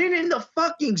haven't been in the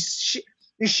fucking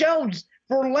shelves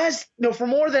for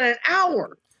more than an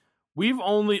hour. We've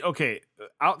only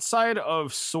outside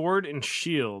of Sword and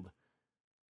Shield,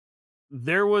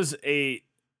 there was a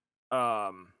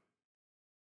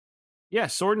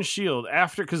Sword and Shield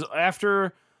after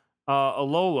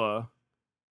Alola,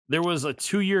 there was a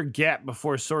 2-year gap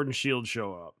before Sword and Shield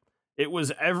show up. It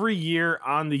was every year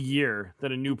on the year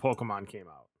that a new Pokemon came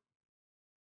out.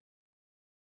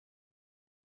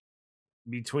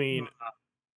 Between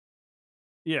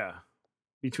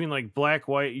like Black,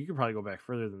 White, you could probably go back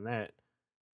further than that.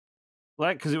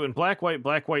 Because it went Black,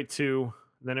 White 2,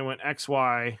 then it went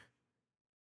XY.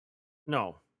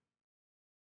 No.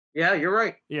 Yeah, you're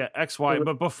right. Yeah, XY.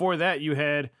 But before that, you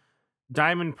had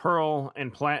Diamond, Pearl,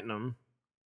 and Platinum.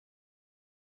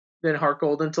 Then Heart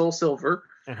Gold until Silver.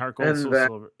 And Heart Gold until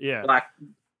Silver. Yeah.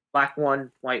 Black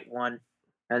 1, White 1,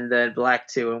 and then Black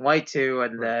 2 and White 2,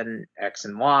 and then X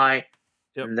and Y.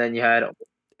 Yep. And then you had...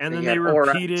 And then they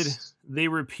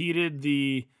repeated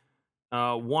the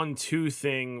 1-2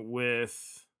 thing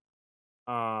with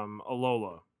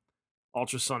Alola,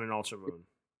 Ultra Sun and Ultra Moon,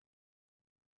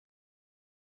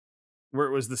 where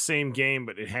it was the same game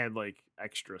but it had like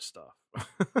extra stuff.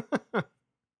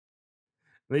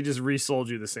 They just resold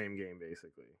you the same game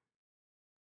basically.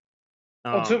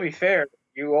 Well, to be fair,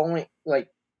 you only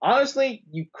honestly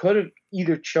you could have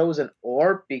either chosen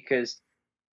Orb, because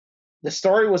the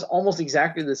story was almost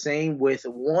exactly the same with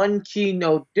one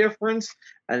keynote difference,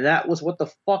 and that was what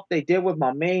the fuck they did with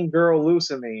my main girl,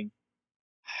 Lusamine.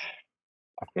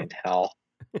 Fucking hell.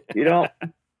 You know?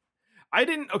 I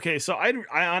didn't... Okay, so I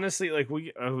honestly, like,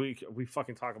 we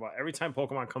fucking talk about... Every time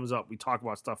Pokemon comes up, we talk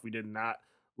about stuff we did not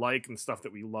like and stuff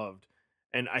that we loved.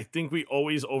 And I think we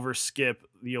always overskip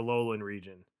the Alolan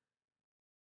region.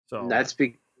 So that's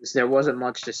because there wasn't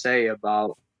much to say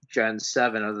about Gen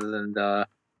 7 other than the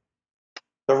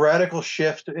radical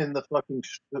shift in the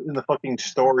fucking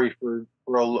story for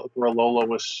Alola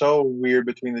was so weird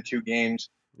between the two games.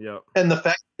 Yeah. And the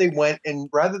fact that they went and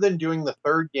rather than doing the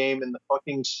third game in the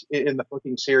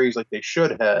fucking series like they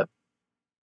should have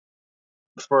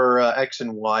for X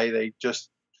and Y, they just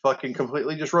fucking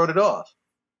completely just wrote it off.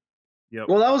 Yep.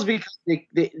 Well, that was because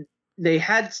they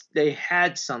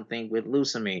had something with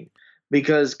Lusamine,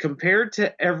 because compared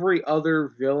to every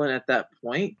other villain at that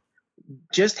point,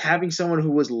 just having someone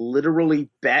who was literally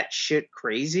batshit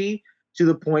crazy to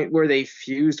the point where they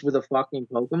fused with a fucking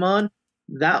Pokemon,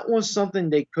 that was something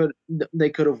they could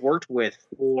have worked with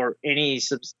for any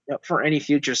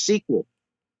future sequel.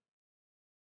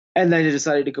 And then they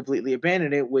decided to completely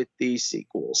abandon it with these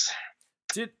sequels.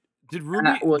 Did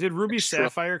Ruby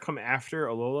Sapphire come after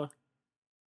Alola?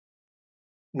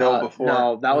 No, before.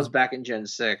 No, that was back in Gen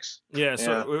 6. Yeah,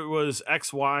 so it was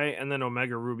XY and then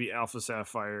Omega Ruby, Alpha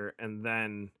Sapphire, and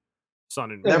then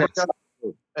Sun and Moon.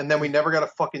 And then we never got a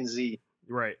fucking Z.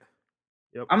 Right.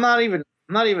 Yep. I'm not even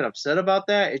upset about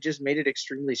that. It just made it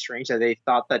extremely strange that they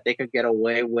thought that they could get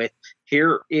away with,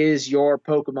 here is your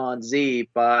Pokemon Z,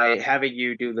 by having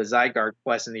you do the Zygarde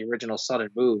quest in the original Sun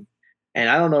and Moon. And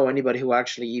I don't know anybody who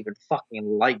actually even fucking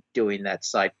liked doing that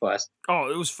side quest. Oh,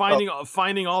 it was finding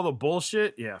all the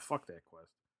bullshit? Yeah, fuck that quest.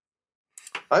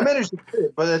 I managed to do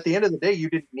it, but at the end of the day, you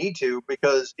didn't need to,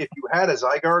 because if you had a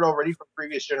Zygarde already from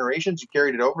previous generations, you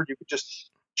carried it over, you could just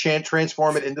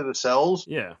transform it into the cells.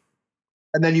 Yeah.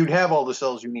 And then you'd have all the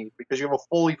cells you need, because you have a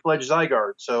fully fledged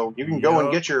Zygarde. So you can go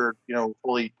and get your,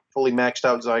 fully maxed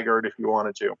out Zygarde if you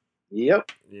wanted to.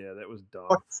 Yep. Yeah, that was dumb.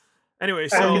 Anyway,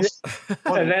 so...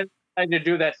 And then I had to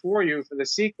do that for you for the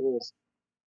sequels,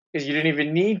 because you didn't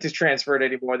even need to transfer it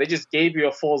anymore. They just gave you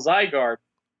a full Zygarde.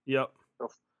 Yep.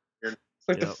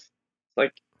 It's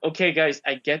like, okay, guys,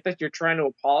 I get that you're trying to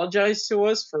apologize to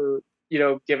us for,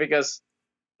 giving us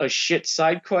a shit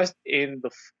side quest in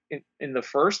the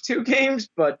first two games,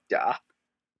 but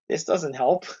this doesn't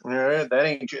help. Yeah, that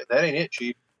ain't it,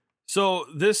 Chief. So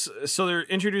they're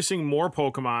introducing more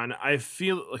Pokemon. I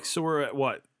feel like, so we're at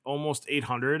what, almost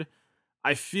 800.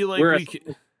 I feel like we're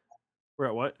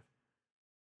at what?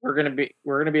 We're gonna be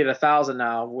at 1,000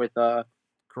 now with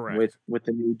correct with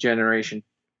the new generation.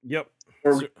 Yep.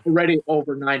 We're already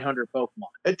over 900 Pokemon.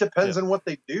 It depends on what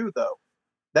they do, though.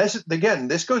 This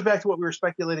goes back to what we were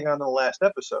speculating on in the last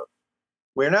episode.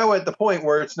 We're now at the point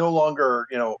where it's no longer,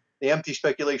 the empty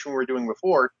speculation we were doing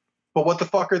before. But what the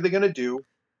fuck are they going to do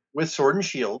with Sword and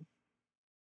Shield,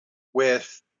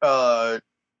 with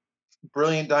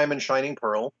Brilliant Diamond Shining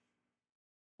Pearl,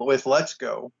 with Let's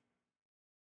Go.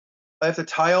 I have to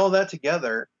tie all that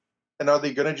together, and are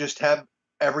they going to just have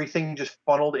everything just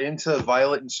funneled into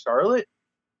Violet and Scarlet?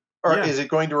 Or is it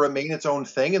going to remain its own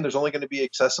thing, and there's only going to be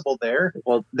accessible there?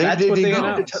 Well, that's what they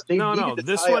announced.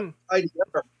 This one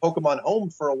together Pokemon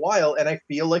Home for a while, and I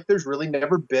feel like there's really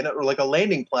never been a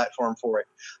landing platform for it.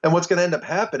 And what's going to end up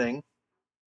happening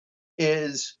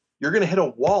is you're going to hit a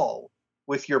wall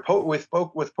with your with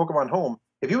Pokemon Home.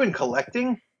 If you've been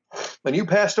collecting, when you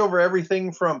passed over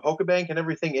everything from Pokebank and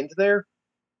everything into there,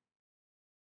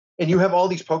 and you have all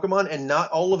these Pokemon, and not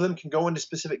all of them can go into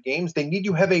specific games, they need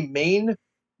to have a main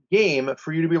game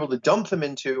for you to be able to dump them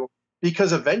into,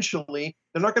 because eventually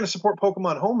they're not going to support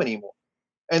Pokemon Home anymore.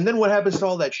 And then what happens to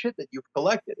all that shit that you've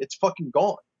collected? It's fucking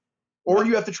gone. Or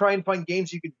you have to try and find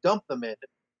games you can dump them in.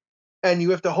 And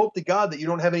you have to hope to God that you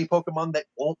don't have any Pokemon that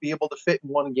won't be able to fit in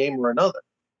one game or another.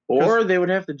 Or they would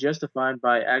have to justify it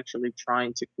by actually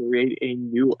trying to create a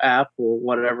new app or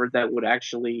whatever that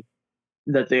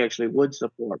they actually would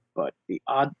support. But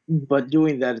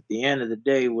doing that at the end of the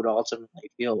day would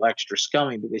ultimately feel extra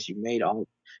scummy because you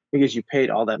paid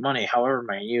all that money, however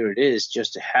minute it is,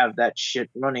 just to have that shit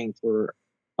running for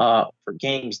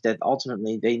games that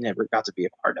ultimately they never got to be a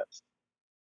part of.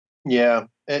 Yeah,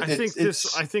 I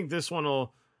think this one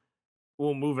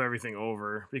will move everything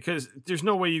over, because there's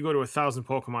no way you go to 1,000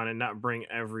 Pokemon and not bring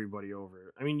everybody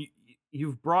over. I mean,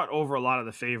 you've brought over a lot of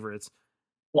the favorites.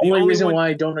 The only reason why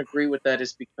I don't agree with that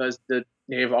is because they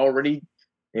have already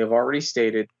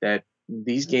stated that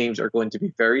these games are going to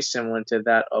be very similar to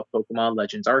that of Pokemon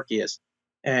Legends Arceus.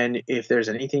 And if there's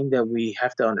anything that we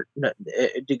have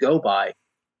to go by,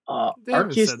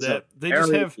 Arceus said that.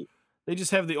 They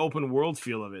just have the open world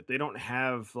feel of it. They don't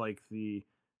have like the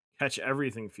catch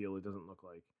everything feel. It doesn't look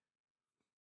like.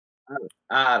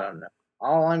 I don't know.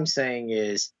 All I'm saying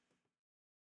is,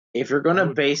 if you're going to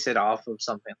base it off of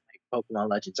something like Pokemon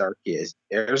Legends Arceus,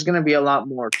 there's going to be a lot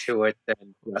more to it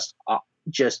than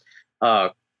just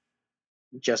the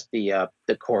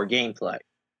core gameplay.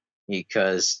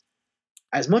 Because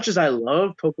as much as I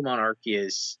love Pokemon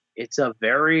Arceus, it's a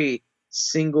very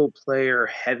single player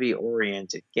heavy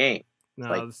oriented game.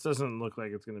 No, this doesn't look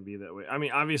like it's going to be that way. I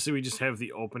mean, obviously we just have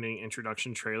the opening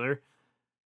introduction trailer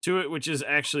to it, which is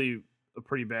actually a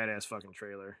pretty badass fucking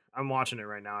trailer. I'm watching it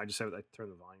right now. I turned the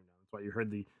volume down. That's why you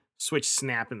heard the switch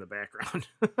snap in the background.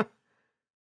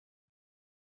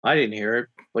 I didn't hear it,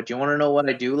 but you want to know what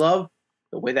I do love?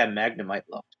 The way that Magnemite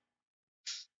looked.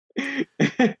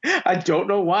 I don't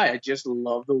know why. I just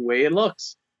love the way it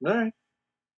looks. All right.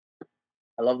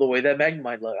 I love the way that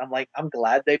Magnemite looked. I'm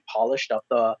glad they polished up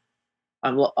I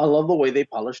love the way they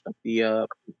polished up the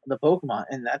Pokemon,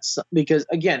 and that's because,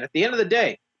 again, at the end of the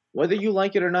day, whether you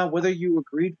like it or not, whether you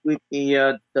agreed with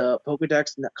the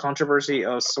Pokedex controversy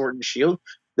of Sword and Shield,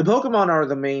 the Pokemon are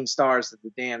the main stars of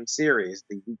the damn series.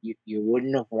 You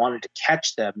wouldn't have wanted to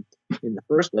catch them in the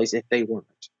first place if they weren't.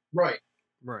 Right.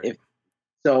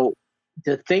 So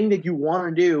the thing that you want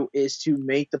to do is to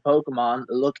make the Pokemon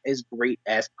look as great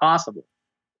as possible.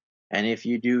 And if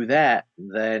you do that,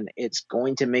 then it's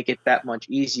going to make it that much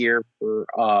easier for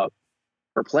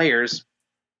players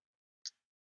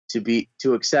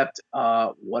to accept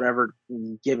whatever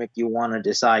gimmick you want to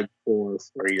decide for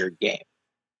your game.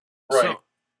 Right.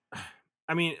 So,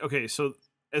 I mean, okay, so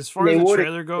as far as the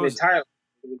trailer goes, it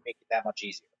would make it that much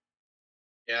easier.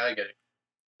 Yeah, I get it.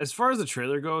 As far as the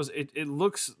trailer goes, it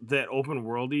looks that open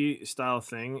worldy style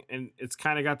thing, and it's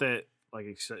kind of got that, like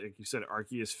you said,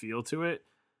 Arceus feel to it.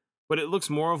 But it looks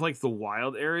more of like the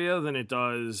wild area than it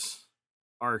does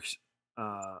Arceus.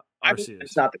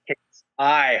 It's not the case.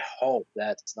 I hope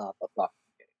that's not the fucking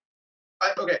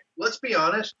case. Okay, let's be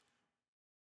honest.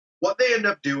 What they end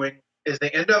up doing is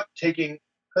they end up taking,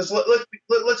 because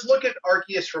let's look at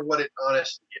Arceus for what it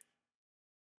honestly is.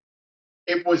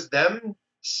 It was them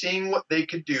seeing what they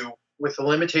could do with the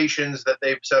limitations that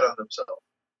they've set on themselves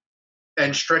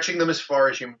and stretching them as far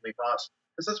as humanly possible.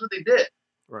 Because that's what they did.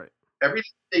 Right.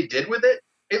 Everything they did with it,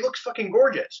 it looks fucking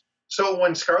gorgeous. So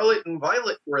when Scarlet and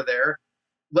Violet were there,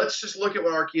 let's just look at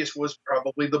what Arceus was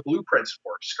probably the blueprints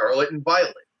for. Scarlet and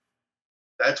Violet.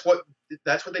 That's what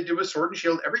they do with Sword and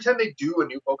Shield. Every time they do a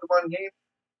new Pokemon game,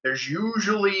 there's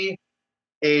usually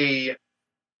a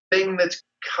thing that's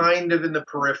kind of in the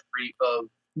periphery of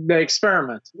the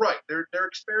experiment. Right. They're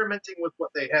experimenting with what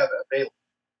they have available.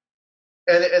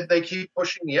 And they keep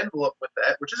pushing the envelope with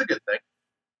that, which is a good thing.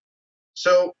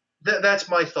 So that's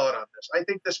my thought on this. I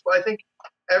think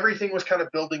everything was kind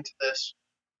of building to this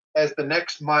as the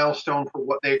next milestone for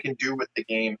what they can do with the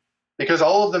game. Because a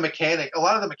lot of the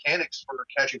mechanics for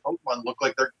catching Pokemon look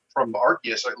like they're from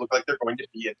Arceus, so it look like they're going to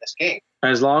be in this game.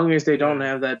 As long as they don't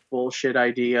have that bullshit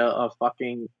idea of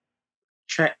fucking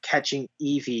catching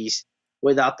Eevees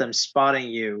without them spotting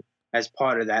you as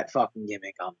part of that fucking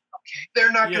gimmick, I'm okay.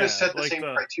 They're not going to set the same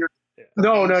criteria.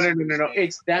 No.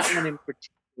 It's that one in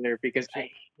particular because I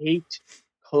hate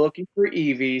looking for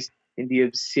Eevees in the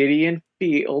Obsidian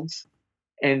Fields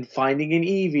and finding an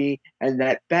Eevee, and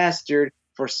that bastard,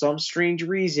 for some strange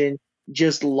reason,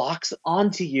 just locks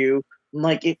onto you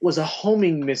like it was a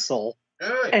homing missile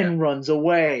and runs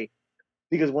away.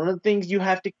 Because one of the things you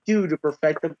have to do to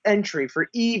perfect the entry for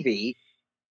Eevee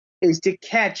is to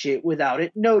catch it without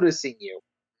it noticing you.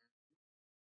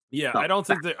 Yeah, I don't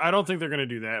think they're going to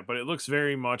do that, but it looks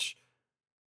very much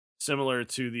similar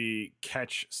to the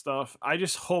catch stuff. I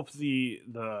just hope the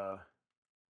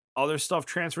other stuff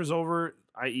transfers over,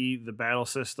 i.e. the battle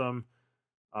system,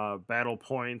 battle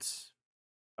points,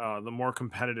 the more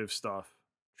competitive stuff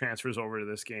transfers over to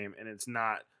this game, and it's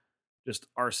not just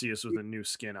Arceus with a new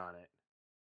skin on it.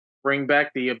 Bring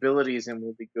back the abilities and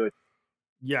we'll be good.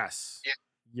 Yes.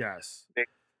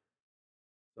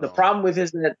 The problem with it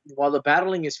is that while the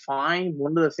battling is fine,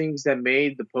 one of the things that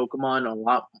made the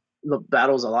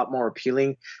battles a lot more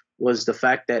appealing was the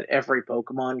fact that every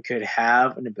Pokemon could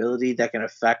have an ability that can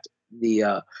affect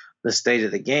the state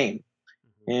of the game.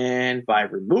 Mm-hmm. And by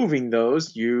removing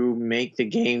those, you make the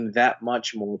game that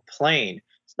much more plain.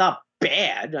 It's not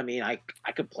bad. I mean, I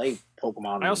could play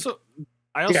Pokemon. I also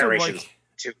like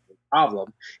to the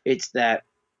problem. It's that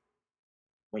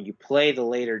when you play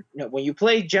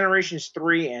Generations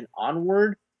 3 and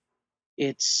onward,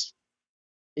 it's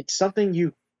something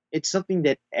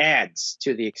that adds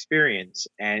to the experience,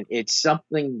 and it's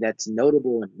something that's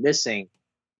notable and missing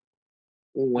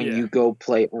when you go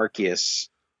play Arceus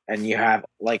and you have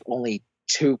like only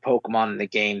 2 Pokemon in the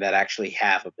game that actually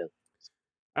have abilities.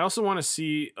 I also want to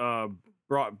see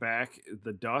brought back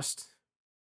the dust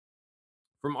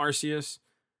from Arceus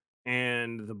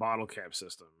and the bottle cap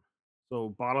system. So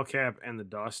bottle cap and the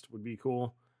dust would be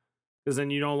cool, because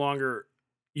then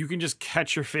you can just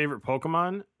catch your favorite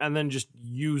Pokemon and then just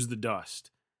use the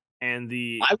dust and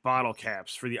the bottle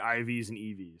caps for the IVs and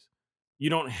EVs. You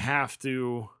don't have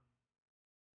to,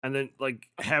 and then like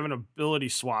have an ability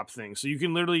swap thing. So you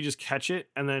can literally just catch it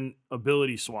and then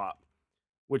ability swap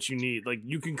what you need. Like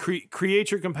you can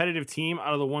create your competitive team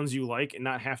out of the ones you like and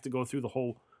not have to go through the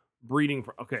whole breeding.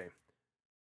 Okay.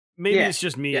 Maybe it's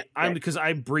just me. Because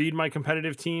I breed my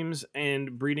competitive teams,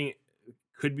 and breeding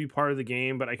could be part of the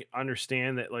game, but I can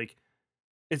understand that like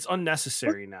it's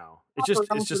unnecessary now. It's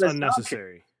just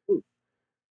unnecessary.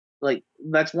 Like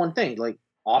that's one thing. Like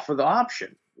offer the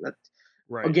option.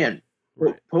 Right. Again,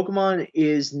 Pokemon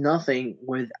is nothing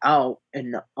without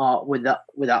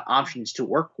options to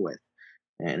work with.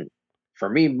 And for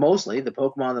me, mostly the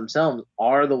Pokemon themselves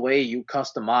are the way you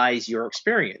customize your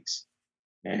experience.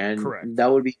 And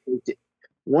that would be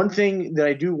one thing that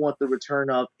I do want the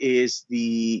return of is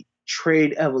the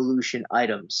trade evolution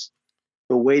items,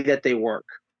 the way that they work.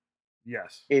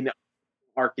 Yes. In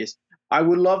Arceus, I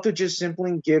would love to just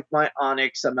simply give my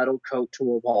Onix a metal coat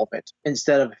to evolve it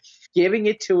instead of giving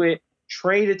it to it,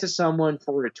 trade it to someone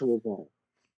for it to evolve.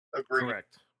 Agreed.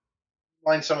 Correct.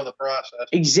 Find some of the process.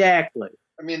 Exactly.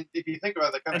 I mean, if you think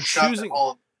about it, they kind of shot the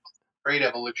whole trade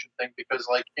evolution thing, because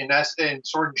like in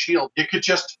Sword and Shield, you could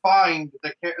just find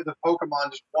the Pokemon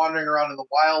just wandering around in the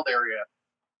wild area.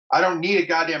 I don't need a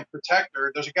goddamn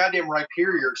protector. There's a goddamn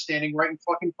Rhyperior standing right in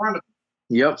fucking front of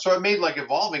me. Yep. So it made like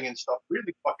evolving and stuff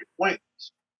really fucking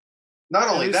pointless. Not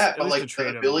only that, but like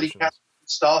the ability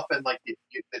stuff and like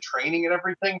the training and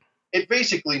everything. It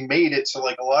basically made it so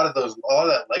like a lot of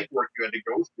that legwork you had to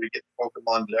go through to get the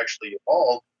Pokemon to actually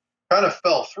evolve kind of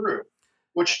fell through,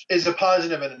 which is a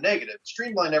positive and a negative.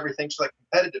 Streamlined everything so that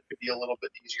competitive could be a little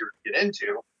bit easier to get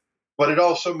into, but it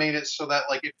also made it so that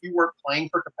like if you weren't playing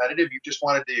for competitive, you just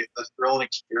wanted the thrill and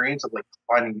experience of like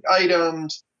finding the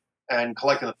items and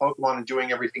collecting the Pokemon and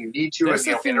doing everything you need to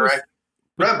and interact.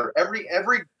 Remember, every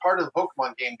part of the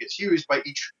Pokemon game gets used by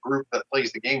each group that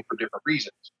plays the game for different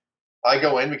reasons. I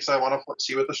go in because I want to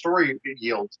see what the story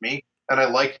yields me, and I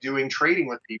like doing trading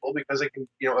with people because I can,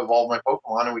 evolve my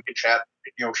Pokemon and we can chat,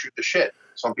 shoot the shit.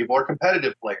 Some people are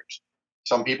competitive players.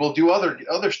 Some people do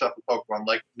other stuff with Pokemon,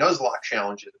 like Nuzlocke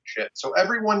challenges and shit. So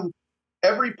every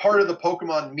part of the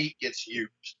Pokemon meat gets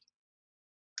used.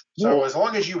 So as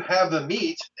long as you have the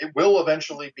meat, it will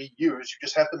eventually be used. You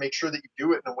just have to make sure that you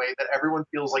do it in a way that everyone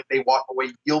feels like they walk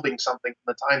away yielding something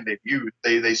from the time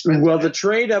they spent. Well, the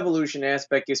trade evolution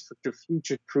aspect is to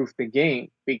future-proof the game,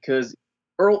 because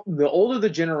the older the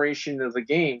generation of the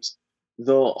games,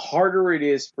 the harder it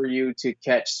is for you to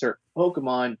catch certain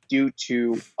Pokemon due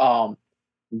to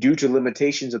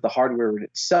limitations of the hardware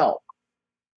itself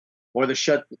or the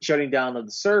shutting down of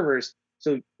the servers.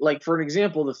 So, like for an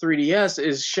example, the 3DS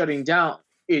is shutting down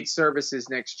its services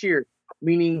next year,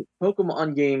 meaning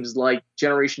Pokemon games like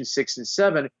Generation 6 and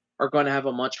 7 are going to have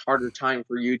a much harder time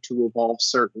for you to evolve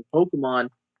certain Pokemon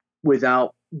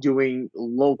without doing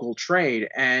local trade.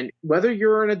 And whether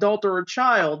you're an adult or a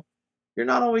child, you're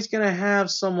not always going to have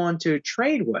someone to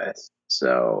trade with.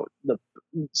 So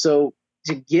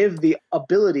to give the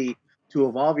ability to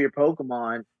evolve your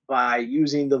Pokemon by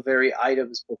using the very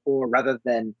items before rather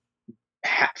than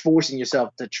forcing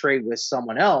yourself to trade with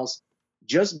someone else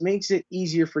just makes it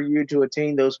easier for you to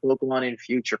attain those Pokemon in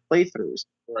future playthroughs.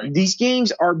 Right. These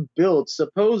games are built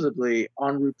supposedly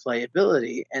on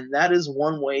replayability, and that is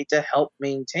one way to help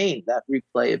maintain that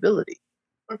replayability.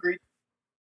 Agreed.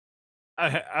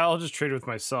 I'll just trade with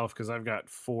myself because I've got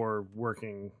 4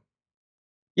 working.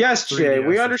 Yes, Jay,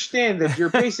 we understand that you're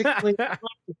basically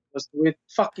with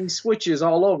fucking Switches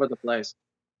all over the place.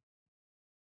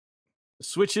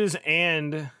 Switches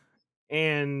and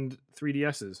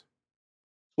 3DSs.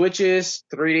 Switches,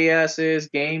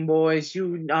 3DSs, Game Boys,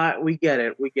 we get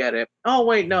it. Oh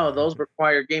wait, no, those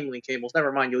require Game Link cables.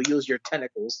 Never mind, you'll use your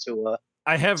tentacles to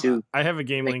I have a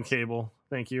Game Link cable.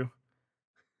 Thank you.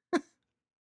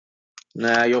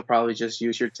 Nah, you'll probably just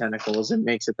use your tentacles. It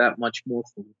makes it that much more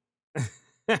fun.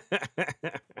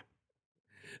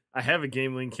 I have a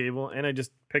Game Link cable, and I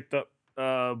just picked up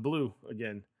Blue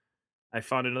again. I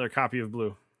found another copy of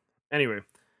Blue. Anyway,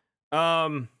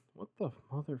 what the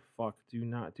motherfuck? Do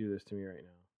not do this to me right now.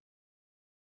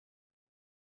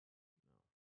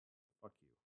 Fuck you.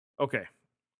 Okay.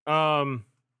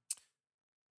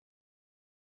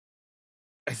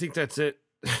 I think that's it.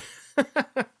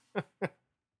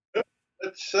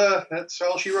 That's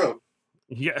all she wrote.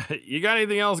 Yeah, you got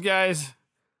anything else, guys?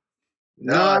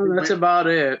 No, that's about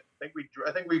it. I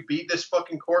think we beat this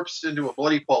fucking corpse into a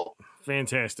bloody pulp.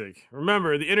 Fantastic.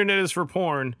 Remember, the internet is for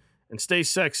porn, and stay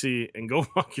sexy and go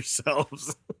fuck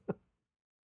yourselves.